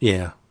Harpies.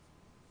 Yeah.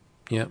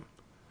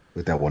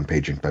 With that one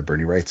page by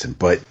Bernie Wrightson.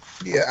 But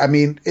yeah, I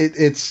mean,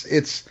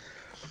 these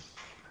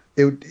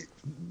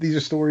are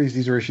stories,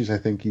 these are issues I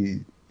think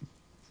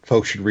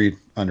folks should read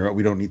under.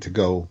 We don't need to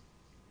go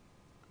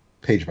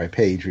page by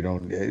page. They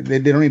don't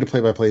need to play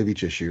by play of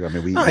each issue. I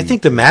mean, I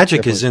think the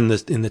magic is in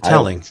the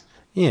telling.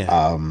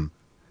 Yeah.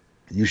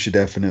 You should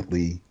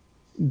definitely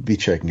be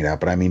checking it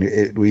out. But I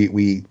mean,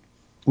 we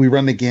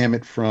run the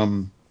gamut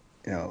from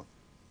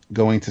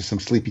going to some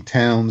sleepy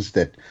towns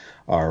that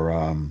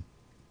are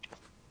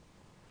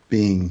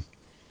being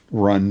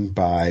run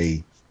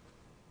by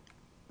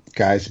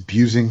guys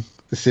abusing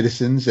the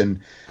citizens, and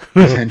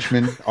his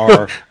henchmen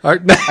are I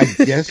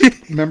guess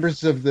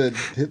members of the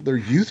Hitler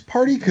Youth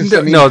Party, because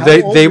they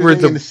were in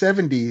the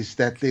 70s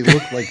that they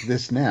look like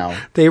this now.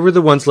 They were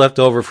the ones left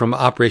over from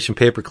Operation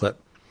Paperclip.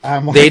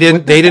 They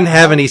didn't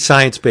have any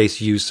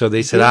science-based use, so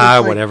they said,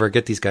 whatever,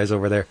 get these guys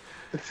over there.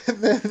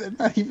 They're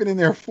not even in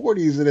their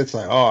 40s, and it's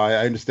like,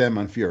 I understand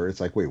Monfior. It's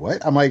like, wait,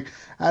 what? I'm like,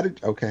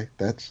 okay,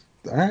 that's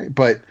all right,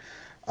 but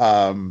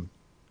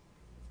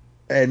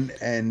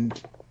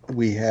and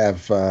we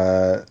have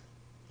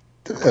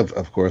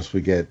of course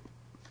we get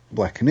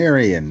Black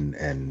Canary and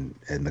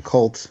the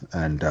Cult,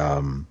 and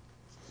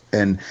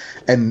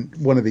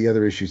one of the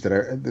other issues that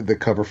are the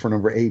cover for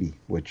number 80,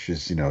 which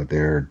is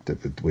they're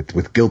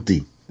with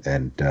Guilty,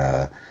 and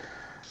the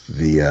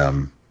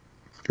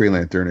Green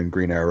Lantern and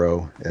Green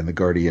Arrow and the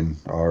Guardian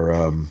are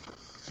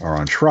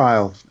on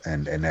trial,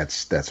 and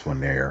that's when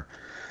they're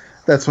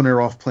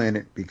off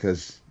planet,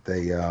 because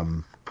they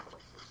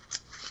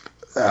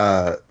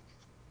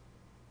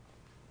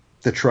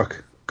the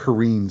truck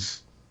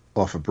careens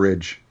off a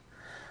bridge,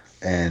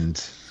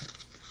 and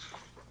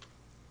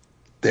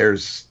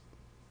there's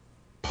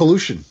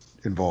pollution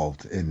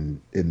involved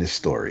in this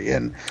story,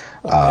 and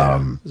it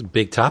was a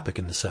big topic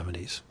in the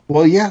 70s.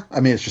 Well, yeah, I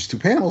mean, it's just two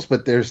panels,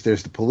 but there's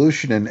the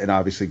pollution, and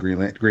obviously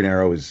Green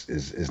Arrow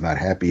is not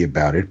happy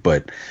about it,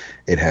 but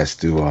it has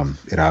to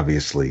it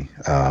obviously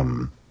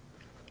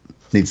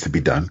needs to be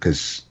done,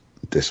 because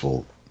this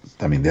will,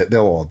 I mean,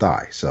 they'll all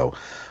die, so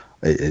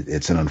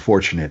it's an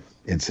unfortunate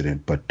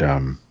incident, but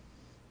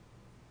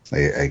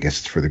I guess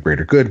it's for the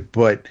greater good.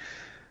 But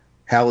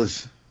Hal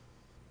is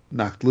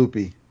knocked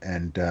loopy,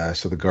 and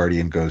so the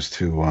Guardian goes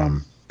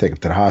to take him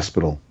to the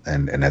hospital,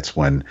 and that's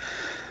when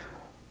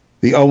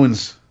the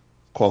Owens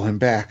call him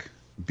back,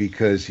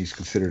 because he's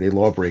considered a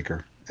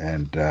lawbreaker,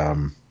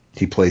 and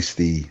he placed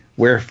the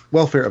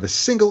welfare of a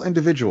single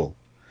individual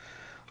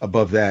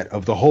above that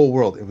of the whole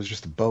world. It was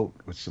just a boat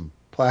with some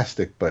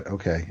plastic, but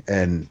okay,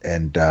 and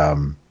then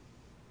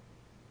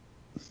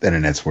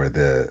that's where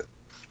the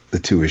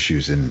two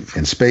issues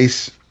in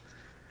space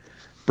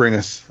bring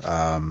us,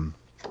 and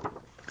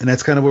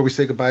that's kind of where we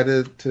say goodbye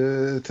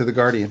to the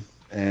Guardian,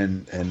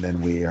 and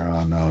then we are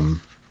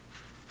on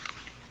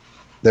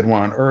Then we're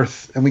on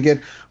Earth, and we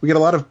get a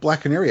lot of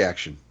Black Canary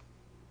action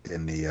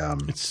in the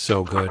It's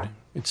so good.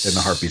 It's in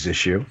the Harpies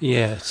issue.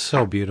 Yeah, it's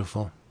so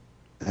beautiful.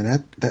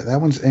 And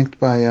that one's inked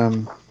by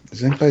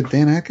is it inked by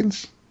Dan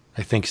Atkins?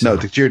 I think so.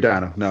 No, Dick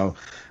Giordano. No,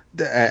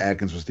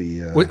 Atkins was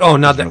the.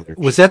 Not that.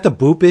 Was that the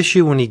Boop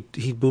issue when he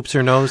boops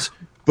her nose?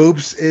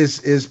 Boops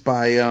is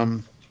by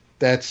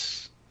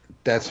that's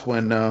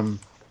when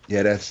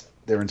that's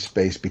they're in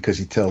space because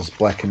he tells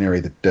Black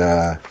Canary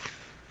that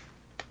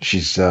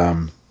she's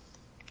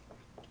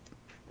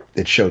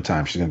it's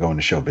showtime. She's gonna go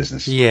into show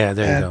business. Yeah,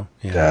 there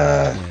you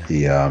go.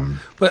 Yeah.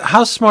 But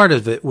how smart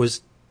of it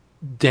was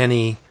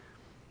Denny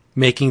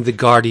making the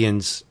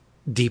Guardians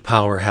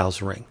depower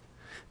Hal's ring?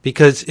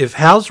 Because if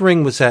Hal's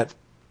ring was at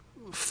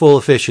full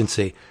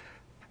efficiency,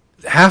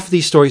 half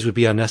these stories would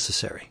be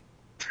unnecessary.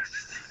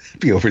 It'd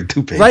be over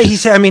 2 pages. Right?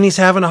 He's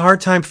having a hard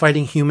time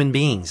fighting human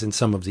beings in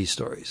some of these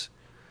stories.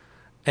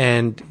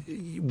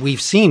 And we've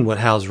seen what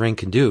Hal's ring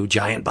can do.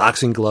 Giant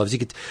boxing gloves.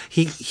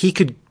 He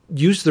could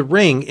use the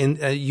ring.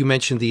 And you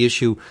mentioned the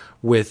issue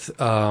with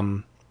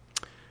the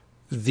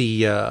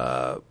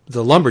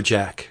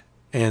lumberjack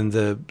and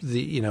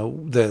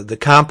the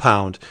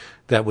compound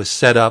that was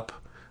set up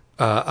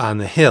on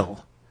the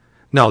hill.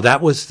 No,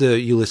 that was the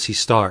Ulysses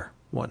Starr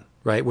one,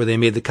 right? Where they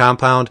made the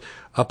compound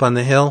up on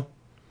the hill.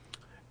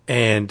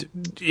 And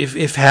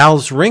if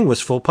Hal's ring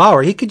was full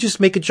power, he could just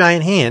make a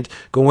giant hand,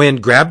 go in,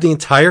 grab the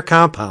entire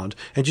compound,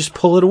 and just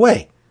pull it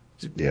away.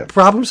 Yeah.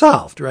 Problem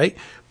solved, right?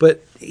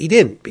 But he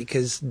didn't,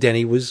 because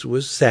Denny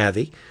was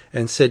savvy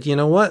and said, you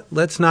know what?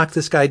 Let's knock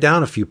this guy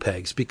down a few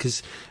pegs,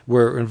 because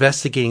we're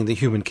investigating the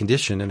human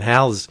condition. And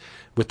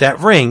with that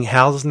ring,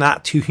 Hal's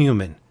not too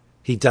human.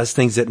 He does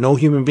things that no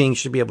human being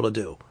should be able to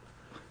do.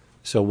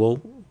 So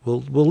we'll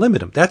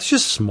limit him. That's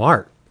just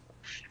smart.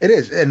 It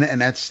is, and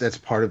that's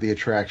part of the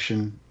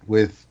attraction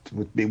with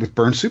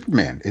Byrne's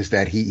Superman is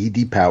that he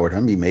depowered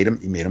him. He made him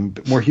a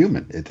bit more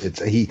human.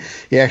 He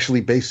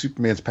actually based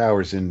Superman's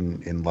powers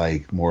in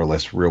like more or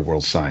less real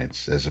world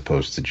science as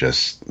opposed to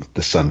just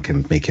the sun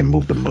can make him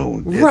move the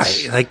moon.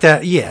 Right, like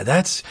that. Yeah,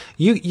 that's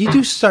you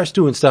do start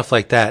doing stuff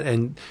like that,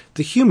 and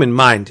the human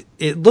mind,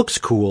 it looks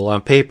cool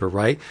on paper,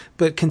 right?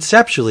 But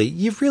conceptually,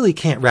 you really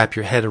can't wrap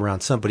your head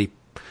around somebody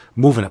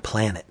moving a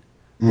planet,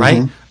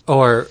 right? Mm-hmm.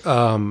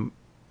 Or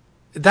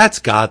that's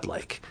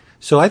godlike.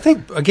 So I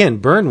think, again,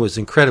 Byrne was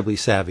incredibly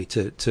savvy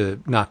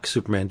to knock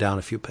Superman down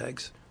a few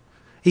pegs.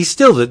 He's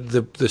still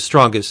the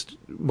strongest,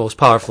 most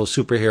powerful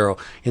superhero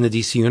in the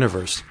DC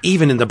universe,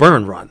 even in the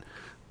Byrne run.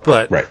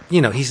 But, right.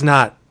 He's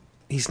not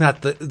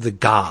the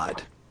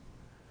god.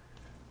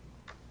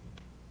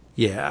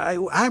 Yeah,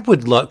 I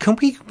would love... Can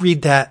we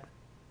read that?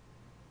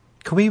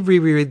 Can we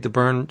reread the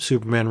Byrne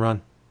Superman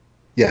run?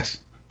 Yes.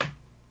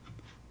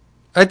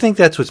 I think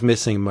that's what's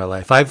missing in my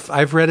life.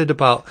 I've read it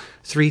about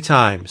 3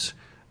 times,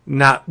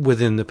 not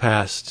within the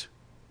past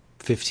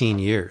 15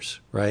 years,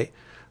 right?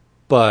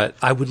 But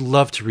I would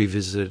love to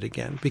revisit it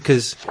again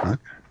because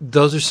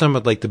those are some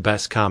of like the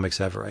best comics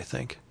ever, I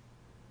think.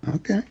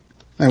 Okay.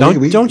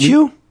 Don't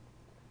you?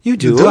 You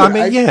do. I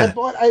mean, yeah.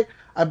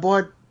 I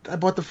bought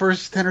the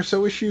first 10 or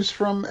so issues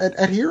from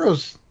at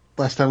Heroes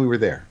last time we were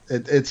there.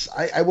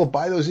 I will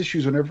buy those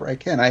issues whenever I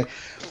can.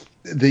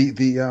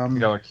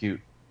 Y'all are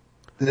cute.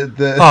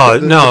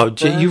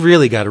 You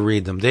really got to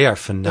read them. They are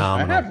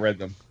phenomenal. I have read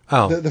them.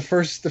 Oh, the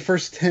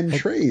first 10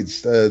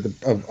 trades are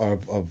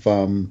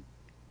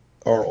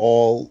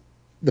all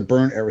the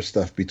Byrne era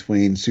stuff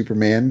between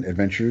Superman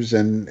Adventures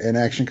and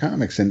Action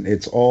Comics, and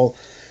it's all.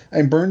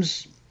 And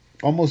Byrne's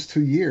almost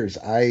 2 years.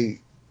 I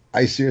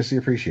seriously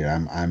appreciate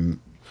it.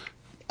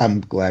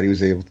 I'm glad he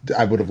was able to.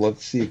 I would have loved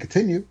to see it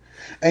continue.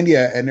 And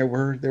there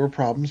were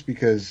problems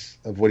because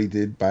of what he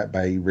did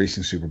by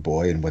erasing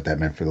Superboy and what that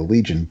meant for the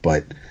Legion,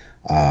 but.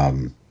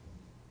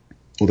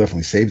 We'll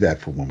definitely save that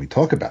for when we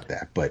talk about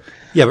that. But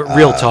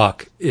real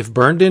talk. If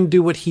Byrne didn't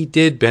do what he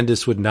did,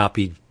 Bendis would not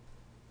be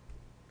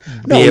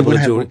able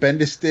to do what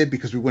Bendis did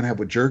because we wouldn't have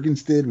what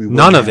Jurgens did. We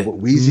none of it. What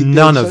Weezy did.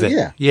 None of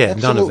it. Yeah,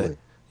 none of it.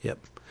 Yep.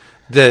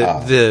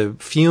 The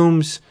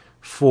fumes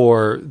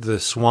for the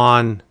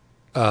Swan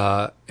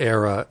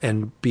era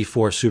and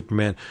before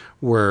Superman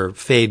were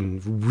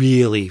fading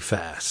really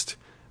fast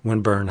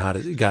when Byrne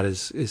got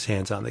his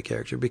hands on the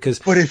character.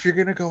 But if you're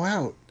going to go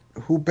out,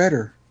 who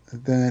better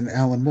than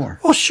Alan Moore?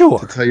 Well, sure.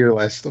 To tell your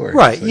last story.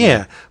 Right, so,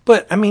 yeah.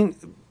 But, I mean,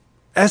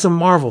 as a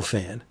Marvel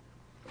fan,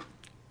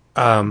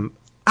 I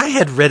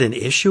had read an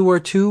issue or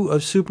two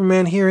of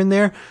Superman here and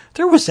there.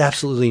 There was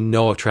absolutely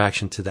no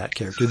attraction to that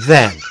character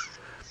then.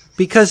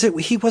 Because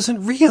he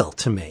wasn't real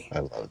to me. I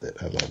loved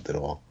it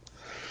all.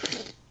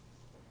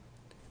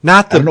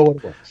 I don't know what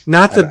it was.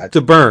 Not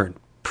the Byrne.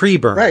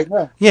 Pre-Byrne. Right,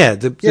 no. Yeah, I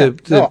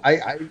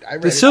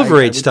read the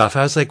Silver Age stuff.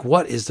 I was like,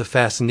 what is the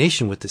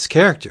fascination with this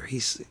character?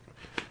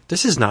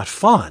 This is not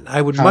fun.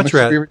 I would much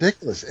rather... be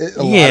ridiculous.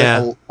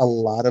 A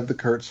lot of the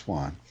Kurt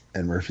Swan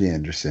and Murphy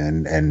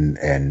Anderson and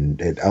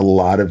a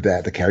lot of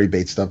that, the Carrie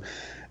Bates stuff,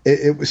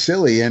 it was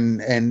silly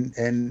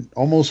and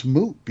almost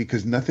moot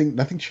because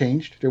nothing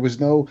changed. There was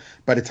no.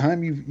 By the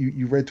time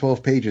you read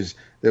 12 pages,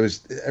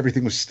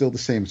 everything was still the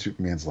same in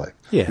Superman's life.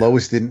 Yeah.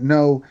 Lois didn't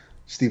know.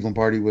 Steve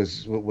Lombardi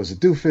was a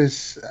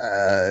doofus.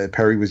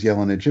 Perry was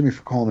yelling at Jimmy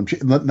for calling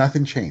him.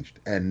 Nothing changed,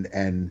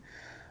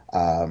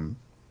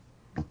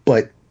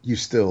 but you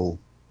still.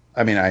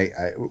 I mean,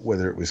 I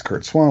whether it was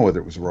Kurt Swan, whether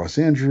it was Ross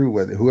Andrew,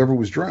 whether whoever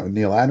was drawing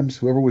Neil Adams,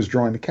 whoever was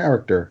drawing the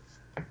character,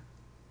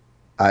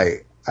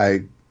 I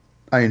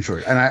enjoyed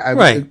it, and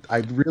I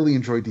really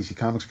enjoyed DC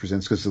Comics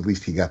Presents because at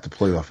least he got to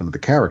play off into the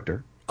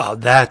character. Oh,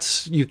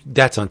 that's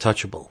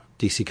untouchable.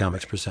 DC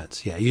Comics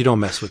Presents. Yeah, you don't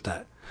mess with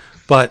that.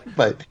 But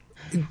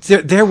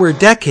there were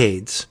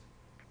decades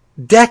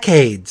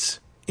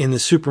in the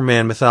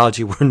Superman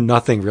mythology where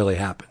nothing really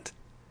happened.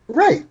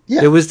 Right.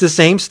 Yeah. It was the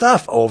same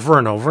stuff over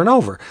and over and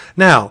over.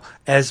 Now,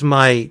 as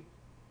I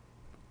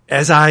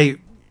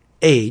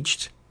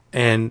aged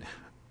and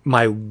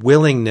my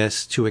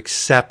willingness to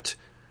accept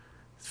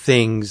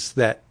things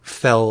that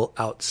fell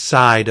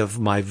outside of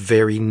my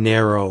very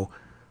narrow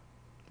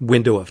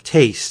window of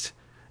taste,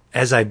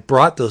 as I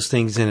brought those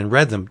things in and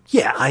read them,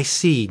 yeah, I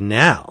see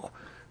now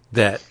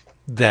that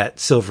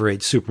Silver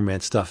Age Superman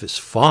stuff is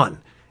fun,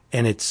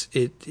 and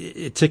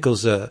it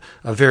tickles a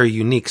very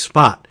unique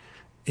spot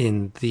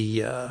in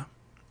the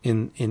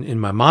in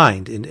my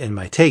mind, in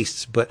my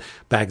tastes. But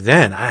back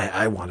then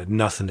I wanted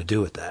nothing to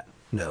do with that.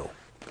 No.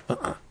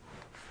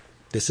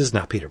 This is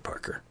not Peter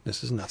Parker.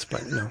 This is not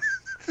Spider. No.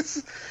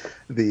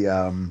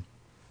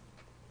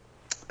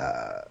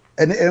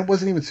 And it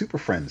wasn't even Super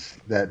Friends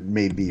that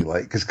made me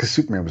like, because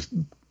Superman was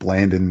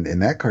bland in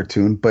that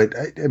cartoon, but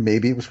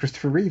maybe it was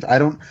Christopher Reeve.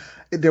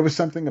 There was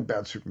something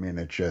about Superman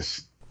that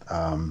just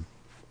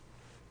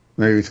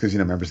maybe it's because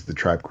members of the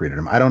tribe created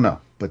him. I don't know,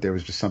 but there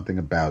was just something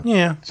about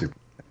Superman.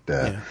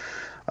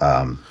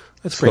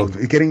 Let's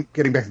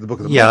getting back to the book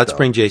of the month. Let's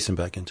bring Jason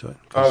back into it.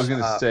 I was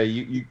going to say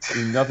you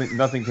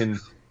nothing can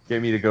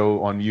get me to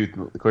go on mute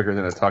quicker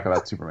than to talk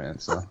about Superman.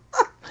 So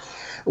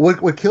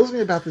what kills me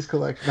about this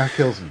collection, not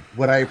kills me,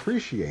 what I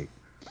appreciate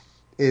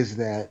is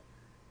that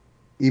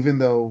even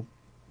though,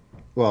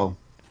 well,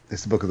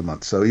 it's the book of the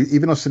month, so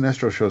even though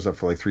Sinestro shows up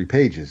for like 3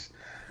 pages,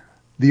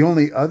 the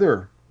only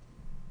other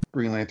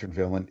Green Lantern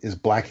villain is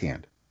Black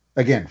Hand,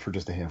 again for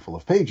just a handful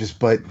of pages.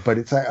 But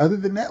it's other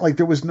than that, like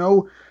there was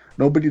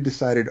nobody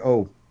decided,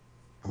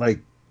 like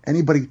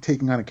anybody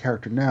taking on a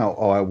character now,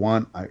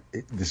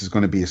 this is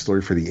going to be a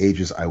story for the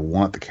ages. I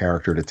want the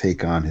character to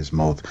take on his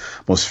most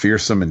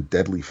fearsome and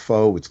deadly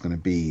foe. It's going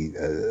to be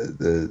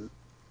an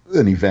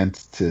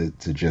event to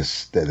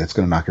just that's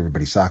going to knock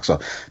everybody's socks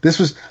off.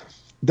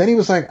 Then he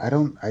was like, I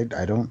don't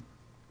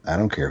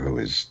care who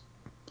his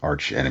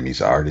arch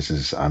enemies are.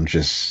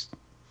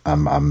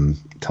 I'm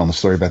telling a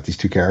story about these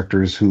 2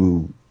 characters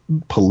who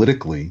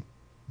politically,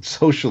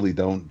 socially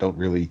don't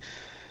really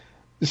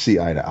see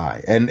eye to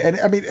eye. And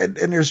I mean, and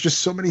there's just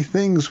so many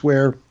things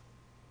where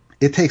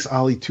it takes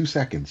Ollie 2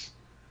 seconds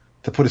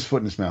to put his foot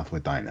in his mouth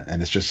with Dinah.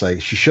 And it's just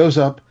like, she shows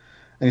up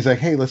and he's like,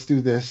 hey, let's do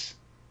this.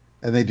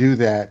 And they do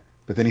that.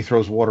 But then he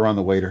throws water on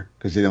the waiter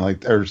because he didn't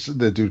like, or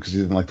the dude because he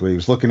didn't like the way he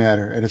was looking at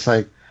her. And it's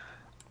like,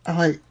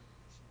 my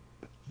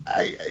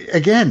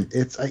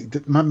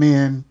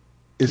man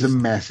is a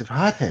massive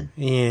hothead.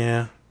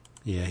 Yeah,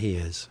 he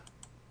is.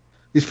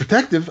 He's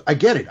protective. I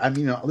get it. I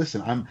mean,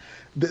 listen,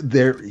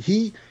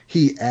 he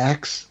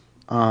acts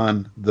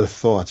on the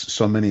thoughts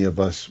so many of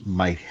us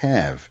might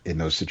have in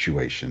those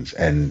situations,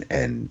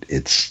 and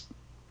it's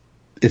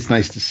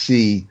nice to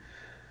see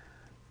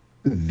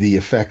the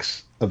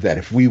effects of that.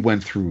 If we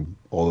went through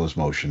all those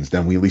motions,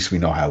 then at least we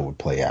know how it would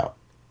play out.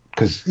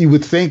 Because you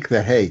would think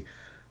that, hey,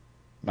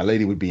 my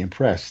lady would be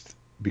impressed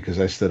because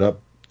I stood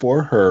up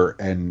for her,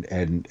 and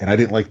I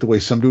didn't like the way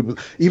some dude was,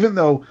 even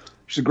though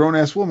she's a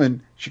grown-ass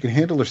woman, she can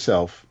handle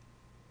herself.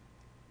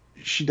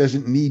 She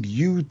doesn't need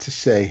you to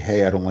say,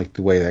 hey, I don't like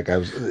the way that guy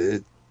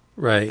was.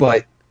 Right.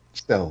 But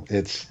still,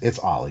 it's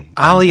Ollie.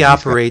 Ollie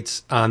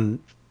operates on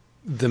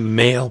the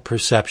male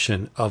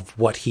perception of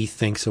what he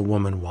thinks a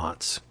woman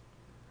wants.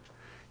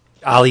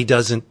 Ollie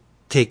doesn't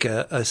take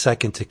a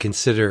second to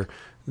consider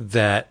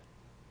that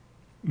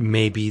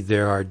maybe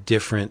there are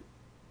different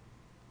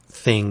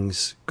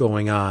things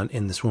going on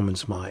in this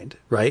woman's mind,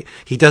 right?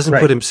 He doesn't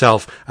put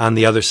himself on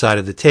the other side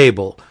of the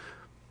table.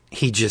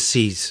 He just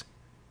sees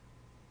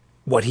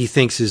what he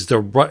thinks is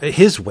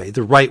his way,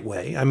 the right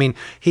way. I mean,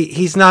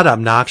 he's not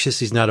obnoxious.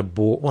 He's not a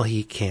bore. Well,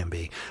 he can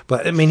be,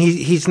 but I mean,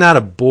 he's not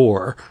a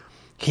bore.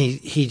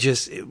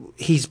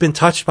 He's been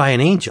touched by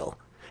an angel,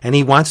 and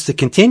he wants to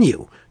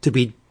continue to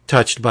be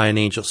touched by an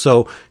angel.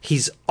 So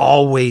he's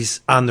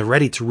always on the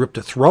ready to rip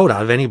the throat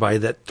out of anybody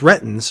that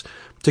threatens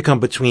to come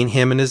between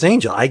him and his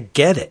angel. I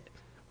get it,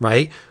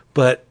 right?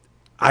 But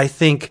I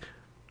think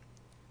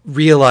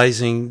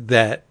realizing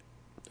that,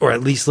 or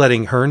at least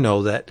letting her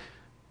know that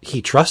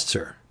he trusts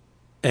her,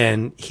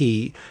 and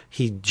he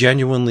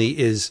genuinely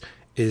is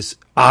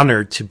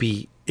honored to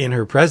be in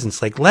her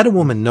presence. Like, let a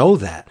woman know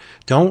that.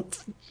 Don't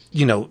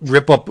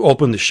rip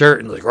open the shirt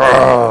and like,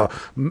 oh,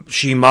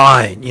 she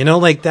mine.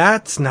 Like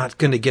that's not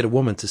going to get a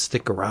woman to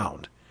stick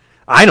around.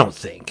 I don't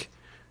think.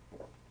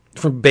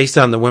 Based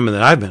on the women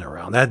that I've been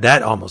around,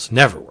 that almost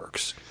never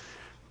works.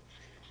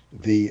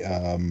 The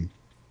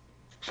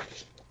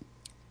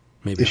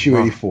Maybe issue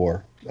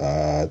 84,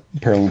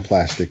 Peril in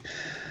Plastic. A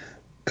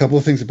couple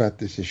of things about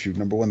this issue.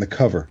 Number one, the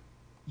cover.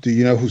 Do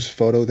you know whose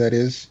photo that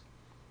is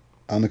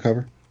on the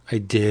cover? I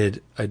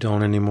did. I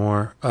don't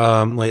anymore.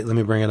 Wait, let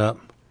me bring it up.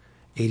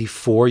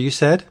 84, you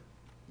said?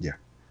 Yeah.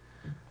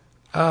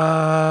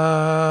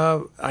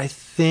 I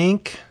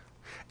think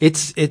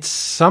it's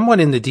someone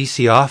in the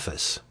DC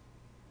office.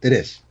 It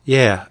is.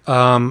 Yeah.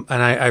 And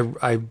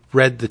I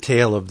read the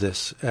tale of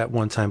this at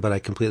one time, but I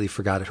completely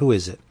forgot it. Who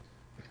is it?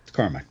 It's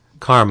Carmine.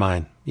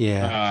 Carmine.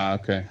 Yeah.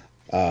 Okay.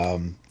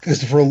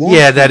 Because for a long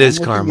yeah, time, that is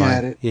I'm looking Carmine.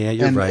 at it, Yeah,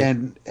 you're right.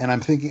 And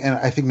I'm thinking, and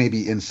I think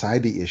maybe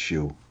inside the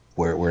issue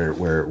where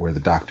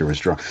the doctor is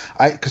drawn.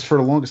 Because for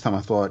the longest time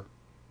I thought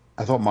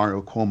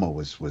Mario Cuomo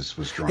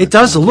was drawn. It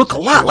does look a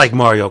lot like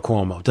Mario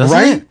Cuomo, doesn't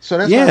right? it? So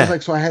that's why I was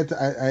like, so I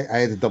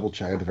had to double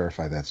check, I had to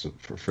verify that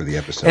for the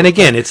episode. And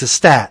again, it's a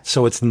stat,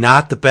 so it's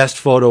not the best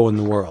photo in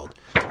the world.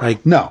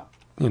 Like no,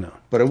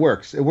 but it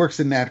works. It works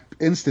in that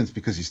instance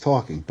because he's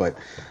talking.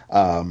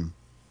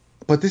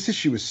 But this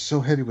issue is so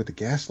heavy with the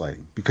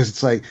gaslighting because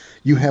it's like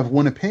you have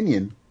one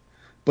opinion,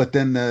 but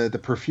then the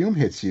perfume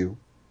hits you,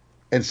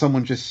 and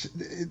someone just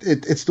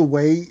it's the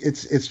way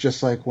it's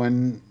just like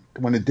when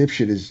a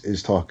dipshit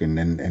is talking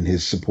and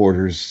his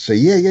supporters say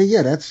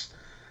yeah that's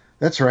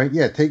right,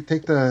 yeah, take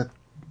the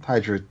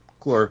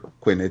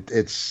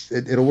hydrochloroquine,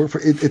 it'll work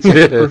for it's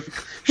like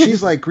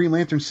she's like, Green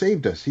Lantern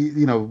saved us,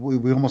 we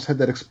almost had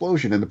that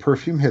explosion and the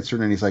perfume hits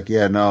her and he's like,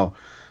 yeah, no,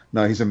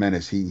 he's a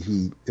menace,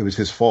 it was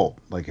his fault,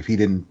 like if he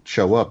didn't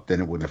show up then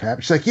it wouldn't have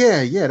happened. She's like,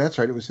 yeah that's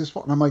right, it was his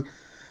fault. And I'm like,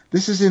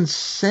 this is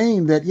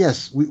insane that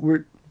yes,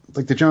 we're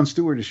like the Jon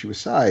Stewart issue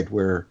aside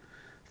where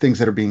things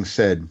that are being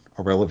said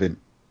are relevant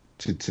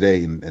to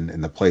today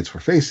and the plights we're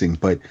facing.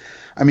 But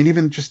I mean,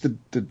 even just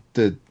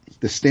the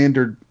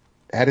standard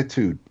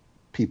attitude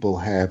people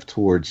have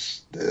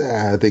towards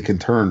they can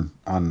turn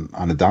on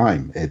a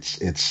dime.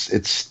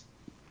 It's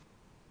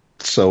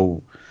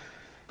so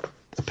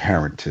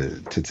apparent to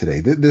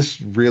today.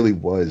 This really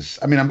was.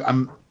 I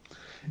mean,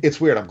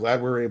 it's weird.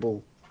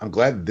 I'm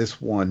glad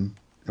this won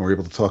and we're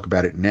able to talk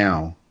about it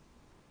now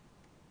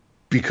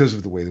because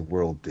of the way the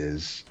world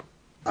is.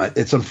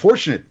 It's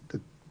unfortunate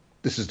that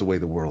this is the way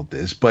the world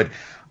is, but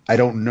I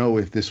don't know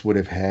if this would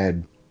have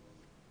had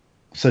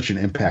such an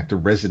impact or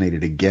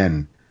resonated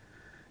again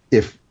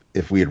if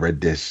we had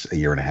read this a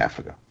year and a half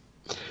ago.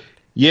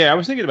 Yeah, I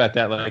was thinking about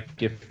that.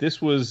 Like, if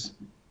this was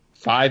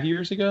 5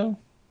 years ago,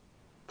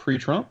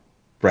 pre-Trump,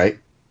 right?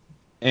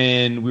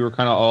 And we were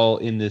kind of all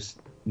in this,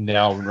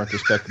 now in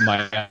retrospect,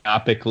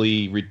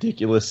 myopically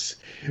ridiculous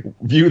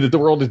view that the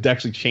world has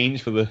actually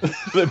changed for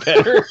the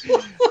better,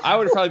 I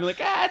would have probably been like,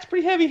 it's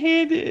pretty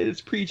heavy-handed,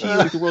 it's preachy,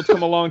 like the world's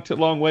come a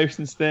long way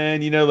since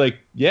then,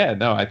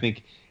 I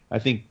think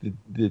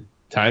the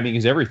timing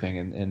is everything,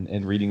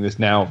 and reading this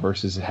now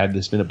versus had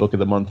this been a book of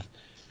the month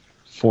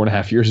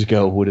 4.5 years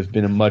ago would have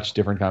been a much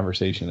different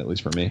conversation, at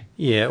least for me.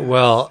 Yeah,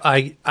 well,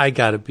 I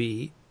gotta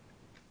be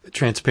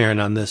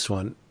transparent on this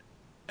one.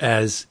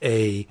 As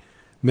a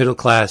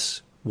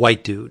middle-class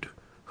white dude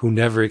who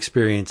never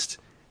experienced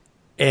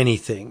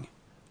anything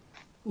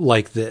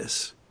like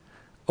this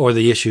or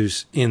the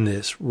issues in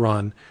this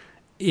run,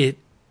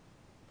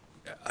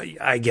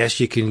 I guess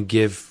you can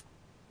give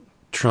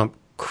Trump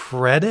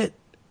credit,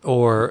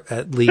 or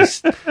at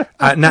least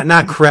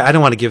not credit. I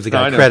don't want to give the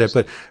guy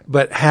credit,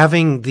 but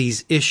having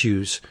these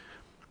issues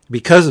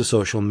because of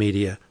social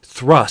media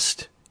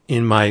thrust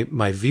in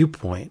my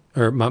viewpoint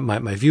or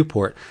my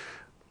viewport,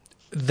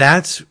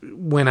 that's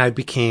when I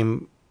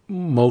became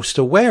most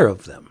aware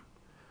of them.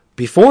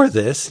 Before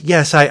this,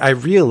 yes, I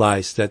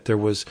realized that there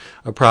was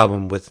a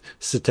problem with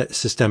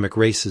systemic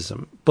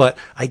racism, but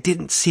I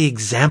didn't see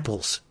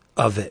examples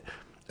of it,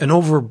 an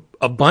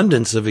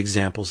overabundance of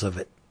examples of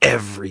it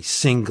every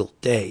single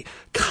day,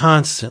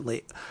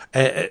 constantly.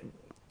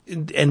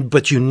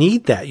 But you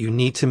need that. You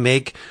need to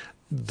make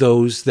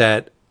those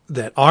that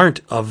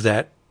aren't of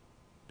that,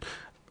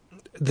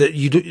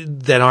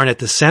 that aren't at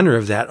the center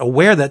of that,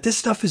 aware that this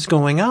stuff is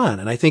going on.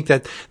 And I think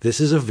that this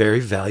is a very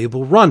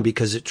valuable run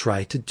because it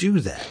tried to do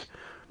that.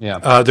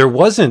 Yeah. There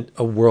wasn't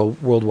a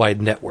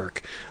worldwide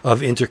network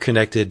of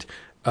interconnected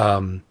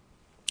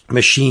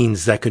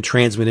machines that could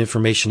transmit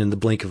information in the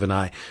blink of an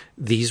eye.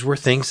 These were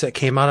things that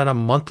came out on a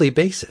monthly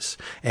basis.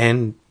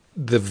 And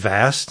the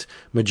vast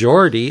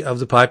majority of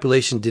the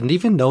population didn't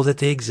even know that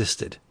they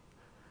existed.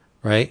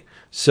 Right?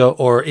 So,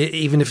 or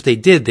even if they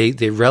did,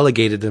 they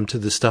relegated them to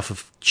the stuff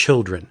of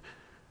children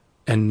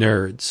and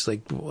nerds.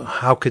 Like,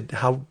 how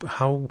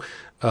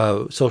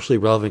socially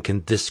relevant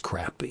can this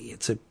crap be?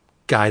 It's a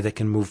guy that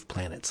can move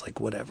planets, like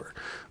whatever.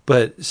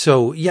 But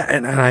so, yeah,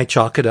 and I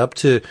chalk it up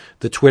to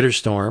the Twitter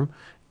storm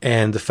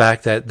and the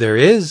fact that there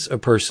is a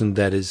person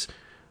that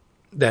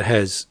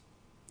has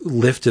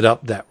lifted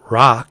up that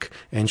rock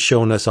and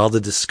shown us all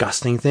the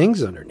disgusting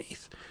things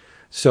underneath.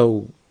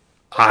 So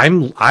I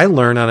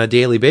learn on a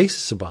daily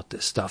basis about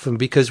this stuff. And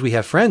because we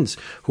have friends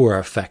who are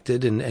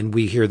affected and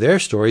we hear their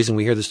stories and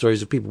we hear the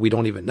stories of people we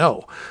don't even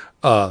know,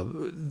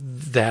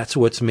 that's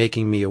what's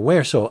making me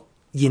aware. So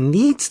you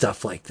need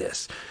stuff like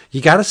this.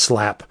 You got to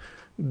slap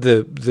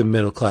the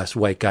middle class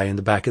white guy in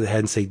the back of the head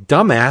and say,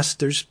 dumbass,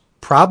 there's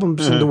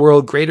problems in the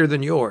world greater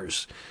than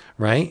yours.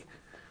 Right.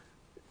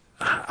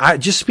 I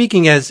just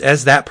speaking as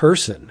that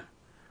person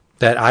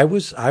that I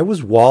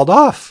was walled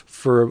off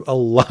for a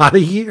lot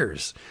of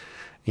years,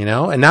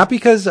 and not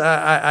because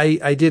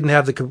I didn't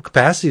have the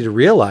capacity to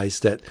realize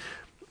that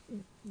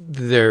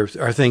there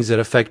are things that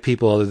affect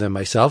people other than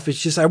myself.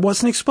 It's just I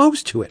wasn't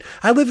exposed to it.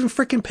 I live in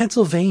frickin'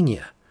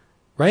 Pennsylvania,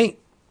 right?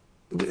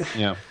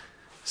 Yeah.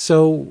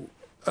 So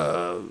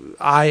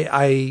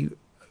I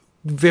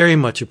very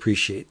much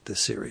appreciate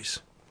this series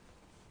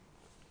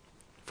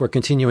for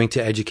continuing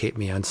to educate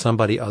me on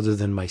somebody other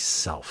than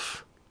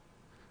myself,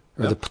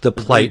 or the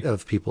plight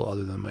of people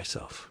other than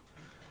myself.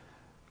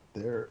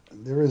 There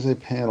is a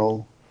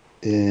panel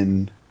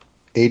in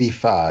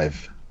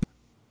 85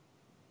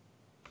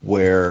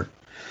 where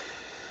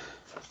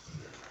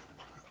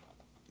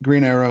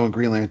Green Arrow and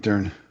Green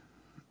Lantern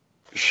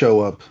show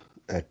up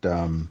at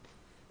an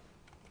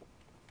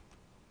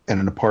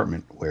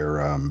apartment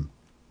where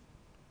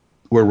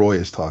Roy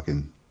is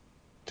talking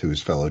to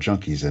his fellow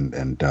junkies,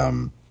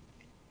 and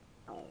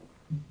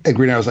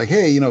Green Arrow's like,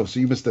 hey, so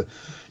you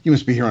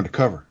must be here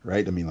undercover,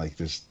 right? I mean, like,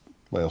 this,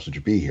 why else would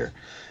you be here?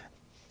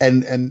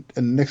 And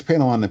the next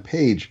panel on the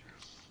page,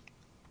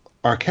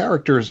 our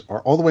characters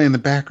are all the way in the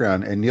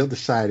background, and Neil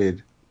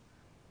decided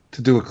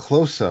to do a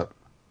close-up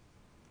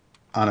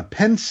on a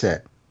pen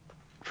set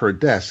for a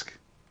desk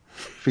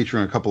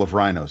featuring a couple of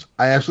rhinos.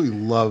 I absolutely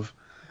love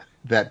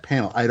that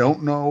panel. I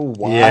don't know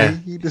why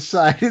he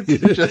decided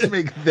to just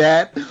make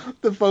that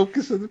the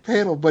focus of the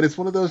panel, but it's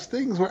one of those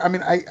things where, I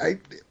mean,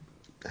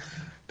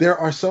 there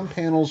are some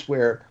panels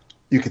where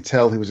you could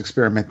tell he was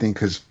experimenting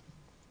because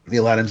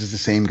Neil Adams is the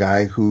same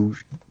guy who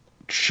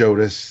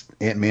showed us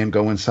Ant-Man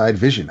go inside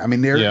Vision. I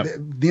mean,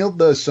 Neil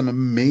does some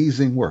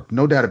amazing work,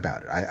 no doubt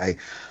about it.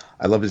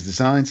 I love his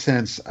design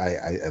sense.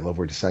 I love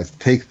where he decides to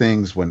take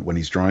things when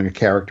he's drawing a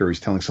character, he's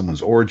telling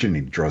someone's origin,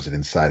 he draws it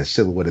inside a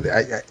silhouette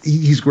of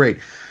he's great.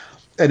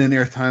 And then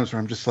there are times where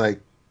I'm just like,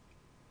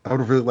 I would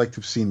have really liked to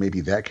have seen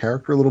maybe that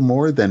character a little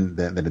more than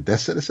a death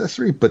set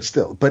accessory, but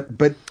still,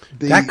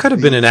 that could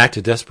have been an act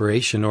of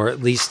desperation, or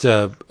at least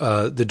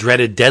the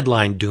dreaded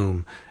deadline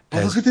doom.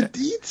 Look at the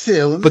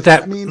detail.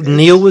 But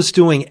Neil was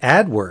doing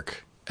ad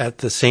work at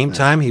the same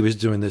time he was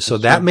doing this, so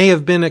that may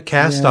have been a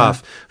cast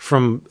off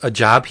from a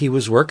job he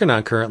was working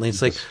on currently.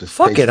 It's like, just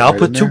fuck it, I'll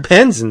put 2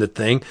 pens in the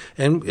thing,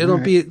 and it'll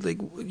be like,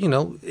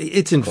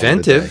 it's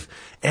inventive.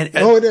 And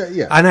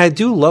I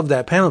do love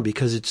that panel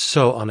because it's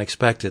so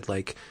unexpected.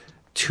 Like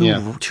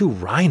two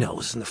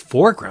rhinos in the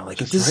foreground. Like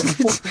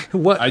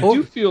what? I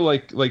do feel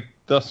like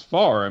thus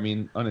far, I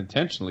mean,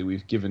 unintentionally,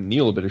 we've given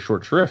Neil a bit of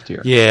short shrift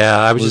here. Yeah,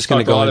 I was just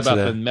going to go into that.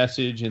 About the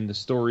message and the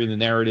story and the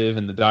narrative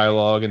and the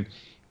dialogue, and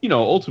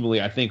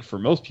ultimately, I think for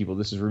most people,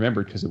 this is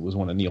remembered because it was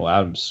one of Neil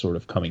Adams' sort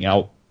of coming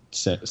out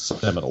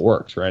seminal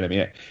works, right? I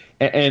mean,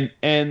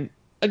 and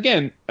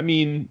again, I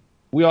mean,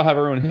 we all have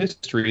our own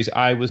histories.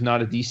 I was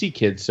not a DC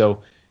kid,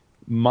 so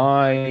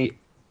my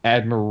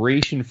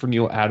admiration for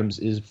Neil Adams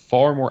is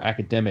far more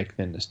academic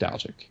than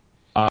nostalgic.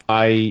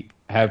 I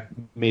have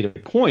made a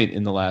point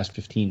in the last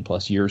 15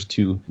 plus years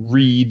to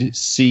read,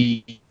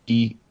 see,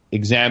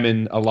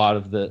 examine a lot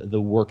of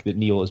the work that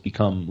Neil has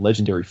become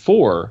legendary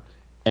for,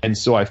 and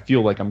so I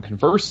feel like I'm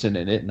conversant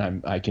in it,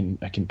 and I can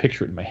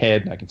picture it in my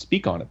head and I can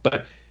speak on it.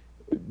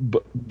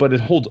 But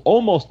it holds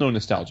almost no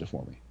nostalgia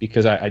for me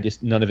because I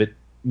just none of it.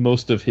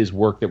 Most of his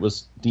work that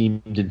was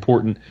deemed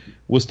important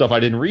was stuff I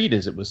didn't read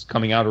as it was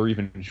coming out, or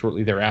even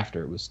shortly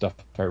thereafter. It was stuff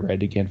I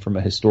read again from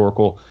a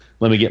historical.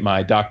 Let me get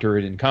my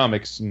doctorate in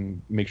comics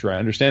and make sure I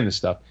understand this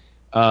stuff.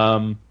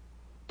 But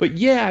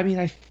yeah, I mean,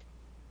 I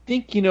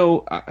think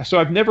so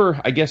I've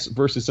never, I guess,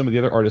 versus some of the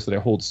other artists that I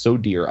hold so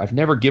dear, I've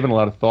never given a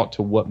lot of thought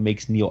to what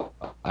makes Neil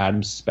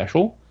Adams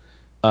special.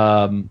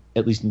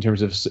 At least in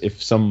terms of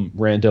if some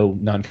rando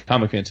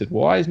non-comic fan said,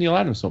 well, "Why is Neil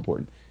Adams so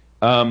important?"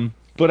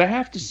 But I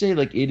have to say,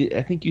 like,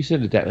 I think you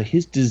said it, that like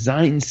his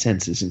design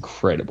sense is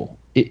incredible.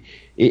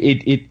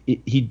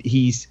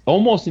 He's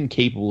almost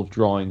incapable of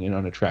drawing an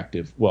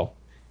unattractive. Well,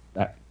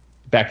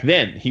 back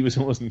then he was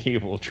almost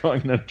incapable of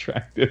drawing an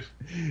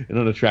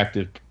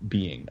unattractive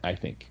being, I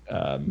think.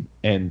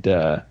 And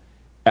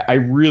I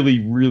really,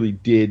 really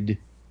did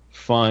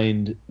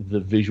find the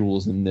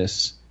visuals in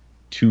this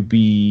to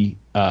be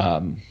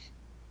an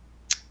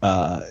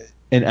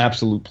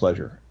absolute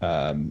pleasure.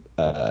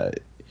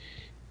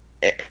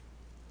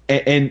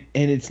 And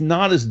it's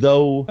not as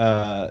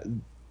though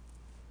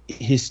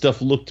his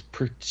stuff looked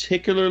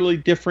particularly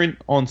different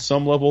on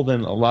some level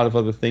than a lot of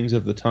other things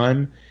of the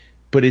time,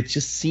 but it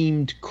just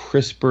seemed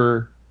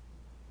crisper,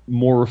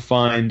 more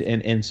refined,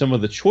 and some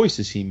of the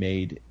choices he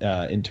made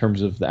in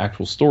terms of the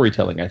actual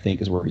storytelling, I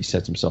think, is where he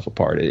sets himself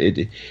apart.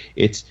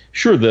 It's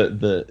sure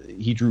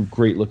he drew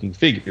great looking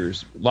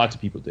figures, lots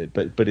of people did,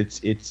 but it's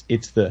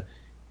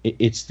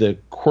the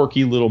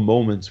quirky little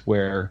moments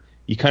where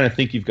you kind of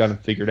think you've got him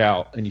figured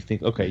out, and you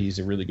think, okay, he's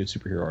a really good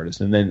superhero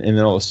artist, and then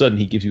all of a sudden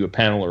he gives you a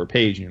panel or a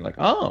page, and you're like,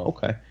 oh,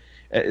 okay.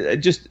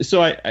 Just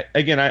so I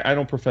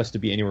don't profess to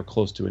be anywhere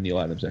close to a Neal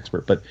Adams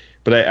expert, but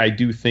I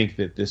do think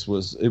that it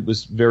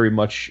was very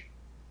much.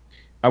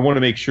 I want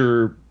to make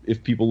sure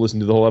if people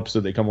listen to the whole episode,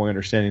 they come away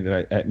understanding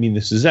that I mean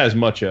this is as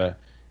much a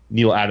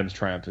Neal Adams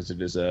triumph as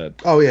it is a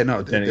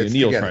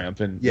Neal triumph,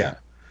 and yeah.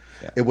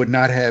 It would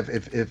not have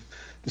if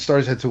the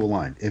stars had to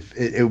align. If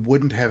it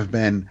wouldn't have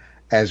been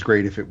as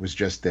great if it was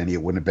just Denny.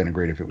 It wouldn't have been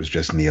great if it was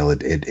just Neal.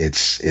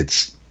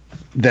 It's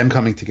them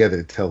coming together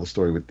to tell the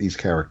story with these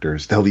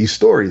characters, tell these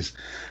stories,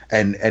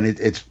 and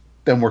it's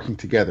them working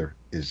together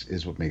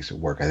is what makes it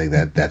work. I think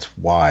that's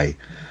why.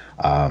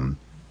 I mean,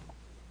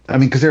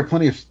 because there are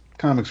plenty of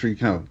comics where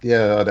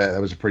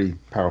that was a pretty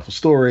powerful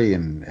story,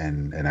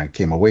 and I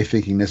came away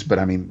thinking this, but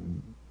I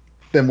mean,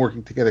 them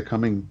working together,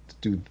 coming to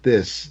do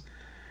this,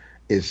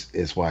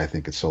 is why I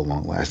think it's so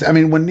long lasting. I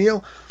mean, when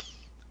Neal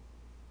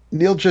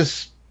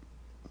just,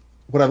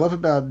 what I love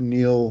about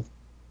Neal's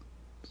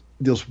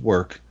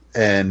work.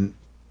 And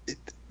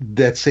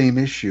that same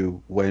issue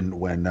when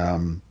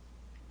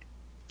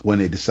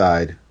they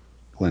decide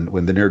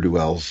when the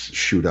ne'er-do-wells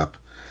shoot up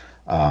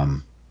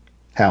Hal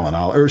and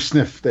Ollie, or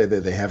Sniff,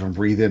 they have him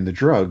breathe in the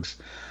drugs,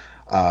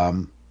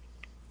 and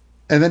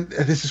then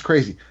this is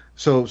crazy.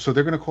 So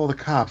they're going to call the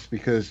cops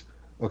because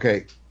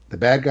the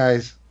bad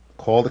guys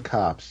call the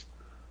cops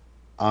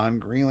on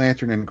Green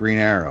Lantern and Green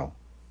Arrow,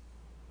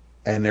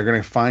 and they're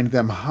going to find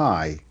them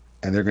high,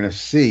 and they're going to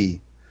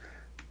see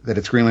that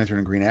it's Green Lantern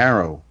and Green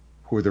Arrow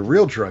who are the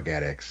real drug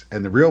addicts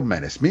and the real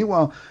menace.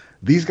 Meanwhile,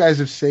 these guys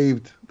have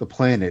saved the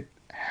planet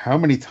how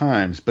many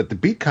times? But the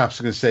beat cops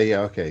are going to say,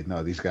 "Yeah, okay,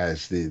 no, these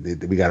guys,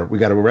 we got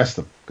to arrest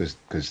them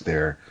because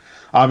they're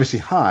obviously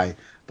high,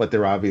 but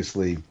they're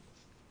obviously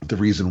the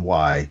reason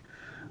why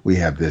we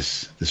have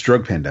this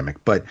drug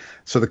pandemic." But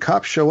so the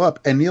cops show up,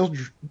 and Neal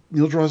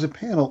draws a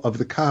panel of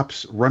the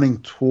cops running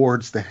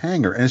towards the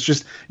hangar, and it's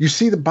just, you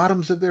see the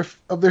bottoms of their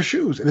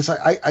shoes, and it's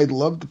like I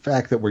love the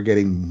fact that we're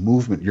getting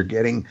movement.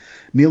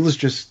 Neal is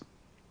just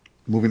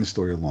moving the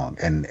story along,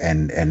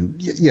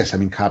 and yes, I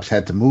mean, cops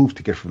had to move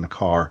to get from the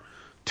car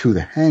to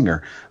the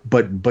hangar,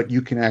 but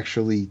you can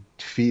actually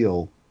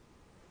feel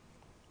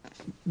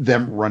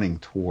them running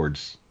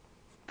towards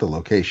the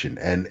location,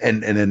 and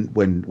then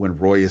when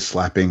Roy is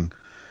slapping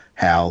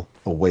Hal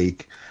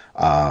awake,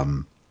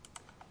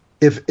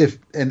 if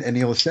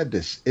Neal has said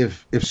this,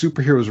 if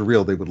superheroes are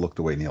real, they would look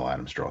the way Neal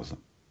Adams draws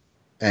them.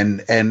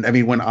 And I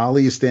mean, when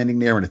Ollie is standing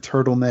there in a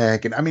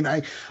turtleneck, and I mean,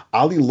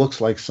 Ollie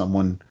looks like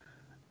someone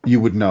you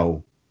would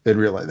know and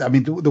realize. I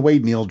mean, the way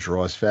Neal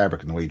draws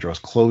fabric and the way he draws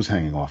clothes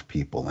hanging off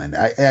people, and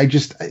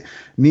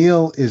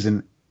Neal is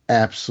an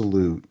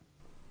absolute.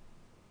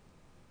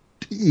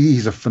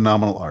 He's a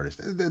phenomenal artist.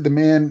 The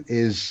man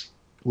is,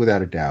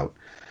 without a doubt,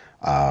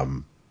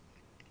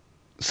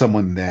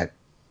 someone that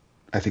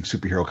I think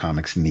superhero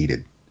comics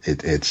needed.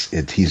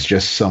 He's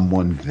just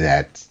someone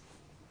that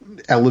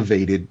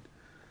elevated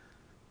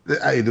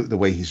the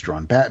way he's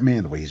drawn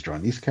Batman, the way he's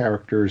drawn these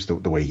characters, the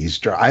way he's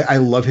drawn. I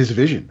love his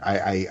vision.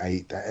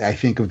 I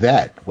think of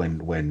that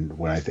when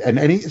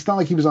it's not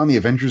like he was on the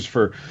Avengers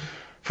for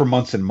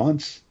months and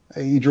months.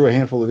 He drew a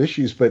handful of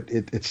issues, but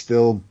it's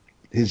still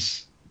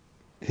his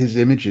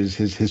images,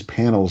 his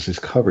panels, his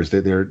covers.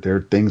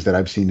 They're things that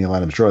I've seen Neal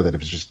Adams draw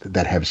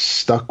that have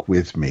stuck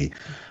with me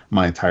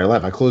my entire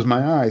life. I close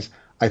my eyes,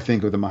 I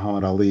think of the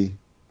Muhammad Ali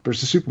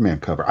versus Superman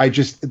cover. I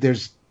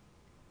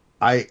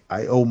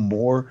owe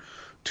more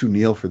to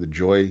Neal for the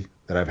joy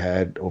that I've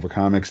had over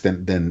comics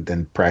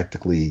than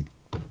practically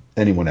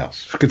anyone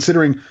else,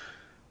 considering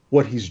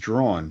what he's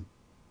drawn,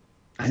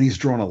 and he's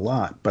drawn a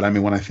lot. But I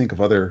mean, when I think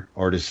of other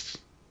artists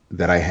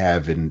that I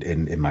have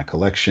in my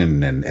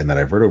collection and that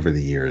I've read over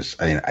the years,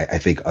 I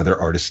think other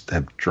artists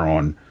have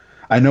drawn.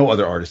 I know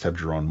other artists have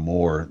drawn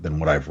more than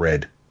what I've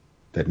read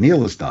that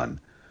Neal has done,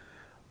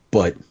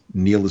 but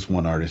Neal is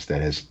one artist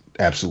that has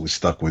absolutely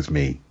stuck with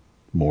me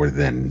more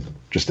than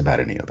just about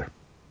any other.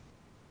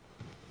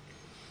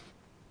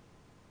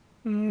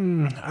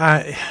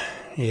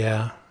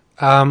 Yeah.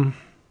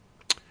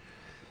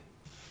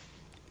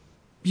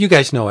 You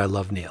guys know I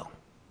love Neal.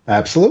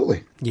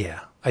 Absolutely. Yeah,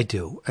 I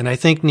do. And I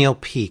think Neal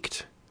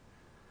peaked.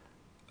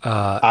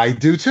 I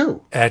do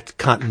too. At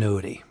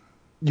continuity.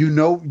 You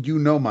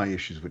know my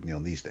issues with Neal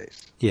these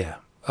days. Yeah.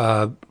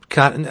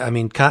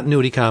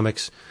 Continuity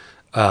comics,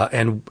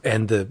 and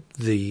the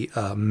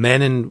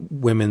men and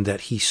women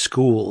that he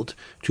schooled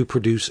to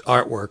produce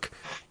artwork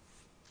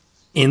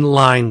in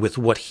line with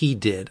what he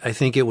did. I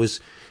think it was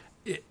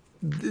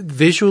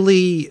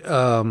visually,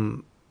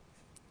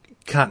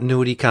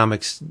 continuity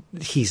comics,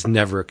 he's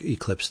never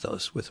eclipsed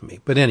those with me.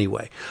 But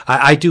anyway,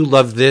 I do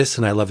love this,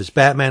 and I love his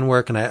Batman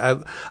work, and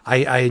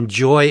I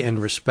enjoy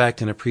and respect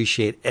and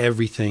appreciate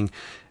everything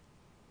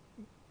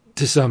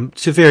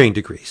to varying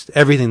degrees,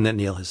 everything that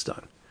Neil has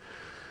done.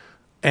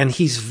 And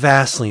he's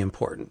vastly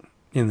important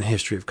in the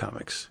history of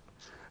comics.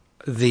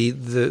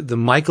 The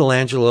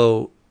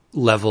Michelangelo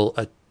level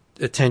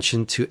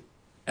attention to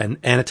an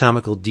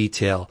anatomical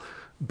detail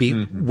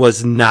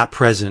was not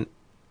present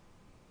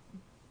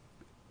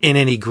in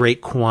any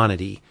great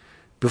quantity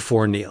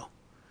before Neil.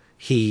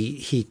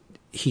 He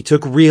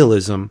took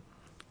realism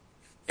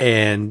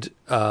and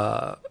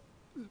an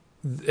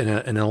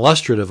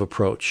illustrative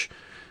approach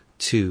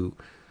to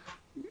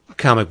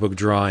comic book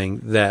drawing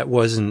that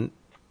wasn't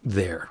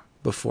there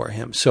before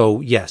him.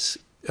 So yes,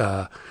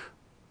 but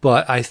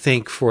I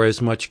think for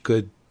as much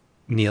good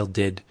Neil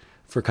did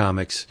for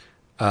comics,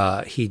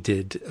 he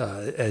did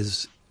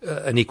as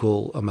an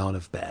equal amount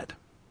of bad.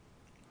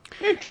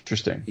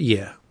 Interesting.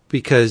 Yeah,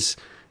 because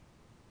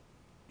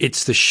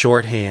it's the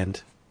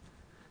shorthand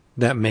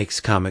that makes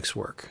comics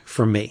work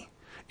for me.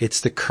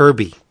 It's the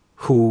Kirby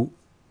who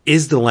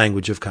is the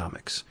language of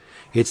comics.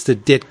 It's the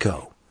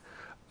Ditko.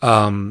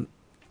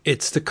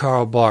 It's the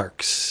Karl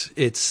Barks.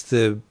 It's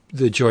the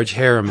George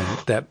Harriman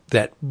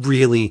that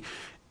really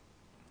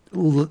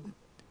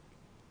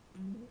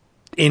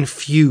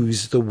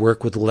infuse the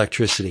work with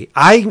electricity.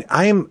 I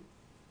am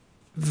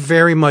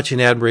very much in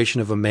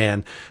admiration of a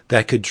man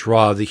that could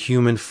draw the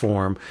human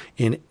form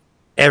in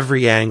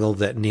every angle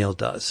that Neil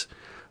does.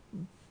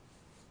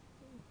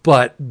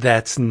 But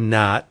that's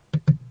not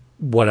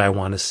what I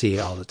want to see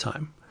all the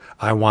time.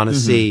 I want to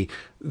see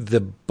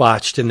the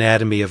botched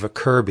anatomy of a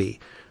Kirby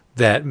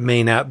that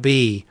may not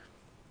be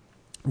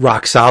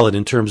rock solid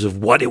in terms of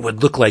what it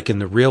would look like in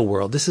the real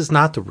world. This is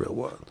not the real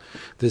world.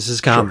 This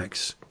is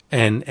comics. Sure.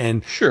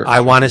 And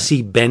I want to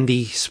see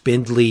bendy,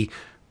 spindly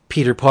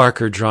Peter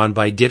Parker drawn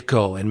by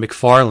Ditko and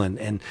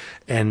McFarlane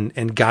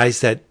and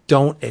guys that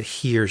don't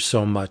adhere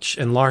so much,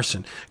 and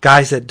Larson,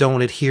 guys that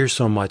don't adhere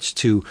so much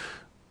to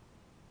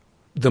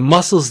the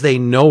muscles they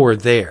know are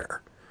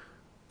there,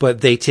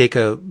 but they take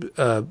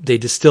they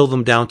distill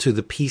them down to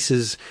the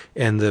pieces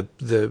and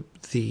the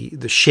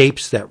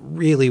shapes that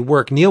really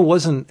work.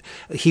 Neil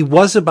he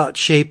was about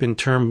shape in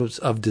terms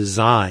of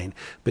design,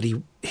 but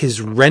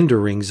his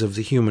renderings of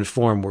the human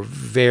form were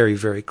very,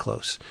 very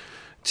close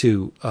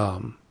to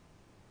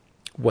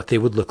what they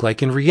would look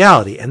like in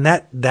reality. And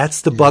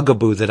that's the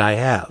bugaboo that I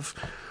have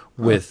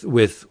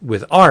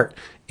with art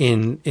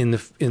in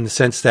the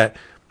sense that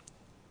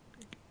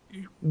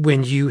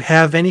when you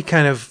have any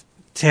kind of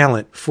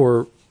talent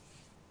for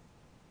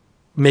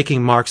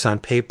making marks on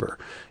paper,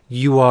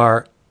 you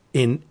are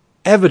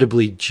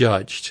inevitably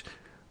judged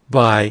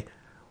by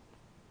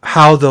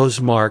how those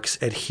marks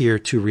adhere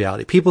to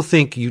reality. People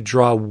think you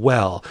draw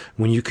well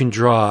when you can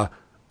draw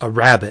a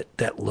rabbit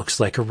that looks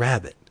like a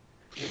rabbit,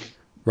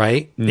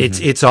 right?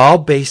 Mm-hmm. It's all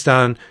based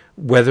on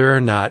whether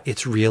or not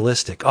it's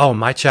realistic. Oh,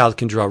 my child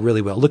can draw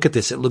really well. Look at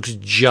this. It looks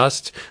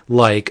just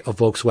like a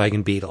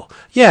Volkswagen Beetle.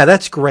 Yeah,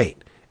 that's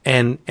great.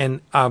 And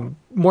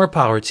more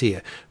power to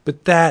you.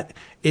 But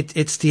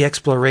it's the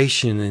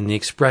exploration and the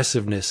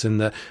expressiveness and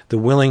the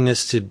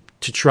willingness to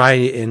try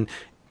and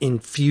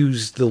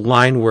infuse the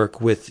line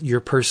work with your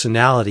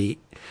personality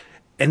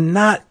and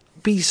not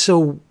be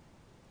so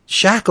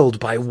shackled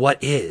by what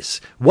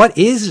is. What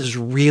is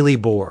really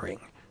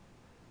boring.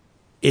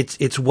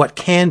 It's what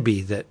can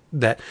be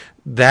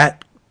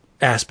that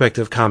aspect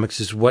of comics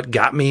is what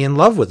got me in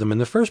love with them in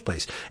the first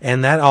place.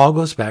 And that all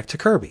goes back to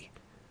Kirby.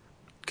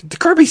 The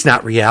Kirby's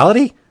not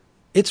reality.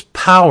 It's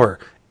power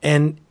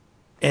and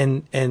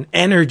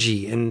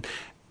energy. And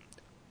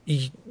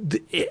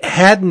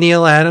had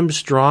Neil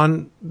Adams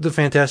drawn the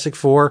Fantastic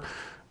Four,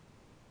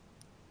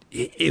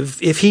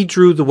 if he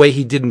drew the way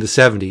he did in the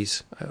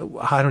 70s,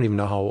 I don't even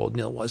know how old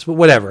Neil was, but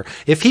whatever.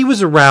 If he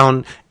was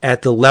around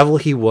at the level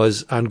he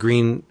was on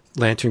Green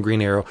Lantern,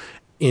 Green Arrow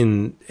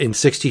in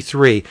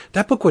 63,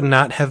 that book would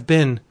not have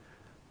been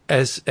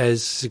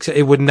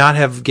it would not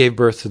have gave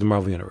birth to the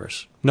Marvel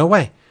Universe. No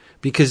way.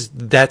 Because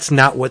that's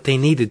not what they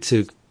needed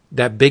to.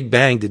 That Big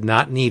Bang did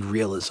not need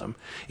realism.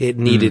 It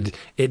needed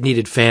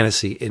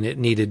fantasy, and it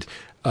needed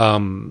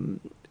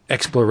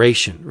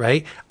exploration.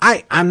 Right?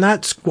 I'm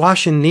not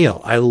squashing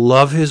Neil. I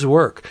love his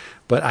work,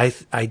 but I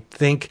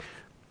think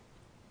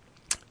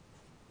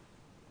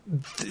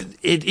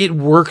it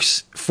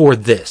works for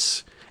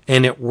this,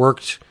 and it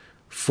worked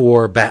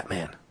for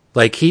Batman.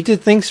 Like he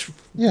did things.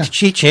 Yeah.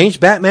 She changed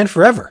Batman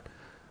forever.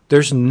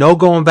 There's no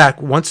going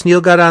back. Once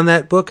Neil got on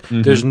that book,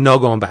 there's no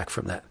going back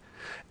from that.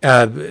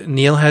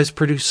 Neil has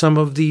produced some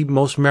of the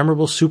most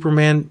memorable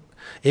Superman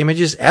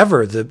images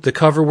ever. The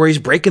cover where he's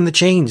breaking the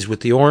chains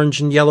with the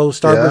orange and yellow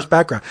starburst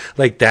background.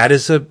 Like that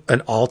is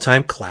an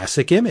all-time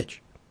classic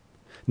image.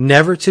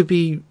 Never to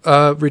be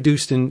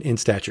reduced in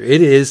stature.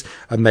 It is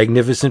a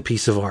magnificent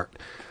piece of art.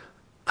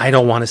 I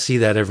don't want to see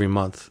that every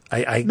month.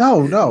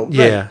 No.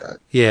 Yeah, right.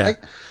 Yeah.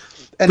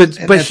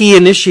 But he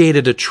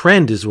initiated a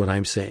trend is what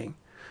I'm saying.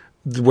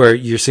 Where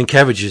your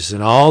Sienkiewicz's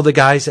and all the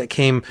guys that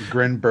came,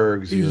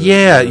 Grinberg's,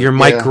 your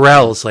Mike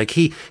Grell's, like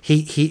he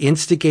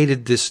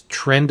instigated this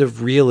trend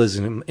of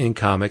realism in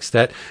comics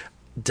that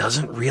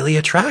doesn't really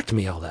attract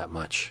me all that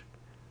much.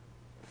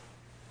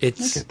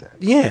 It's get that.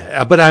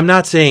 yeah, but I'm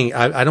not saying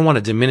I don't want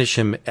to diminish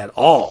him at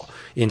all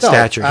in No,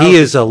 stature. I don't He is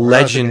think a so. I don't think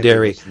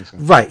legendary, anybody thinks so.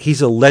 right?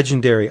 He's a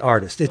legendary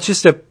artist. It's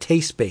just a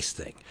taste based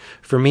thing.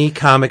 For me,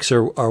 comics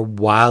are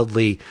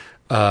wildly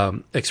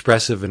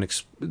expressive and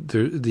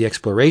the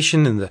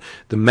exploration and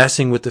the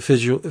messing with the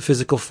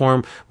physical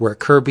form, where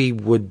Kirby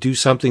would do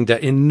something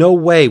that in no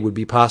way would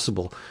be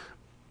possible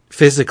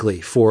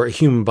physically for a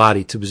human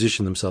body to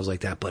position themselves like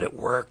that, but it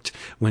worked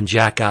when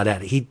Jack got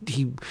at it.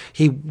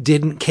 He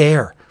didn't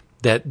care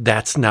that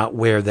that's not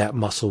where that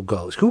muscle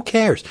goes. Who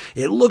cares?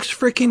 It looks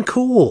freaking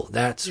cool.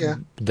 That's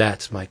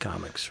my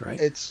comics,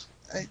 right?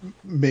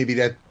 Maybe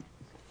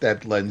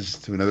that lends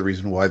to another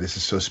reason why this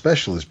is so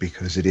special, is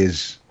because it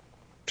is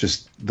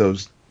just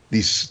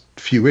these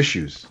few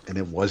issues, and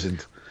it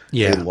wasn't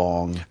a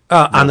long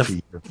on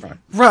multi-year run.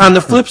 Right, on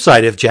the flip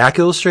side, if Jack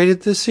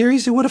illustrated this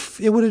series, it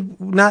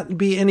would not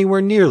be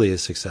anywhere nearly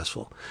as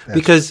successful,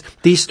 because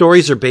these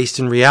stories are based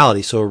in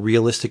reality. So a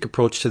realistic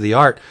approach to the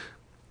art,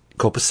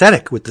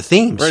 copacetic with the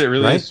themes. Right, it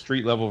really is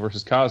street level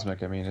versus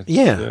cosmic. I mean, it's,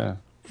 yeah.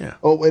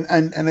 Oh,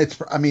 and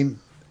it's, I mean,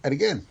 and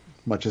again,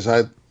 much as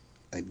a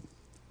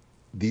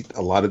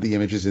lot of the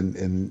images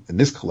in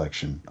this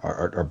collection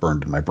are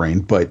burned in my brain,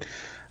 but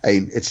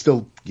it's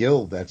still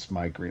Gil. That's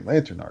my Green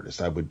Lantern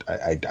artist. I read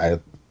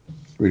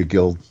a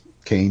Gil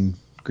Kane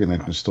Green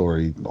Lantern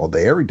story all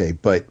day, every day.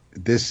 But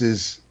this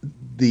is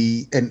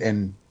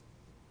and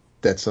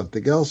that's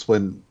something else.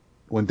 When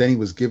Denny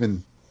was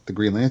given the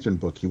Green Lantern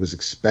book, he was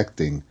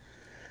expecting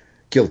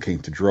Gil Kane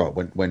to draw.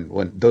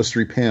 When those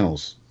 3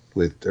 panels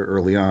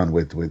early on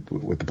with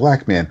the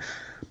Black Man,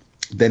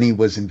 then he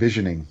was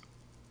envisioning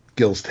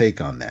Gil's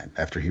take on that.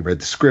 After he read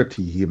the script,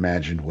 he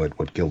imagined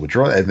what Gil would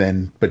draw,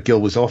 but Gil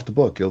was off the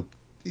book.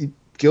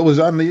 Gil was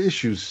on the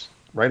issues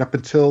right up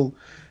until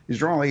he was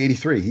drawing like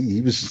 83.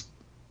 He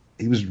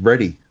was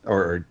ready,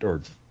 or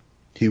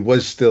he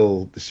was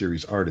still the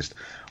series artist.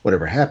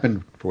 Whatever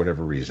happened, for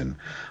whatever reason,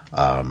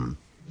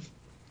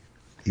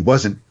 he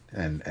wasn't,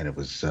 and it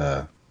was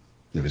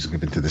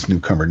given to this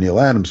newcomer Neil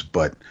Adams,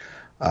 but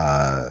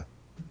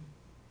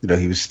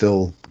he was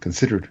still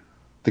considered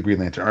the Green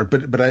Lantern art,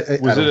 but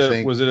was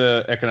it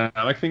a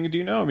economic thing? Do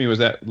you know? I mean, was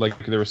that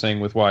like they were saying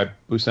with why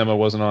Buscema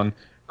wasn't on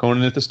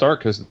Conan at the start,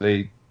 because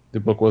the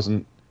book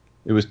wasn't?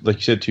 It was, like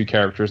you said, 2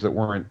 characters that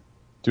weren't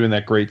doing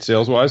that great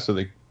sales wise, so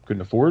they couldn't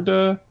afford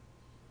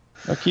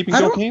keeping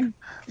Gil Kane.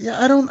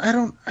 Yeah, I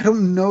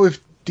don't know if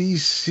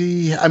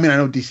DC. I mean, I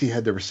know DC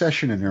had their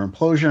recession and their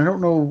implosion. I don't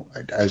know.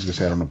 I was gonna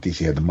say I don't know if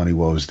DC had the money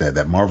woes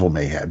that Marvel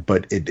may have,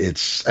 but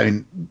it's. I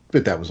mean,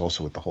 but that was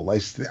also with the whole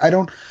license. I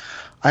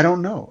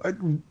don't know.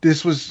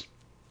 This was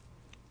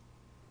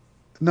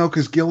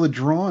because Gil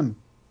drew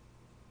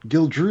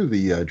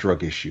the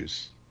drug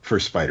issues for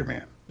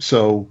Spider-Man.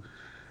 So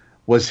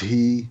was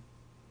he?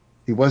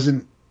 He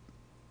wasn't.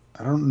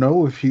 I don't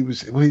know if he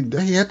was. Well,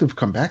 he had to have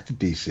come back to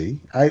DC.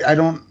 I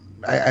don't.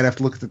 I'd have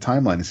to look at the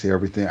timeline and see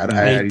everything.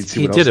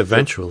 He did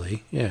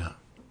eventually. Yeah.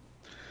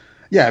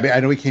 Yeah, I mean,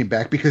 I know he came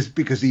back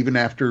because even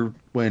after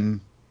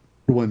when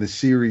the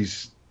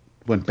series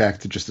went back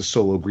to just a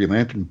solo Green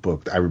Lantern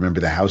book, I remember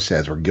the house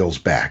ads where Gil's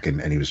back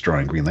and he was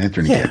drawing Green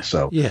Lantern again.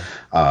 So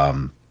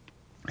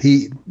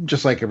he,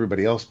 just like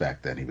everybody else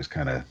back then, he was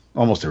kind of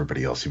almost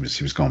everybody else. He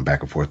was going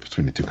back and forth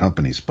between the 2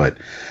 companies. But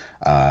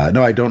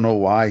no, I don't know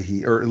why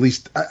or at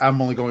least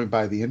I'm only going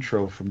by the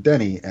intro from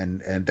Denny,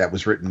 and that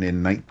was written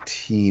in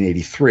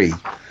 1983,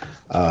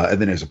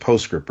 and then there's a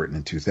postscript written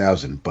in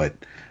 2000. But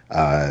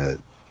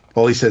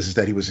all he says is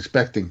that he was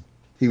expecting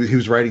he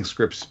was writing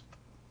scripts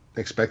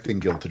expecting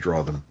Gil to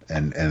draw them,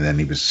 and then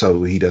he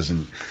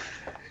doesn't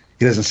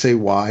say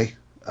why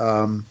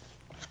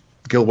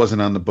Gil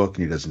wasn't on the book,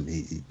 and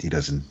he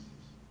doesn't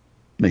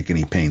make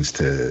any pains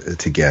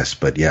to guess.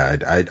 But yeah,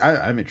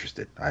 I'm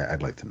interested.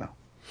 I'd like to know.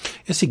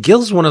 You see,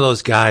 Gil's one of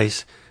those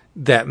guys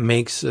that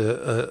makes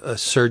a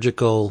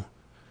surgical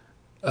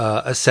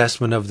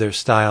assessment of their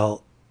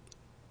style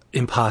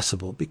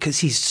impossible, because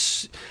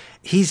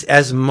he's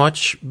as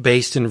much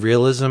based in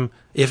realism,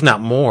 if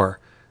not more,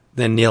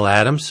 than Neil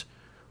Adams.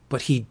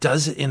 But he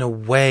does it in a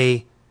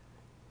way,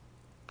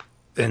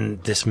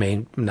 and this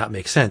may not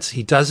make sense,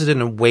 he does it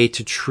in a way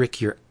to trick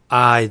your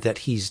eye that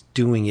he's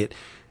doing it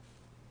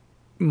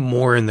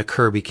more in the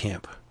Kirby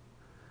camp.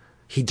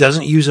 He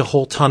doesn't use a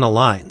whole ton of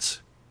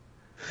lines.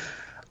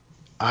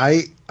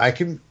 I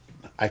can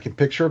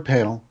picture a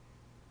panel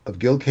of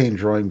Gil Kane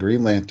drawing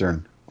Green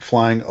Lantern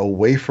flying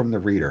away from the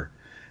reader,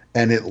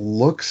 and it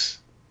looks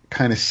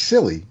kind of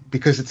silly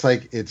because it's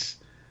like it's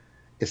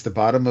the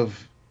bottom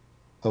of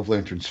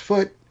Lantern's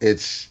foot.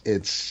 It's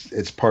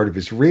part of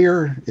his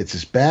rear. It's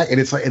his back, and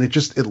it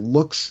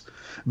looks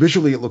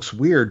visually, it looks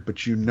weird, but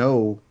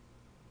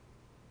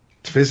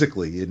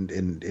physically in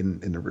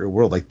the real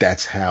world, like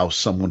that's how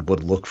someone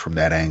would look from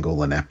that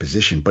angle and that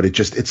position. But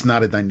it's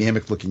not a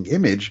dynamic looking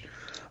image.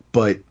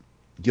 But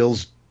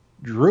Gil's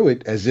drew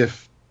it as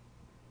if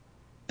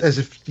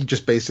he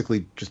just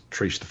basically just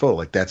traced the photo.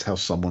 Like that's how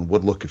someone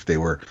would look if they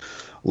were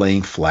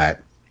laying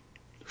flat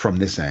from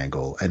this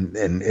angle. And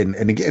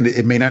again,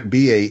 it may not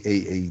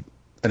be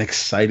an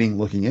exciting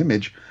looking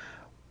image,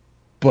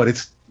 but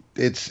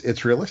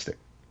it's realistic.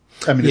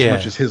 I mean, as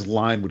much as his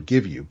line would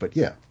give you, but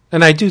yeah.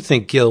 And I do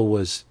think Gill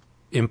was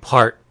in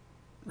part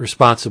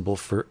responsible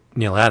for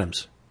Neil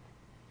Adams,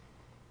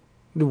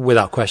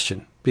 without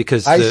question,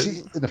 because I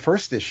see in the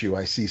first issue,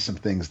 I see some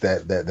things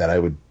that I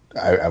would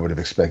have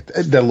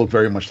expected that look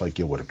very much like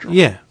Gill would have drawn.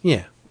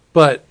 Yeah,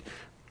 but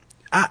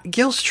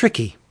Gill's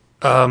tricky.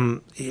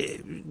 For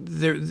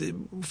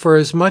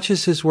as much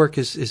as his work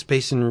is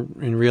based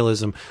in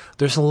realism,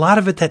 there's a lot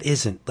of it that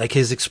isn't, like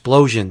his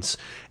explosions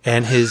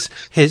and his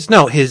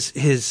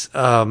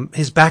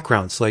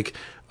backgrounds, like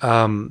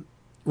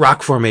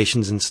rock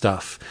formations and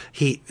stuff.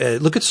 He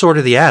look at Sword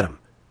of the Atom.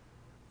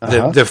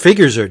 The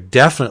figures are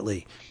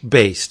definitely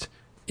based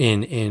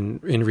in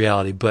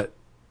reality, but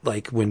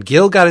like when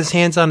Gill got his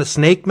hands on a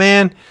snake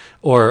man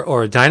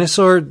or a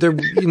dinosaur,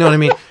 you know what I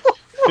mean?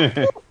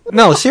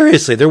 No,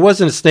 seriously, there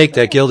wasn't a snake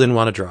that Gill didn't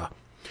want to draw.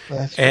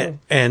 That's true.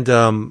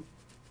 And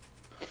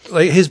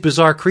like his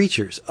bizarre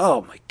creatures.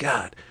 Oh my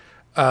God.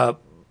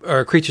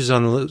 Or creatures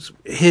on the loose.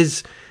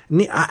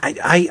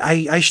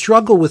 I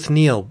struggle with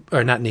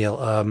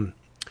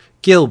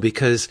Gill,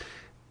 because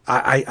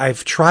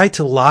I've tried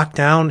to lock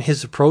down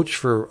his approach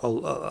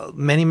for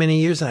many,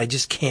 many years, and I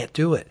just can't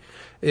do it.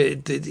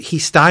 He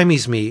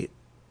stymies me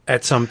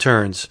at some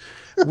turns.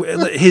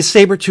 His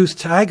saber-toothed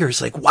tiger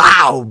is like,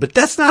 wow, but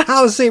that's not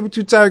how a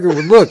saber-toothed tiger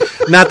would look.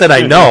 Not that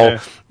I know,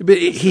 but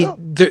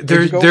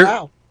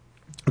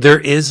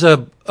there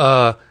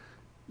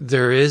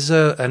is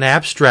an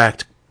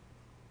abstract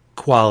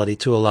quality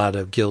to a lot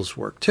of Gill's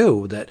work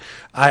too. That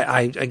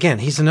again,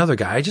 he's another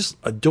guy. I just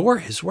adore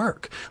his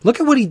work. Look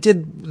at what he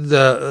did,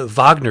 the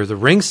Wagner, the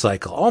Ring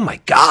Cycle. Oh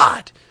my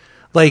God.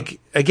 Like,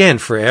 again,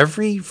 for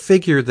every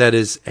figure that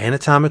is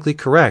anatomically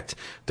correct,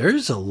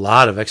 there's a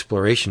lot of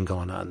exploration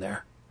going on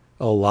there.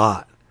 A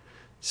lot.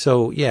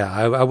 So, yeah,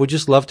 I would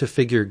just love to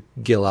figure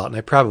Gill out, and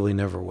I probably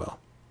never will.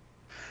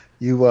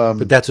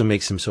 But that's what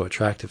makes him so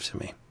attractive to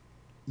me.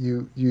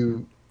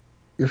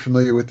 You're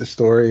familiar with the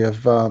story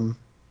of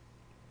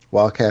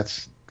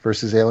Wildcats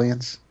versus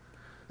Aliens?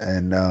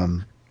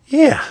 And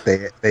yeah.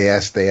 They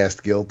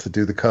asked Gill to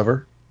do the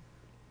cover.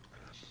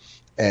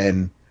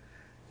 And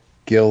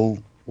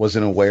Gill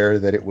wasn't aware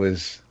that it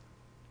was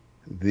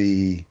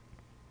the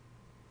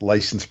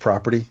licensed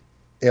property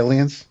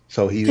Aliens,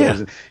 so he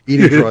didn't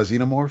draw a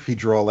xenomorph. He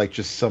draw like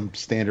just some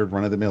standard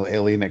run of the mill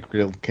alien that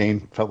Gil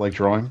Kane felt like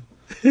drawing,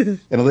 and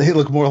it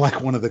looked more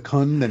like one of the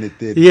Kun than it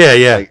did.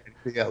 Yeah.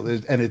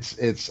 And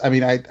it's. I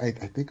mean, I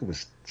think it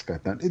was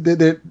Scott Dunn.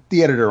 The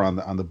editor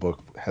on the book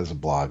has a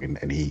blog,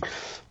 and he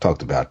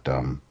talked about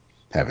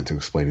having to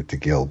explain it to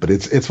Gil, but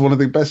it's one of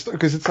the best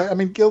because it's like, I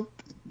mean, Gil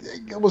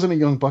wasn't a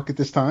young buck at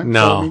this time.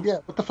 No. So, I mean,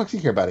 what the fuck does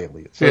he care about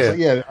aliens? So it's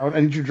like, I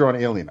need you to draw an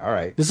alien. All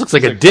right. This looks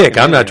like a dick.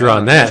 I'm not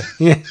drawing that.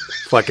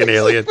 Fucking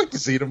alien. Like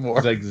Xenomorph.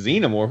 He's like,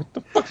 Xenomorph? What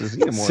the fuck is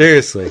Xenomorph?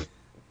 Seriously.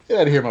 Get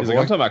out of here, my boy. Like,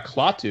 I'm talking about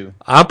Klaatu.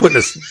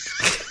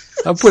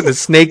 I'm putting a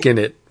snake in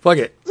it. Fuck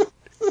it. He's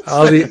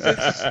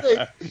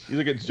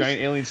like a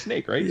giant alien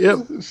snake, right? Yep.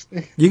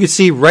 You can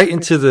see right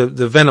into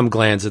the venom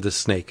glands of the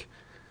snake.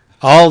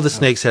 All the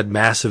snakes had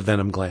massive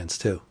venom glands,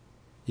 too.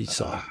 You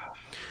saw.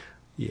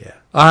 Yeah.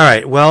 All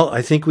right. Well,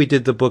 I think we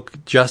did the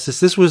book justice.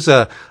 This was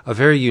a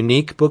very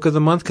unique book of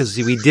the month because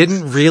we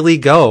didn't really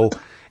go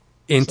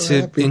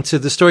into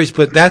the stories,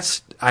 but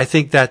I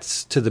think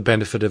that's to the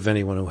benefit of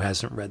anyone who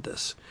hasn't read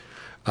this.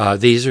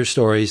 These are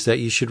stories that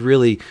you should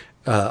really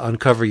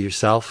uncover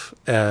yourself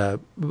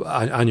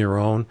on your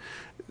own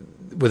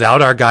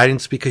without our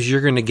guidance, because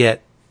you're going to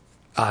get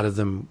out of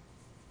them,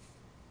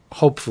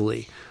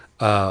 hopefully,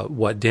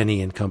 what Denny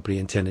and company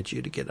intended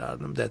you to get out of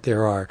them. That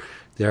there are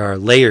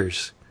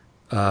layers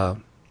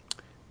to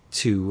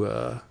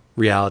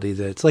reality,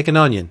 that it's like an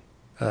onion.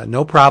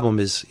 No problem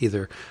is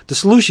either the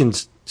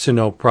solutions to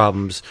no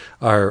problems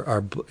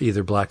are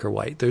either black or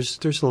white.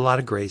 There's a lot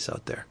of grays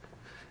out there.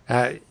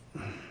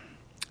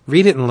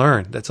 Read it and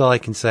learn. That's all I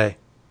can say.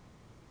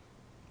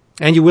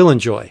 And you will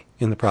enjoy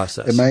in the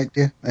process. It might,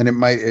 yeah, and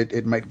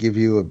it might give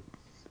you a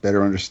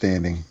better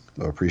understanding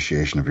or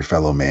appreciation of your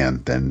fellow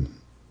man than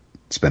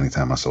spending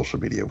time on social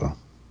media will.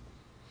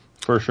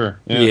 For sure.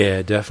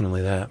 Yeah,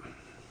 definitely that.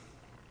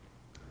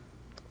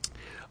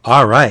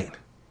 All right.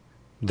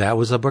 That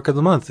was a book of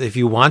the month. If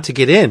you want to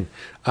get in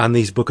on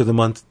these book of the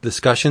month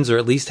discussions, or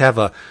at least have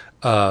a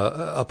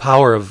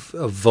power of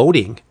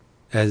voting,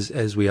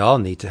 as we all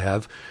need to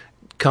have,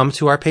 come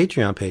to our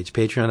Patreon page,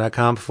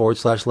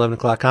 patreon.com/11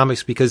 o'clock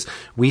comics, because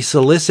we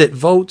solicit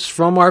votes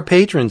from our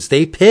patrons.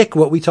 They pick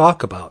what we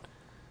talk about.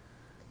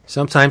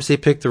 Sometimes they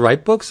pick the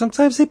right book,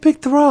 sometimes they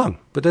pick the wrong,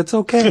 but that's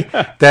okay.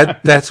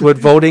 That's what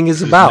voting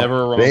is about.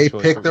 Never a wrong They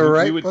choice. picked the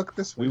right book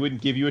this week. We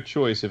wouldn't give you a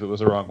choice if it was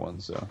a wrong one.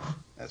 So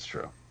That's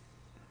true.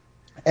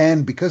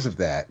 And because of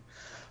that,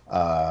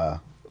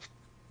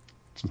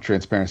 some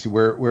transparency.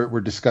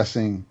 We're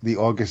discussing the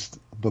August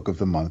book of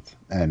the month,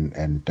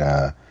 and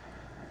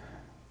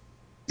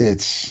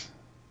it's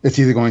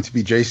either going to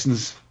be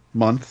Jason's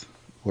month,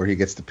 where he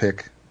gets to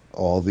pick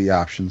all the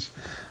options,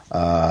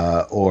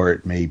 or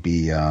it may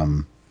be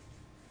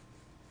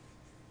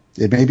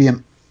It may be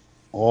an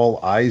all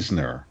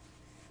Eisner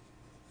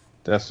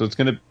That's what's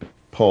going to.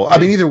 poll. I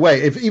mean, either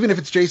way, even if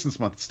it's Jason's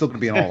month, it's still going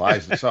to be an all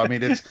Eisner. So I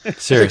mean, it's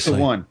Seriously.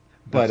 6-1.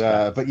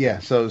 But yeah,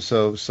 so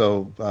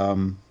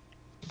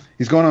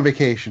he's going on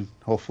vacation.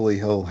 Hopefully,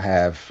 he'll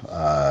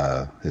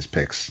have his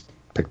picks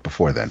picked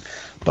before then.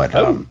 But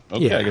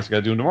Okay, Yeah. I guess I got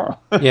to do them tomorrow.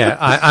 Yeah,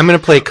 I'm going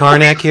to play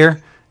Karnak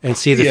here and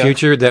see the Yeah.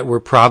 future that we're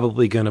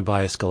probably going to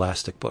buy a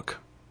Scholastic book.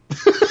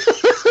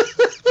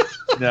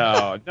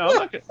 No, I'm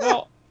not gonna,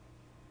 well,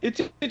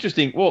 it's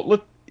interesting. Well,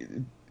 look,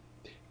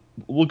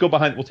 we'll go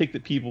behind. We'll take the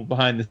people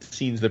behind the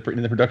scenes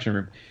in the production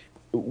room.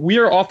 We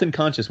are often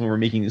conscious when we're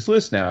making this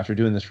list now, after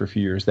doing this for a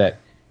few years, that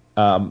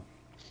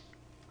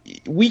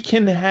we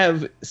can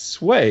have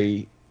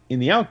sway in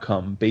the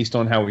outcome based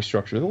on how we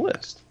structure the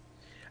list.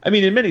 I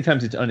mean, and many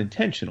times it's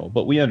unintentional,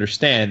 but we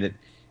understand that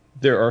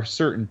there are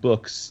certain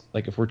books,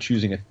 like if we're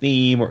choosing a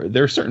theme, or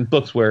there are certain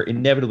books where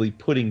inevitably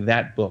putting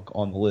that book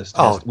on the list.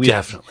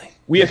 Definitely.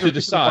 We have to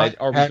decide,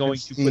 are we haven't going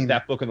to seen- put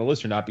that book on the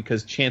list or not?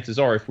 Because chances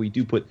are, if we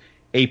do put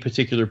a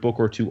particular book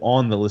or two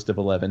on the list of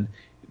 11,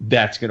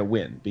 that's going to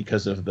win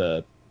because of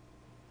the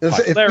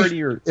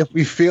popularity. If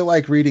we feel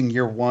like reading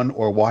Year One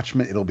or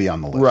Watchmen, it'll be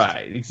on the list.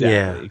 Right,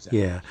 exactly. Exactly.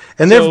 Yeah.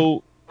 And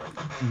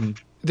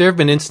there have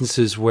been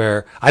instances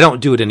where I don't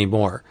do it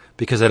anymore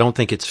because I don't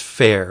think it's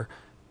fair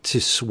to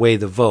sway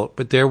the vote.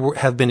 But there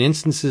have been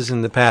instances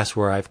in the past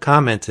where I've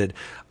commented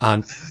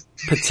on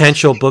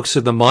potential books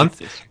of the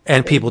month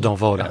and people don't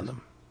vote on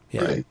them.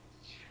 Yeah.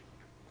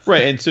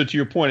 Right, and so to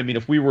your point, I mean,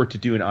 if we were to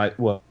do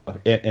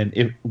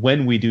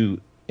when we do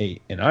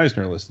an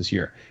Eisner list this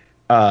year,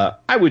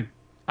 I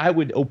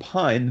would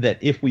opine that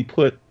if we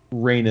put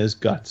Raina's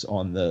Guts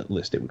on the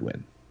list, it would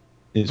win.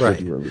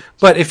 Right.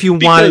 But if you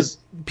wanted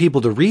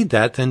people to read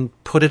that, then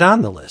put it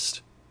on the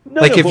list.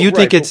 If you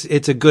think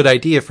it's a good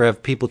idea for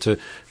people to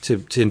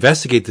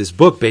investigate this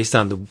book based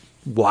on the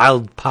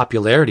wild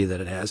popularity that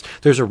it has,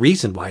 there's a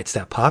reason why it's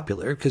that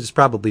popular, because it's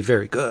probably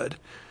very good.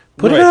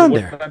 Put it on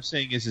there. What I'm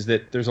saying is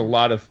that there's a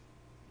lot of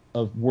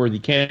worthy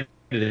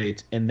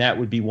candidates, and that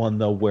would be one,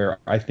 though, where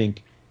I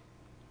think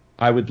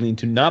I would lean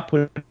to not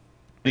putting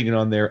it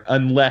on there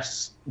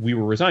unless we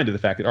were resigned to the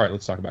fact that, all right,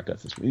 let's talk about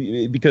Guts this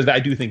week. Because I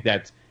do think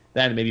that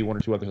and maybe one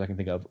or two others I can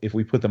think of, if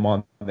we put them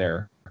on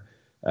there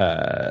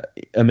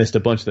amidst a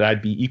bunch that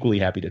I'd be equally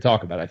happy to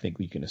talk about, I think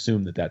we can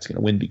assume that that's going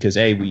to win because,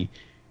 A, we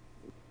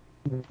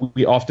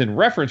often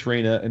reference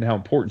Raina and how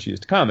important she is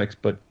to comics,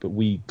 but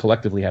we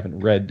collectively haven't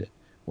read,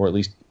 or at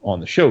least on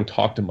the show,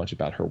 talked too much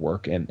about her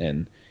work,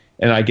 and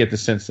I get the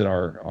sense that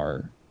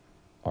our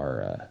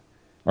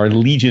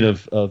legion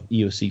of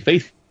EOC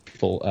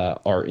faithful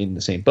are in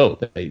the same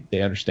boat.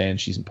 They understand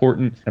she's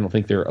important. I don't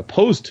think they're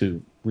opposed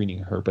to reading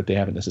her, but they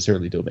haven't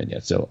necessarily dove in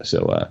yet. So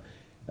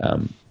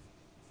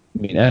I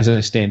mean, as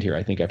I stand here,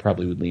 I think I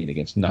probably would lean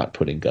against not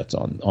putting Guts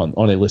on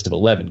a list of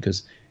 11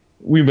 because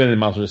we've been in the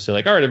might as well just say,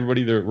 like, all right,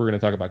 everybody, we're going to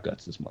talk about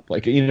Guts this month.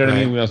 Like, you know what I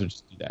mean? We might as well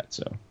just do that.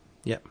 So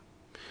Yep.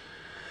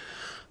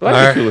 but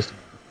I think cool list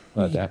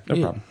about that. No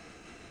problem.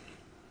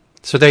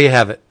 So there you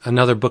have it.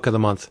 Another book of the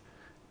month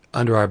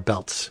under our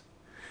belts.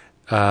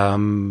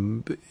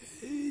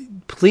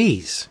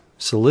 Please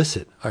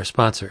solicit our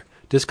sponsor,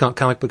 Discount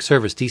Comic Book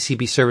Service,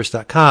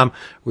 dcbservice.com,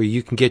 where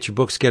you can get your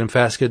books, get them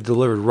fast, get them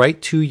delivered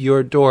right to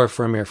your door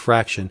for a mere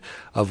fraction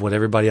of what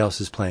everybody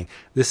else is playing.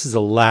 This is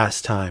the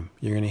last time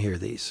you're going to hear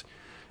these.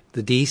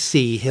 The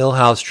DC Hill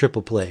House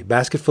Triple Play,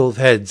 Basketful of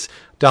Heads,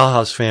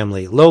 Dollhouse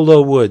Family,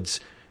 Low Woods,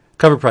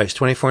 cover price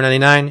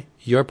 $24.99,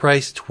 your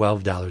price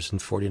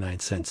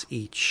 $12.49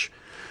 each.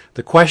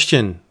 The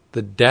Question,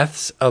 The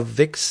Deaths of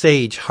Vic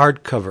Sage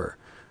hardcover,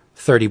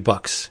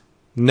 $30.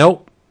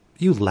 Nope,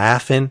 you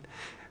laughing?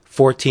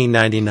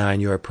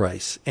 $14.99 your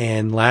price.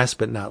 And last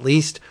but not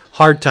least,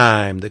 Hard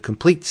Time, the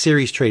complete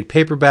series trade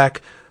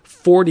paperback,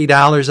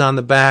 $40 on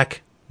the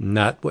back.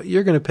 Not what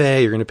you're going to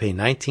pay. You're going to pay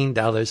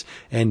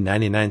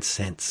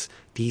 $19.99.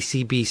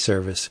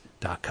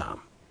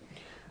 DCBService.com.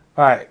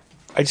 All right.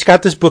 I just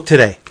got this book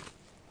today.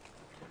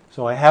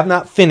 So I have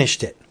not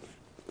finished it.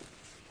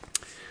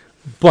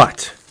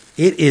 But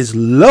it is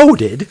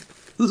loaded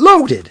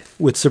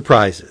with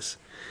surprises.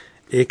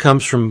 It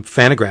comes from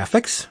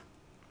Fantagraphics.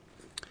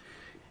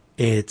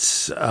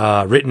 It's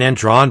written and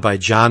drawn by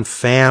John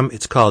Pham.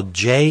 It's called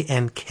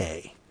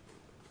J&K.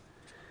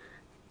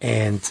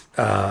 And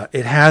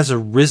it has a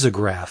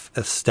risograph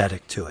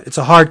aesthetic to it. It's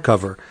a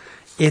hardcover.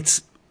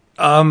 It's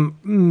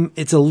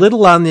a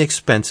little on the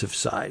expensive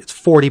side. It's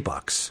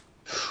 $40.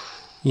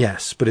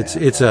 Yes, but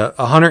it's a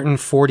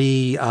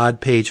 140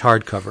 odd page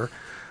hardcover.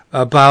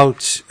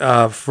 About,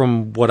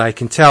 from what I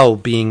can tell,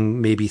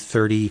 being maybe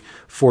 30,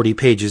 40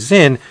 pages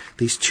in,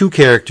 these two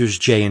characters,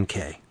 J and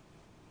K.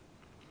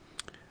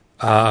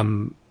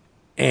 And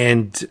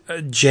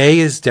J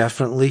is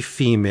definitely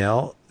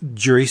female.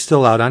 Jury's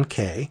still out on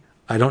K.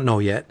 I don't know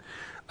yet.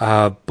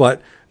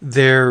 But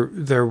they're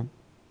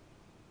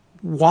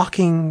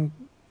walking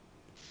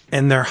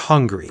and they're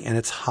hungry and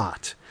it's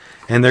hot.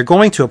 And they're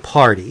going to a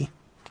party.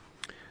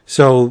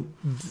 So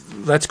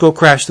let's go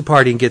crash the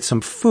party and get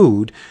some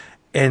food.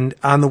 And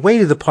on the way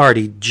to the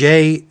party,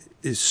 Jay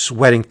is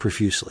sweating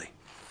profusely.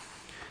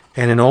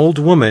 And an old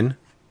woman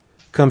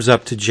comes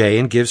up to Jay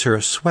and gives her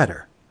a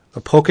sweater,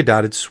 a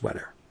polka-dotted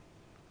sweater,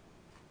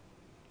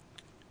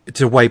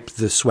 to wipe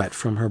the sweat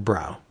from her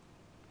brow.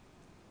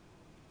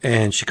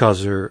 And she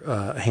calls her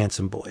a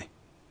handsome boy.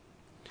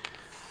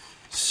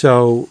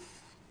 So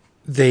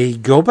they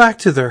go back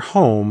to their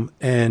home,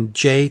 and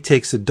Jay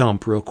takes a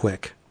dump real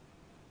quick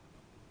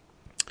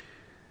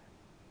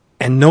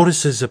and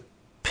notices a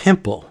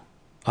pimple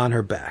on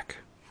her back.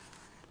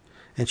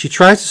 And she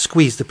tries to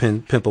squeeze the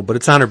pimple, but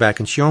it's on her back,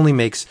 and she only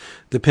makes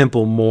the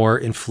pimple more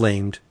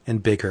inflamed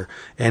and bigger.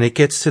 And it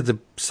gets to the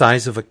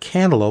size of a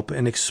cantaloupe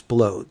and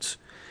explodes.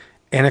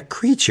 And a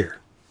creature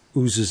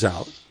oozes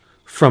out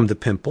from the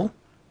pimple.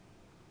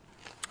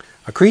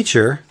 A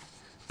creature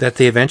that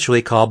they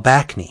eventually call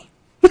Backney.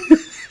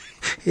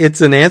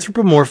 It's an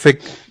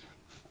anthropomorphic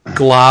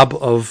glob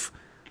of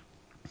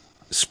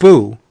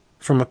spoo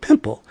from a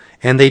pimple.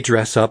 And they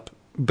dress up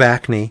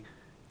Backney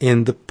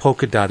in the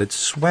polka-dotted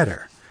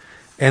sweater.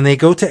 And they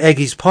go to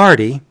Eggy's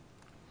party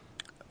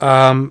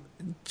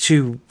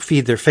to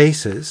feed their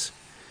faces.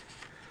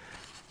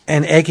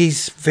 And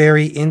Eggy's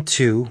very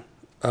into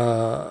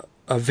a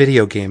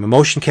video game, a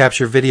motion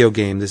capture video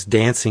game, this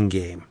dancing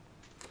game.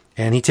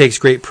 And he takes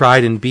great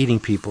pride in beating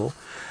people.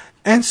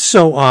 And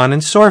so on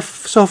and so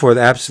forth.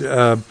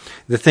 The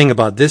thing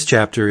about this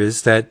chapter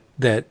is that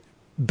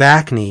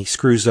Backney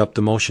screws up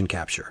the motion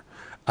capture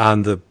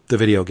on the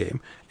video game,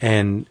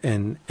 and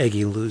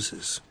Eggy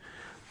loses.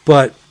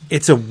 But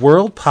it's a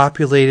world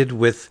populated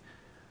with,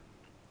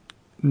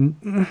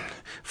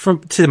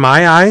 to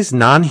my eyes,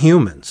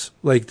 non-humans.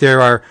 Like there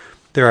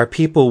are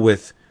people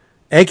with,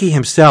 Eggy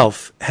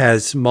himself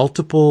has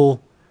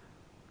multiple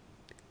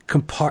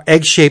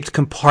egg-shaped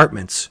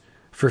compartments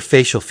for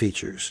facial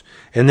features.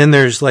 And then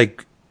there's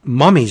like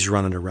mummies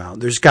running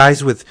around. There's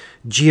guys with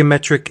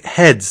geometric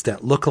heads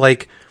that look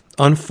like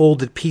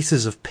unfolded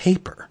pieces of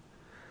paper.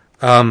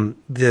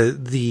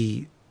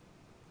 The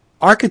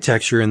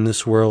architecture in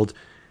this world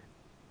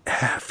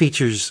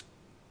features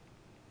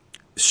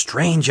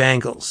strange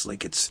angles.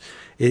 Like it's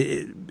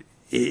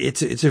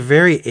a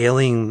very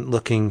alien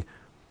looking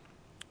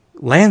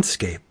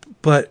landscape,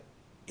 but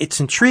it's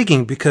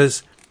intriguing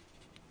because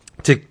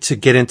to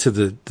get into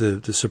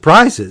the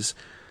surprises,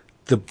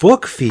 the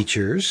book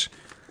features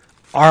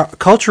are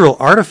cultural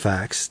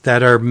artifacts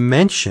that are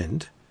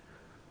mentioned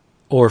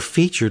or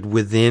featured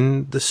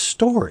within the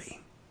story.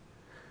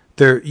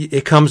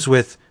 It comes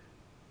with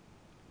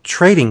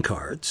trading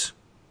cards,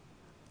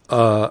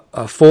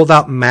 a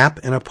fold-out map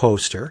and a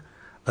poster,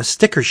 a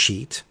sticker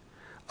sheet,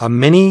 a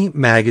mini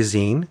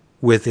magazine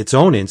with its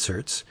own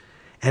inserts,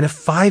 and a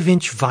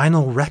 5-inch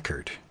vinyl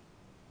record.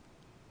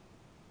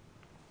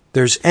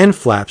 There's end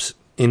flaps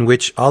in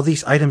which all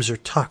these items are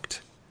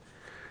tucked.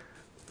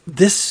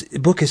 This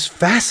book is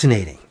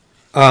fascinating.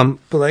 But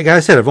like I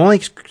said, I've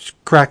only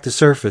cracked the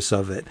surface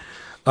of it.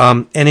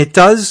 And it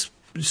does,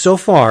 so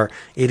far,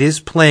 it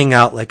is playing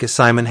out like a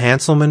Simon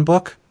Hanselman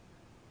book,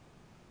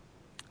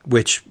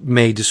 which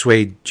may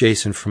dissuade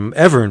Jason from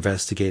ever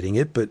investigating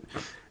it, but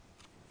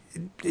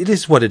it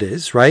is what it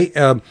is, right?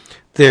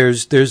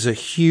 There's a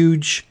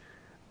huge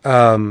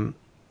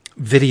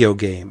video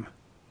game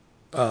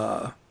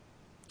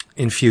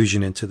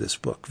infusion into this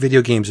book.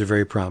 Video games are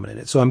very prominent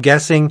in it. So I'm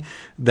guessing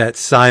that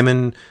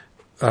Simon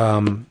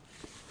or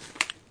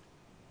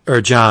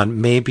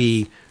John may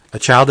be a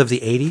child of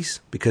the 80s,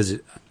 because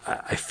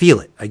I feel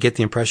it. I get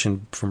the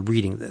impression from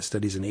reading this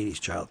that he's an 80s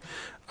child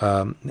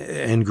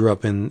and grew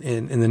up in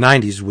the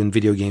 90s when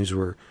video games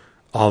were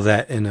all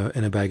that in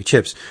a bag of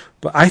chips.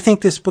 But I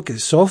think this book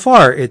is, so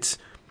far, it's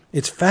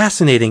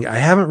fascinating. I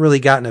haven't really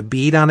gotten a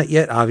bead on it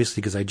yet,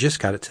 obviously, because I just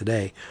got it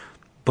today.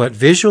 But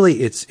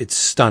visually, it's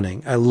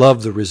stunning. I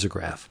love the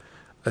risograph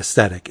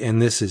aesthetic,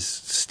 and this is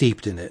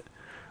steeped in it.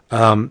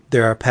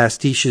 There are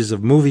pastiches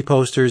of movie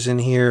posters in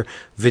here,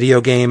 video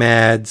game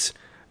ads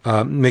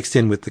mixed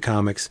in with the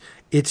comics.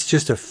 It's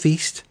just a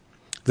feast.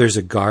 There's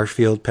a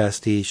Garfield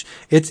pastiche.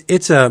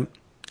 It's a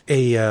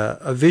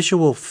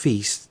visual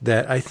feast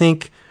that I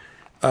think,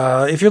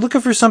 if you're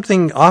looking for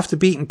something off the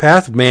beaten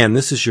path, man,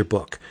 this is your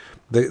book.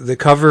 The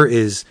cover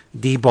is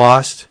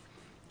debossed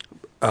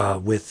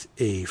with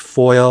a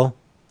foil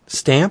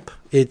stamp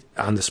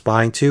on the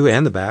spine too,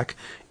 and the back.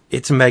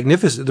 It's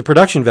magnificent. The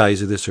production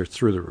values of this are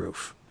through the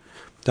roof.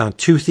 On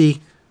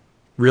toothy,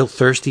 real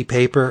thirsty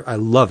paper. I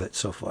love it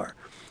so far.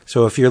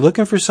 So if you're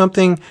looking for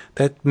something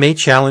that may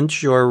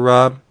challenge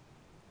your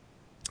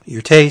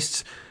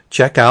tastes,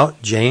 check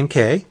out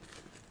J&K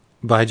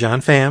by John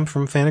Pham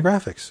from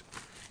Fantagraphics.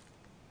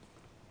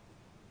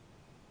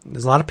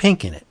 There's a lot of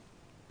pink in it.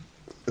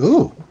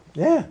 Ooh.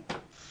 Yeah.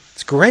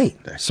 It's great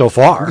so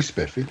far. Pretty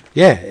spiffy.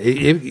 Yeah.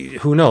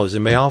 Who knows? It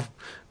may all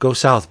go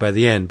south by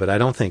the end, but I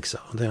don't think so.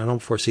 I don't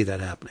foresee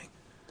that happening.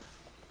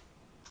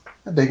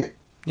 I dig it.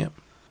 Yep.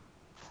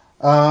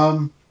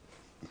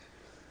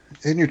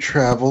 In your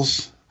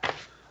travels,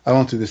 I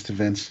won't do this to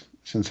Vince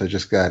since I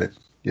just got it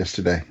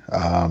yesterday.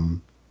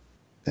 And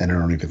I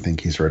don't even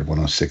think he's read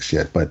 106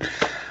 yet, but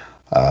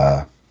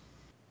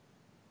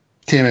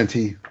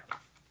TMNT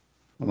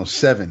well, no,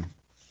 7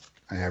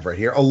 I have right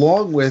here,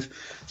 along with,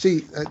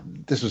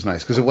 this was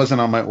nice because it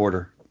wasn't on my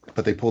order,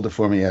 but they pulled it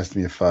for me, asked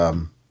me if I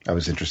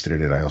was interested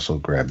in it. I also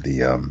grabbed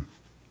the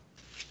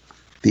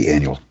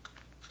annual,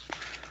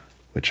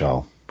 which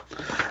I'll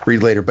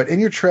read later. But in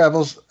your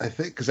travels, I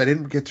think, because I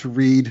didn't get to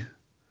read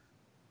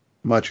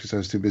much because I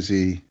was too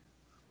busy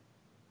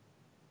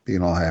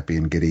being all happy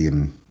and giddy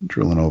and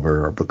drilling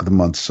over our book of the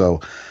month.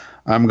 So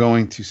I'm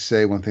going to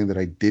say one thing that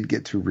I did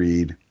get to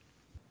read,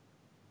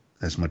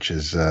 as much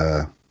as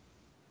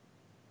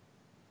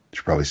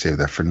should probably save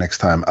that for next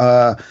time.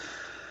 That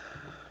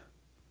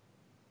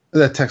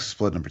Texas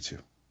Blood #2.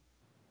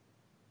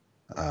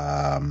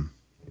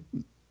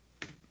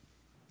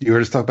 You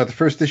heard us talk about the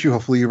first issue.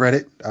 Hopefully you read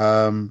it.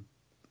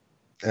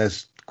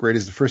 As great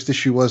as the first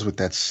issue was with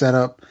that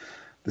setup,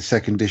 the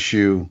second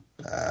issue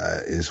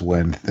is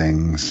when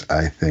things,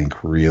 I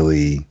think,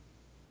 really...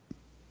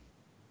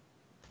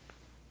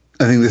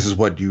 I think this is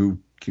what you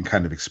can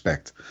kind of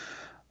expect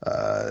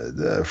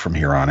from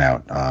here on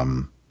out.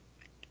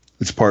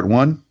 It's part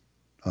 1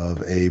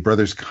 of A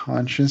Brother's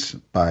Conscience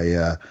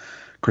by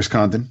Chris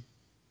Condon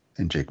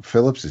and Jacob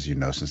Phillips, as you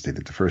know, since they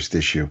did the first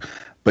issue.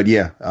 But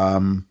yeah,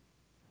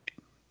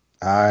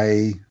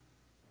 I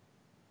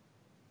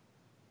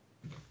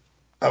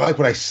like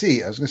what I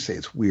see. I was going to say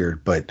it's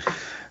weird, but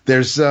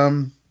there's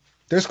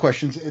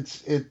questions.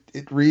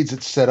 It reads,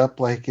 it's set up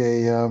like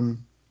a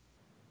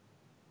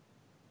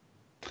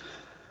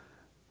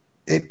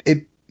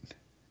it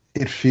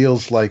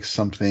feels like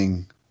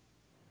something.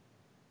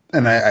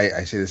 And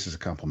I say this as a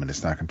compliment.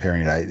 It's not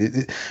comparing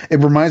it. It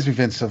reminds me,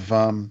 Vince, of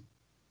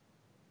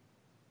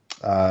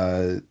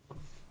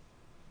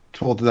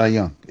Too Old to Die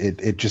Young.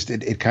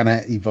 It kind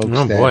of evokes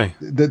that. Boy.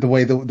 The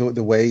way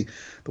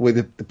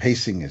that the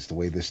pacing is, the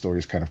way the story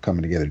is kind of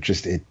coming together.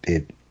 Just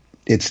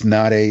it's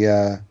not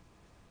a.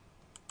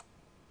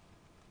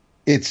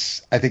 I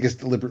think it's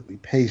deliberately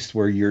paced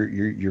where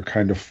you're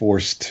kind of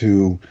forced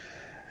to.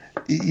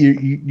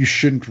 You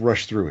shouldn't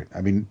rush through it. I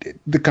mean,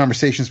 the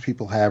conversations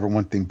people have are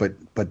one thing, but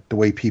the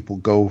way people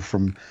go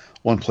from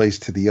one place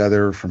to the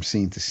other, from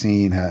scene to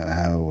scene,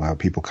 how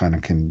people kind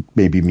of can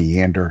maybe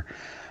meander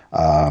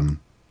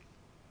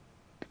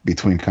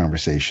between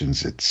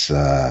conversations. It's.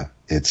 I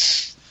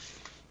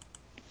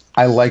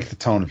like the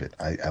tone of it.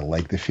 I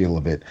like the feel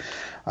of it.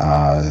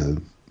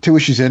 2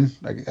 issues in,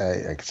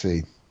 I could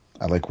say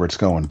I like where it's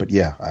going. But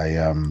yeah,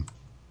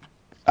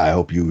 I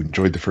hope you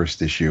enjoyed the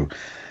first issue.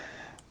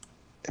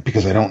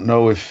 Because I don't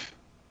know if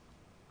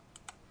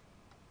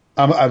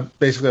I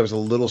was a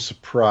little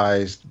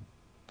surprised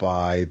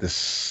by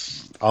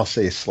this. I'll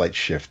say a slight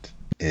shift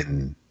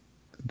in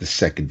the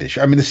second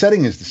issue. I mean, the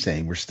setting is the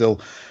same.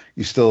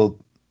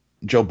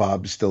 Joe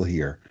Bob is still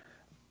here,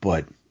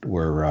 but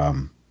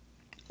we're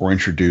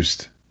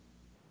introduced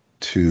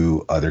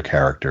to other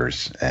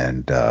characters,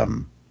 and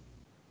I'm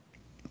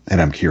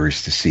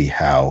curious to see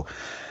how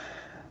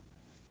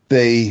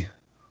they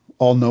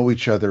all know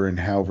each other and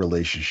how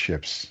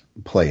relationships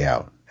play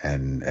out.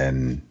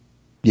 And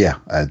yeah,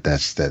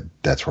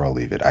 that's where I'll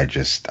leave it.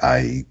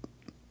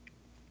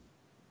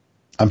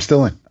 I'm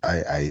still in.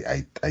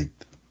 I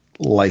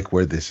like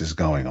where this is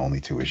going.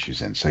 Only 2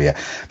 issues in. So yeah,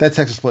 that's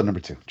Texas Blood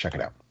 #2. Check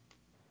it out.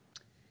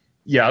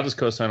 Yeah, I'll just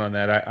co-sign on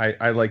that.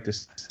 I like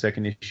this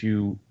second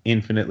issue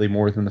infinitely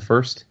more than the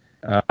first.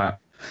 I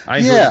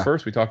enjoyed the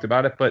first. We talked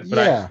about it, but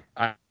yeah.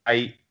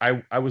 I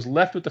was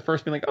left with the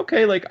first being like,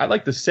 okay, like I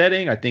like the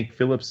setting. I think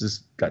Phillips has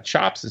got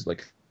chops, is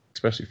like,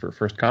 especially for a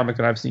first comic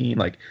that I've seen.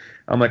 Like,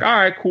 I'm like, all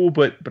right, cool,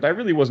 but I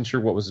really wasn't sure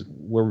where we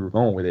were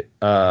going with it.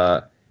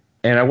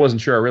 And I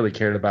wasn't sure I really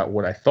cared about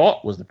what I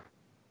thought was the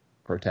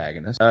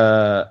protagonist.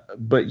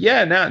 But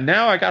yeah,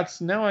 now we got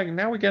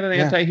an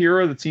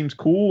anti-hero that seems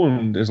cool,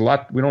 and there's a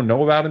lot we don't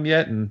know about him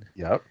yet. And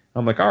yep.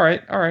 I'm like, all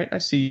right, I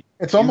see.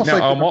 It's almost now,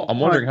 like I'm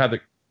wondering how the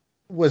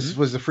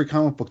was the free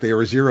comic book there,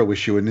 a 0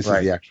 issue, and this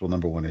is the actual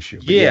number 1 issue.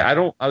 But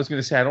yeah, I was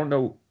going to say, I don't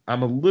know.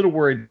 I'm a little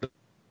worried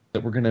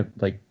that we're going to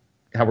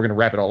how we're going to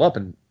wrap it all up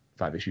in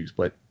 5 issues,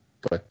 but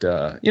is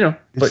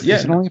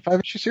it only a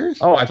 5-issue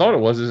series? Oh, I thought it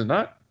was. Is it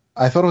not?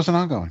 I thought it was an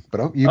ongoing,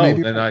 but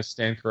then I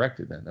stand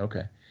corrected then.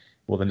 Okay.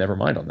 Well, then never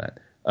mind on that.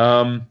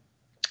 I'm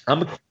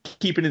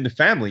keeping in the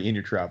family in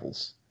your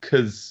travels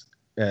because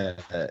a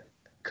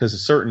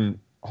certain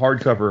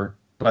hardcover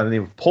by the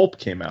name of Pulp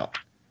came out.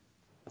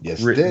 Yes,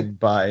 written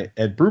by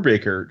Ed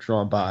Brubaker,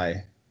 drawn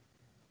by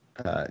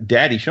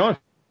Daddy Sean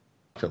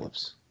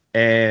Phillips.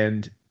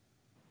 And,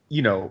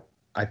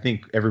 I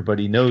think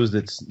everybody knows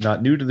that's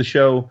not new to the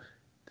show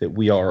that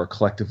we are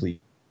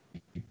collectively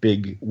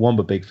big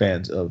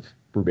fans of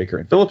Brubaker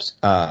and Phillips.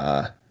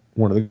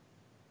 One of the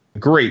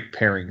great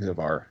pairings of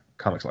our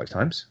comics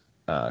lifetimes,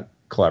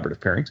 collaborative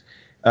pairings.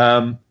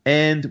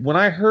 And when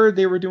I heard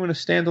they were doing a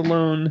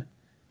standalone,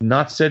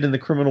 not set in the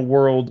criminal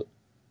world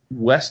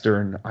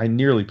Western, I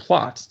nearly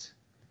plotted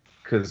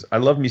because I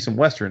love me some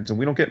Westerns, and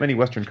we don't get many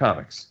Western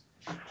comics.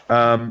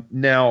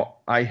 Now,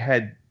 I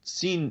had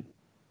seen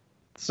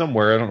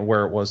somewhere, I don't know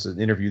where it was, an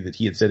interview that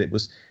he had said it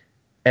was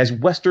as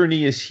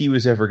Western-y as he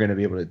was ever going to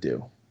be able to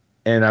do.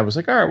 And I was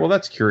like, all right, well,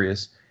 that's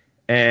curious.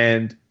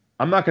 And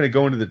I'm not going to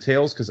go into the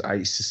details because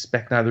I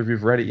suspect neither of you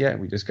have read it yet.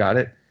 We just got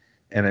it,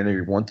 and I know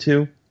you want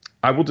to.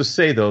 I will just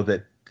say though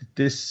that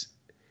it's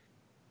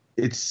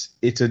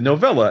a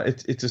novella.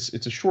 It's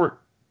a short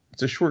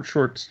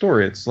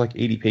story. It's like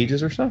 80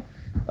 pages or so.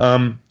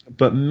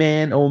 But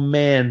man, oh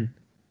man,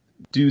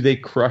 do they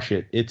crush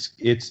it!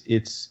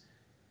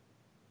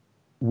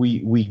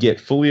 We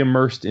get fully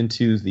immersed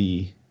into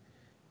the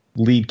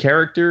lead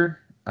character.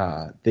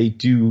 They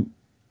do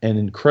an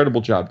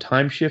incredible job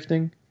time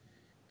shifting.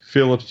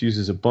 Phillips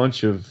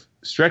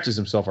stretches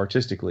himself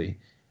artistically,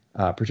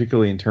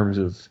 particularly in terms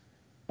of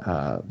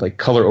like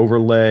color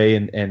overlay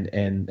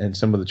and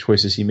some of the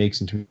choices he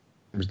makes in terms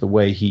of the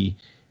way he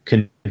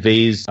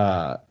conveys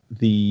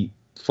the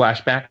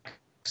flashback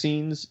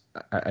scenes.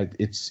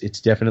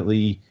 It's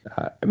definitely.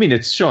 I mean,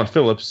 it's Sean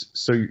Phillips,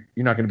 so you're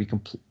not going to be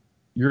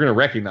you're going to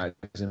recognize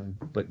him,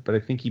 but I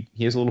think he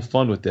has a little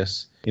fun with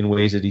this in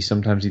ways that he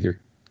sometimes either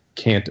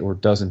can't or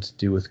doesn't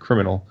do with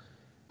Criminal.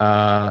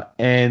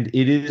 And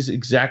it is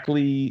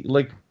exactly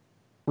like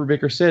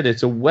Brubaker said.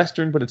 It's a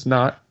Western, but it's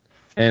not.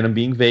 And I'm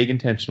being vague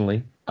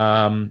intentionally.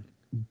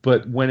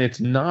 But when it's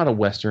not a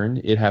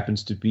Western, it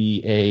happens to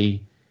be a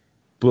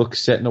book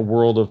set in a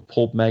world of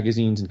pulp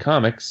magazines and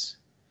comics.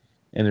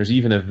 And there's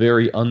even a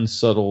very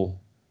unsubtle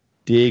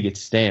dig at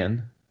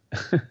Stan.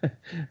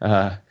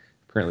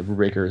 Apparently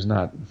Brubaker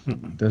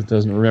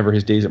doesn't remember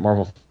his days at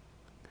Marvel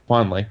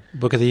fondly.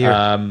 Book of the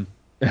year.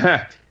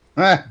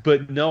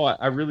 But no,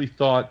 I really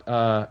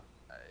thought,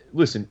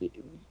 listen,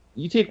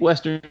 you take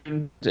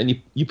Westerns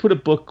and you put a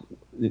book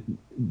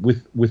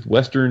with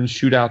Western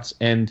shootouts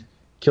and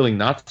killing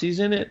Nazis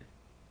in it,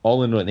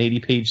 all in an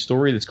 80-page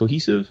story that's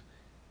cohesive,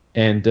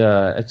 and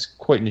it's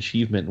quite an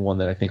achievement and one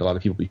that I think a lot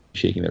of people will be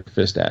shaking their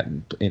fist at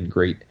in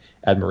great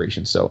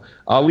admiration. So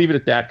I'll leave it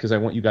at that because I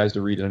want you guys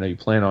to read it. I know you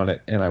plan on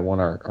it, and I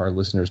want our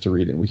listeners to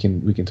read it.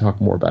 And we can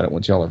talk more about it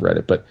once y'all have read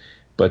it. But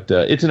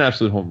it's an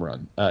absolute home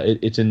run.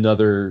 It's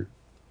another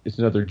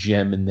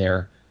gem in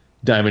their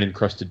diamond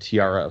encrusted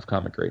tiara of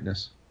comic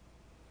greatness.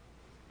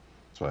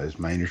 That's why it's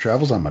my Inner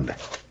Travels on Monday.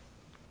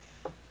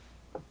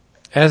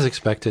 As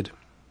expected.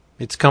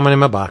 It's coming in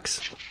my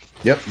box.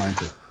 Yep, mine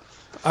too.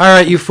 All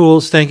right, you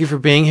fools. Thank you for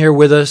being here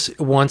with us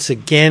once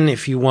again.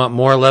 If you want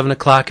more 11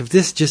 o'clock, if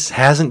this just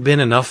hasn't been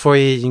enough for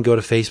you, you can go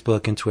to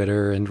Facebook and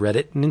Twitter and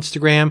Reddit and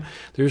Instagram.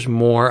 There's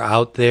more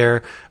out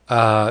there.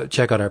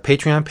 Check out our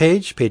Patreon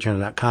page,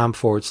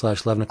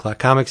 patreon.com/11 o'clock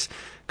comics.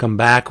 Come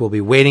back. We'll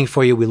be waiting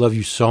for you. We love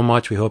you so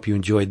much. We hope you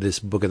enjoyed this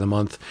book of the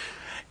month.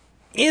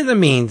 In the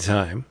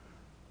meantime,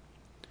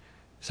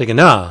 say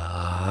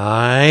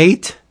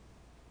goodnight.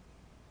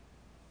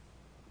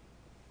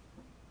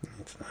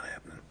 It's not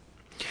happening.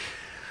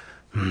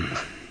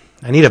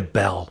 I need a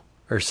bell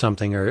or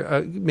something,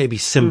 or maybe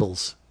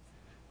cymbals.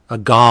 A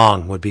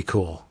gong would be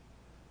cool.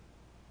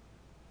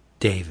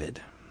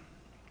 David.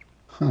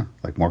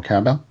 Like more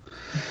cowbell?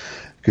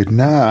 Good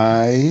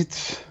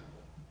night.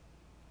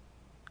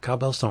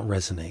 Cowbells don't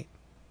resonate.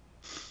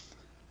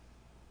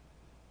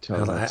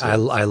 I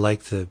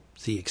like the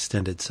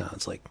extended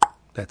sounds. Like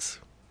it's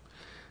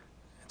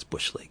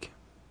Bush League.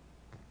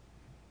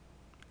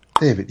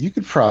 David, you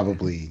could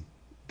probably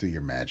do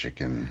your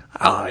magic and.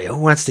 Who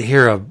wants to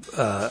hear a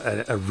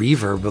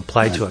reverb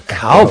applied to a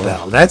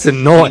cowbell? That's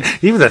annoying.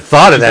 Even the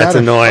thought of that's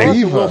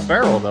annoying. Will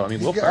Ferrell, though. I mean,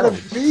 Will Ferrell. Got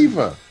a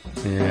fever.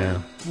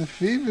 Yeah. The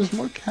fever's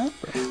more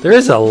cowbell. There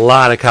is a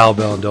lot of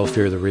cowbell in Don't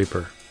Fear the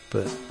Reaper,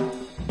 but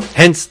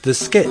hence the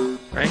skit,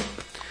 right?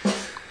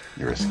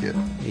 You're a skit.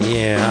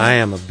 Yeah, I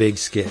am a big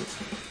skit.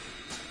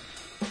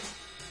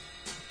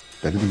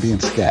 Better than being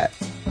scat.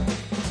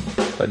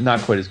 But not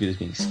quite as good as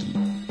being ski.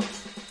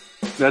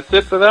 That's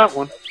it for that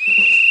one.